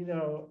 you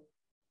know,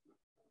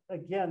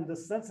 again, the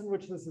sense in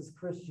which this is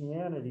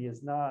Christianity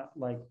is not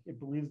like it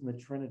believes in the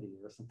Trinity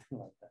or something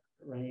like that,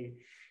 right?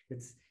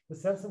 It's the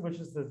sense in which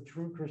is the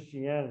true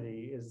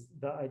Christianity is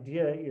the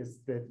idea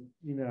is that,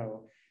 you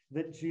know,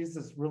 that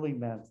Jesus really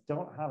meant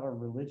don't have a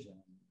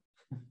religion,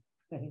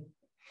 right?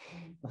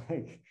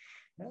 Like,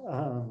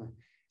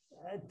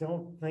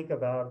 don't think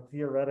about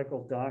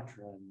theoretical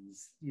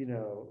doctrines, you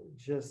know,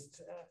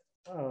 just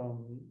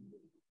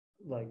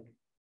like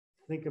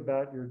think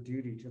about your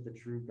duty to the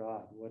true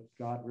God, what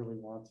God really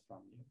wants from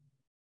you,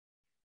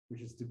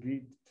 which is to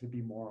be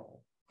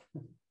moral.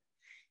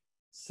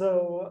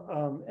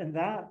 So, and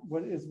that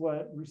what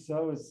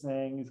Rousseau is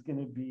saying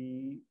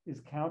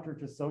is counter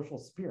to social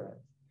spirit.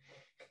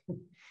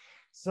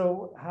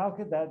 So how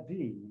could that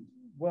be?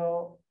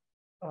 Well,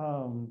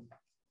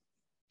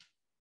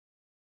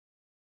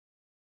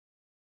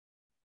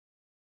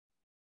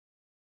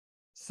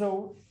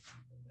 so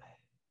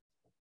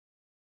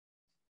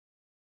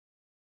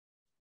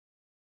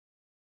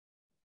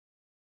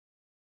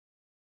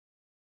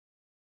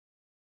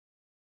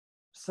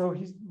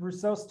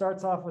Rousseau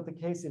starts off with the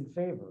case in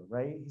favor,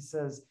 right? He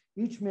says,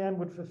 each man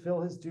would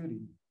fulfill his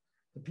duty.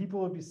 The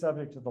people would be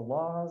subject to the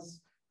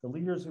laws, the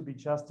leaders would be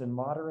just and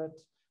moderate,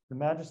 the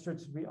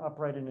magistrates would be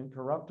upright and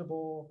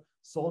incorruptible,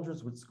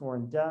 soldiers would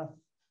scorn death,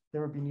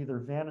 there would be neither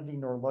vanity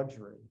nor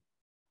luxury.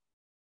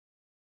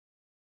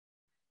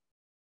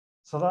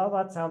 So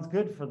that sounds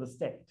good for the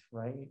state,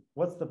 right?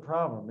 What's the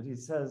problem? But he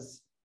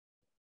says,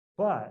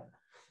 but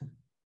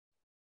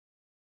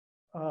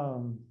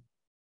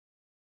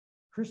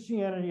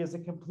Christianity is a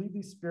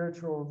completely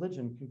spiritual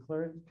religion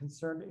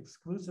concerned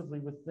exclusively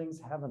with things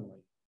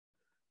heavenly.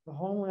 The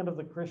homeland of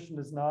the Christian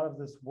is not of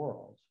this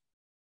world.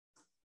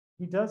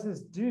 He does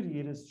his duty,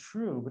 it is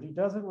true, but he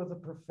does it with a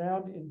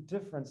profound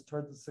indifference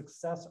toward the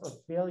success or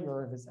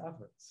failure of his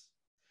efforts,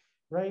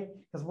 right?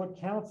 Because what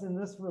counts in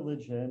this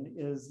religion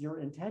is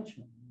your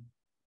intention,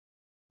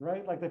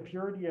 right? Like the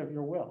purity of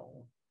your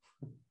will.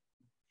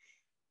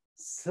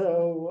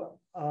 So,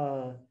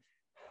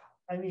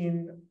 I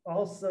mean,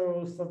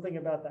 also something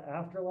about the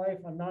afterlife.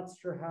 I'm not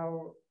sure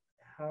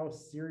how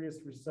serious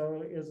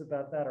Rousseau is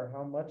about that or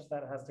how much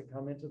that has to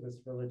come into this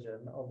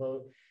religion,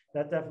 although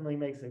that definitely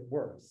makes it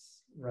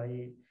worse,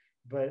 right?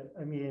 But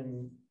I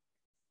mean,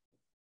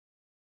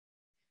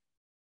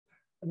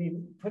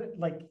 put it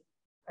like,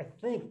 I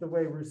think the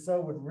way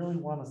Rousseau would really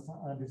want us to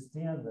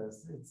understand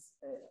this,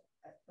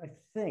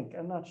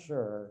 I'm not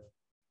sure.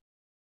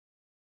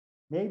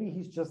 Maybe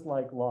he's just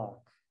like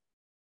Locke.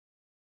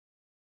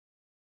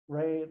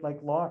 Right?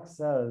 Like Locke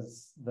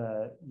says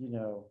that, you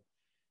know,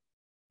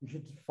 you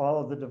should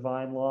follow the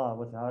divine law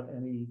without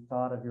any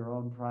thought of your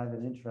own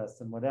private interests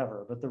and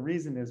whatever. But the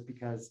reason is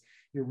because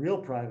your real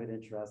private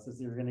interest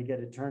is you're going to get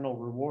eternal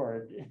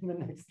reward in the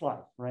next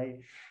life,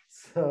 right?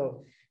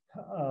 So,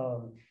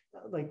 I'm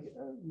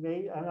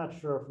not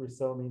sure if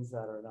Rousseau means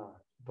that or not,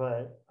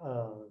 but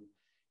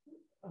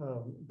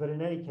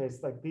in any case,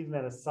 like leaving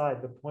that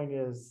aside, the point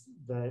is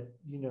that,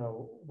 you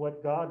know,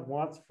 what God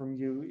wants from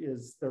you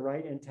is the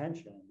right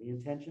intention, the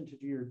intention to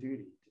do your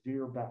duty, to do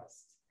your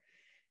best.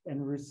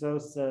 And Rousseau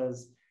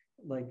says,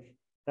 like,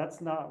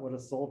 that's not what a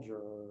soldier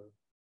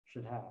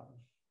should have.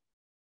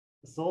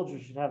 A soldier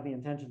should have the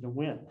intention to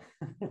win,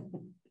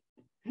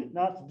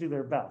 not to do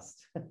their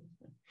best,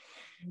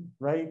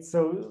 right?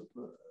 So,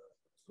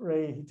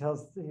 Ray, he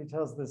tells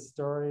this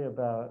story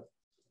about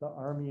the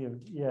army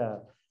of,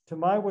 to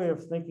my way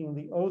of thinking,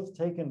 the oath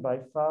taken by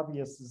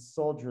Fabius's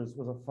soldiers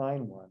was a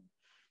fine one.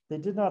 They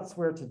did not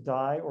swear to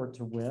die or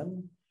to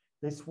win.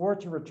 They swore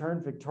to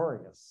return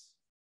victorious.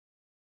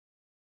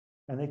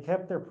 And they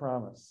kept their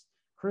promise.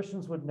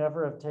 Christians would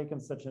never have taken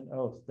such an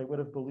oath. They would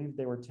have believed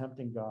they were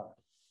tempting God.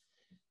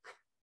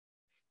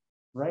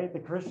 Right? The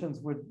Christians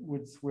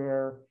would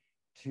swear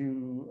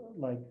to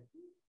like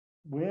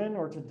win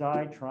or to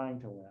die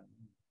trying to win,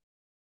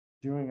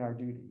 doing our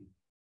duty.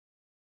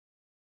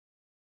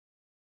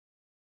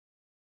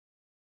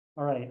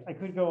 All right, I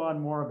could go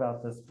on more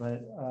about this,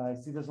 but I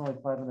see there's only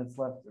 5 minutes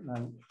left, and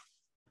I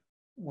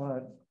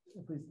want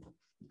to please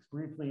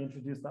briefly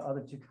introduce the other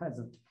two kinds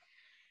of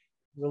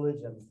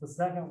religions. The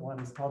second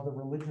one is called the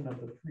religion of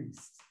the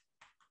priest.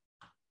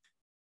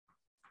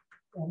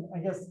 And I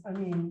guess, I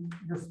mean,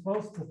 you're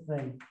supposed to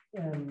think,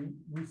 and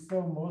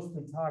Rousseau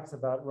mostly talks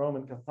about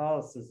Roman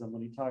Catholicism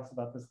when he talks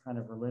about this kind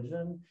of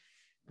religion,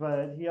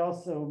 but he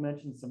also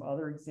mentions some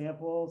other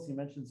examples. He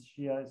mentions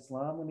Shia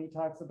Islam when he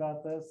talks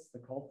about this, the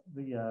cult,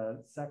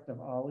 the sect of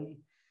Ali,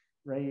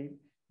 right?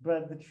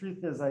 But the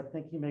truth is, I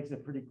think he makes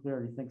it pretty clear.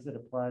 He thinks it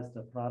applies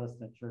to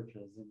Protestant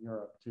churches in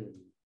Europe too.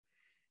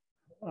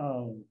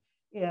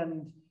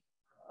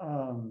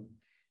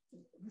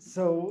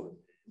 So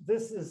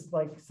this is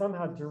like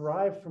somehow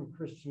derived from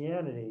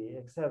Christianity,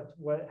 except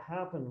what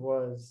happened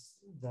was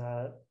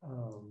that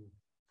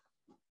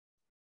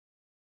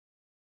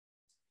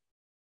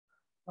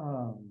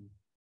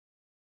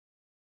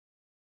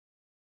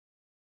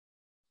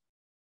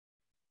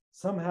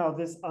somehow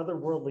this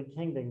otherworldly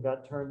kingdom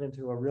got turned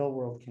into a real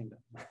world kingdom.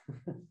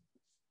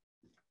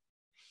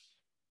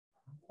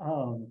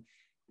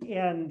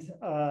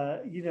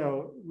 You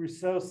know,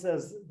 Rousseau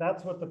says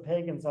that's what the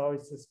pagans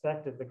always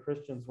suspected the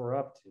Christians were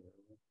up to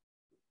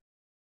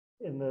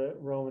in the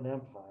Roman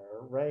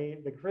Empire,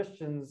 right? The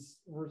Christians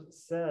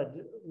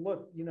said,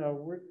 look, you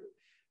know,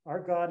 our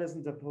God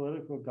isn't a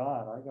political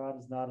God. Our God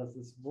is not of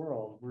this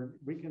world.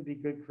 We can be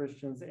good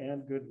Christians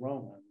and good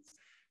Romans.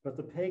 But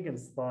the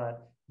pagans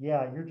thought,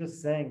 yeah, you're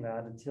just saying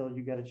that until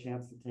you get a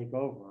chance to take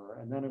over.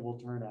 And then it will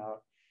turn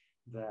out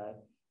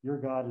that your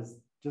God is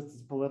just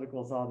as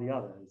political as all the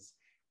others.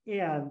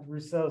 And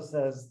Rousseau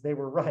says they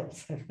were right.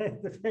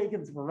 The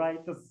pagans were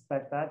right to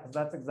suspect that, because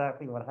that's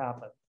exactly what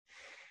happened.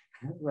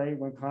 Right?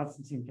 When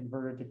Constantine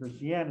converted to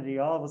Christianity,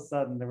 all of a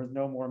sudden there was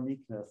no more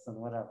meekness and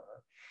whatever.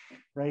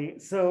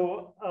 Right?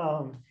 So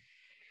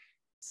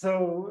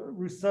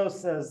Rousseau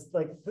says,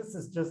 like, this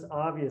is just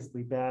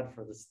obviously bad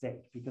for the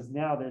state, because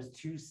now there's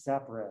two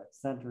separate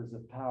centers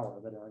of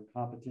power that are in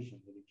competition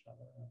with each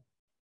other.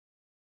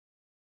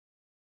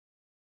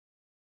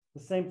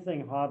 The same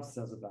thing Hobbes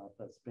says about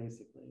this,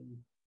 basically.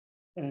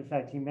 And in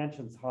fact, he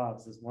mentions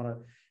Hobbes as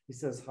he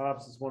says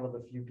Hobbes is one of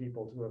the few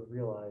people to have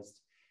realized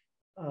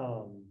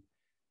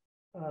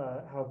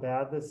how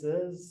bad this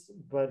is,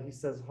 but he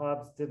says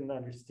Hobbes didn't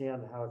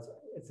understand how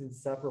it's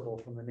inseparable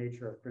from the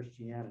nature of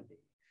Christianity.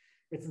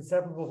 It's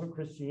inseparable from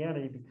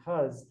Christianity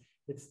because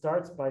it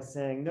starts by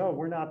saying, no,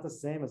 we're not the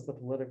same as the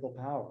political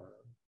power.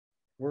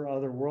 We're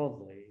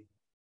otherworldly.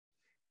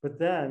 But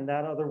then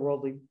that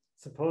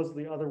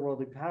supposedly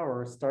otherworldly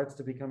power starts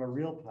to become a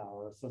real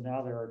power. So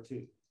now there are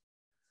two.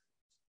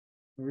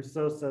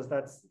 Rousseau says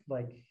that's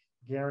like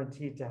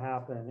guaranteed to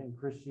happen in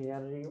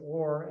Christianity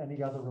or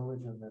any other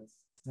religion that's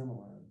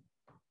similar.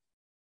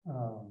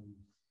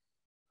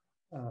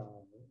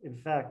 In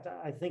fact,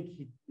 I think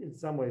he, in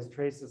some ways,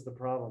 traces the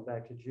problem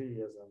back to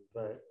Judaism.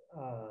 But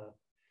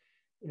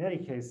in any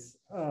case,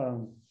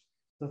 the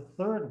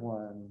third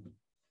one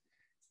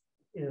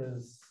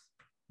is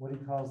what he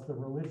calls the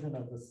religion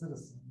of the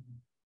citizen.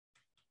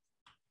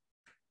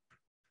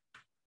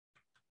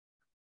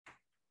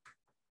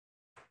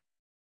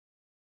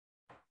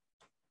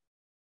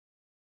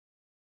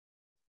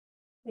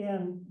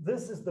 And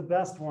this is the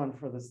best one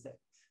for the state.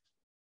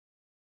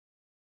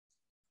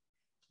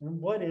 And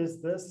what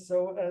is this?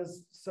 So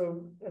as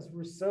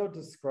Rousseau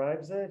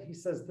describes it, he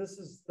says this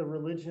is the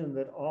religion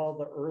that all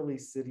the early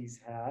cities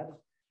had,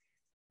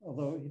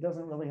 although he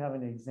doesn't really have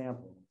any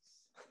examples,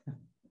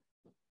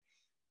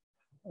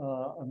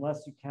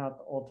 unless you count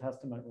the Old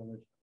Testament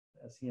religion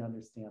as he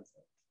understands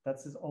it.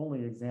 That's his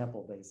only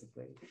example,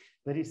 basically.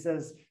 But he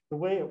says the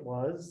way it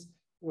was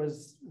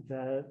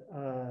that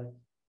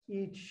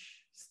each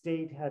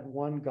state had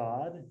one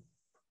God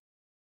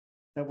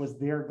that was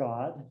their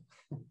God.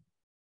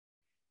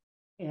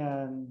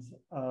 And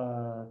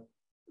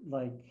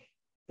like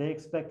they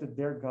expected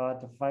their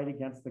God to fight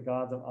against the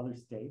gods of other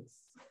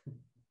states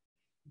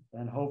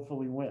and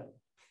hopefully win.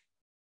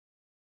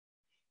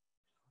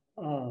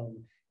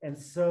 And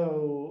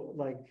so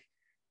like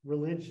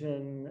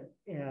religion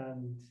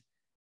and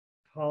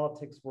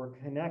politics were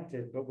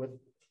connected, but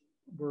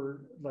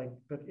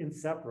but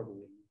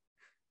inseparably.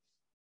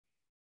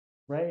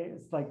 Right?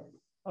 It's like,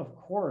 of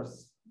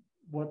course,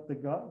 what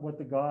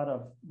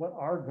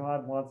our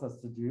God wants us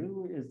to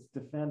do is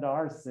defend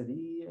our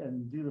city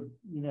and do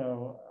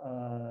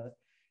the,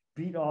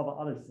 beat all the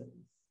other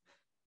cities.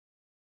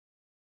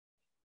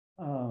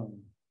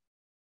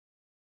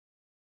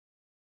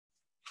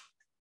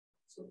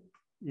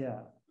 Yeah.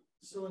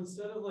 So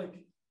instead of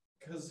like,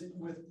 because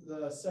with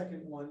the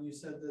second one, you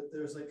said that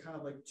there's like kind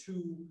of like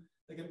two,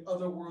 like an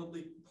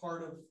otherworldly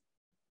part of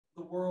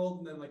the world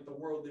and then like the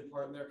worldly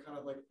part, and they're kind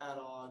of like at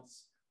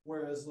odds.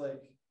 Whereas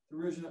like the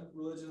religion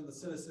of the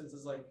citizens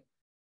is like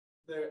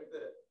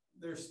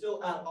they're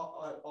still at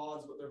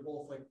odds, but they're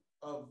both like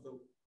of the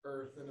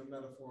earth in a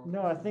metaphor.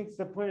 No, I think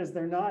the point is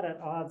they're not at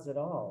odds at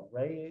all,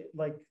 right?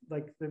 Like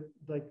the.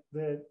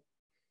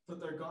 But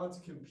their gods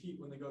compete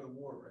when they go to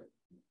war, right?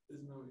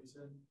 Isn't that what you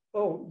said?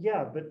 Oh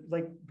yeah, but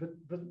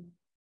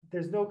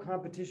there's no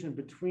competition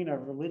between a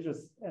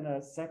religious and a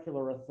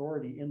secular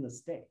authority in the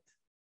state.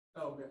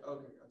 Oh, okay,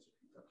 gotcha.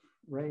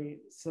 Right,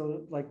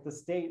 so like the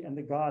state and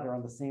the God are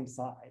on the same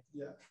side.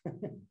 Yeah.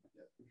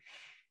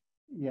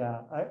 Yeah,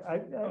 I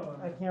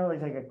can't really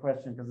take a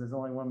question because there's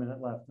only 1 minute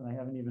left and I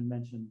haven't even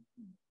mentioned.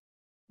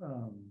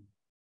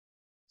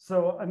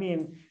 So, I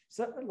mean,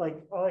 so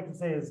like, all I can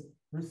say is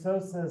Rousseau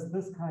says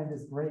this kind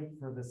is great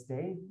for the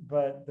state,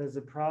 but there's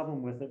a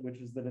problem with it,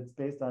 which is that it's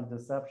based on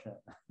deception.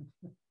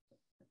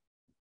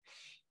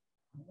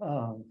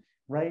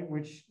 Right,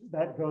 which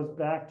that goes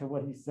back to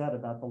what he said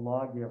about the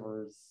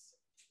lawgivers,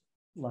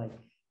 like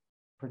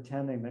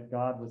pretending that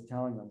God was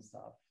telling them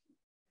stuff.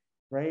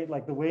 Right,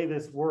 like the way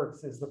this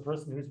works is the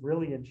person who's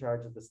really in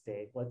charge of the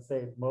state, let's say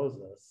it's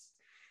Moses,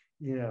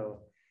 you know,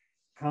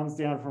 comes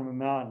down from a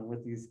mountain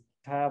with these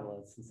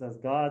tablets and says,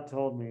 God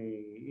told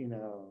me, you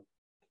know,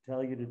 to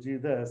tell you to do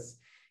this,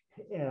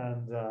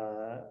 and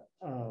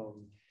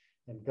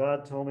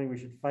God told me we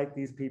should fight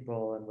these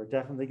people and we're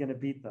definitely going to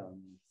beat them,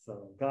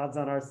 so God's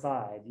on our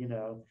side, you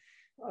know.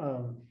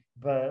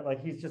 But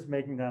like he's just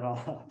making that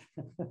all up.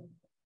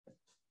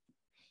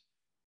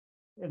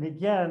 And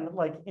again,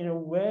 like in a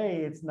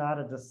way, it's not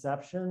a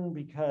deception,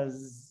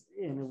 because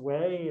in a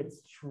way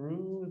it's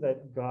true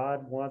that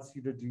God wants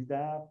you to do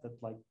that,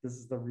 that like this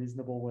is the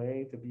reasonable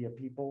way to be a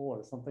people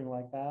or something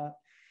like that.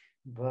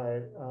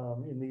 But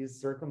in these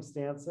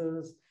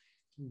circumstances,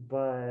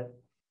 but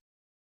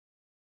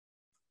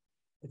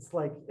it's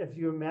like if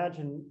you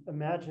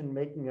imagine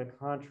making a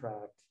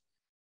contract.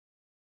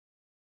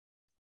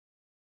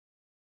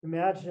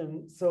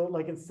 Imagine, so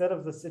like instead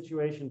of the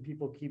situation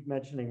people keep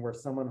mentioning where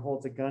someone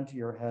holds a gun to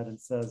your head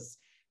and says,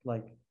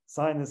 like,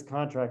 sign this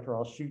contract or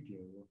I'll shoot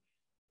you.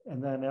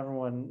 And then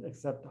everyone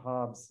except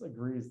Hobbes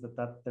agrees that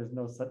there's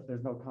no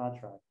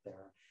contract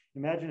there.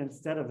 Imagine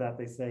instead of that,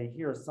 they say,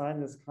 here, sign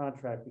this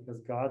contract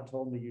because God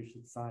told me you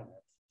should sign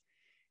it.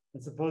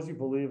 And suppose you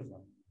believe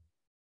them,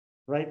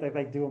 right?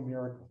 They do a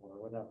miracle or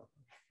whatever.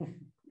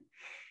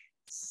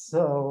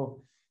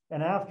 So,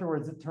 and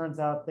afterwards, it turns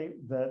out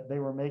that they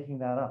were making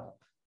that up.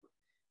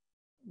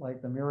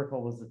 Like the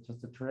miracle was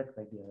just a trick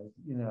they did,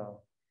 you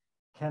know.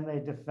 Can they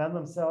defend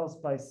themselves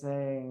by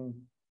saying,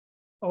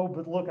 oh,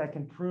 but look, I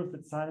can prove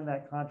that signing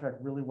that contract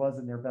really was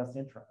in their best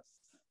interest?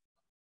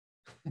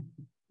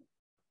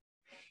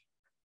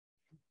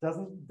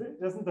 Doesn't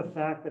the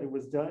fact that it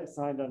was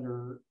signed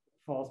under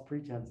false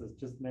pretenses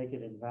just make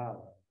it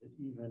invalid,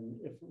 even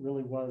if it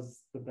really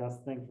was the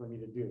best thing for me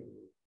to do?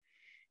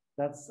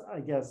 That's,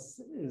 I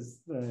guess, is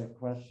the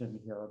question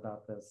here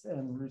about this.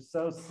 And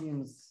Rousseau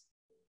seems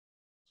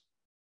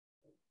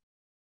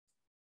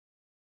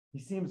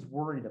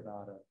worried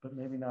about it, but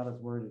maybe not as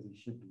worried as he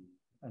should be.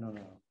 I don't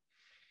know.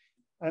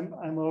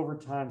 I'm over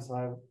time,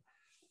 so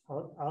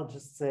I'll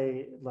just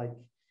say, like,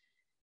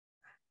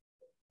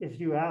 if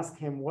you ask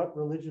him what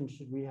religion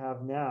should we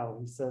have now,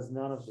 he says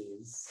none of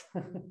these.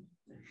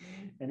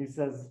 And he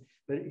says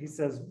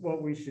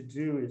what we should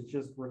do is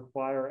just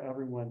require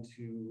everyone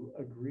to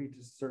agree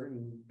to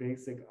certain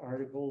basic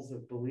articles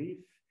of belief,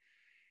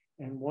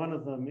 and one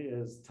of them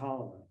is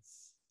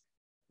tolerance.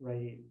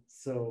 Right,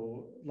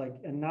 so like,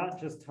 and not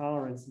just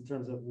tolerance in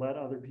terms of let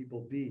other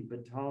people be,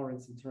 but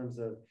tolerance in terms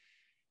of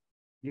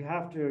you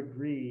have to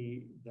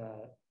agree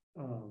that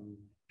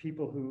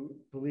people who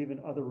believe in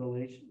other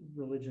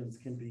religions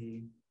can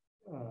be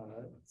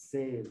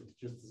saved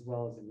just as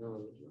well as in your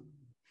religion.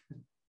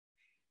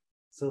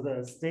 So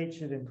the state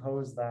should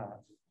impose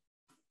that.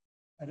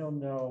 I don't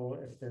know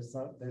if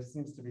there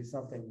seems to be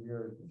something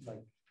weird,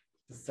 like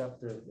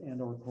deceptive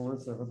and or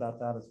coercive about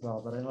that as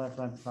well, but I don't have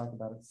time to talk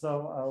about it.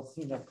 So I'll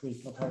see you next week.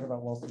 We'll talk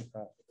about Wilson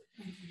craft.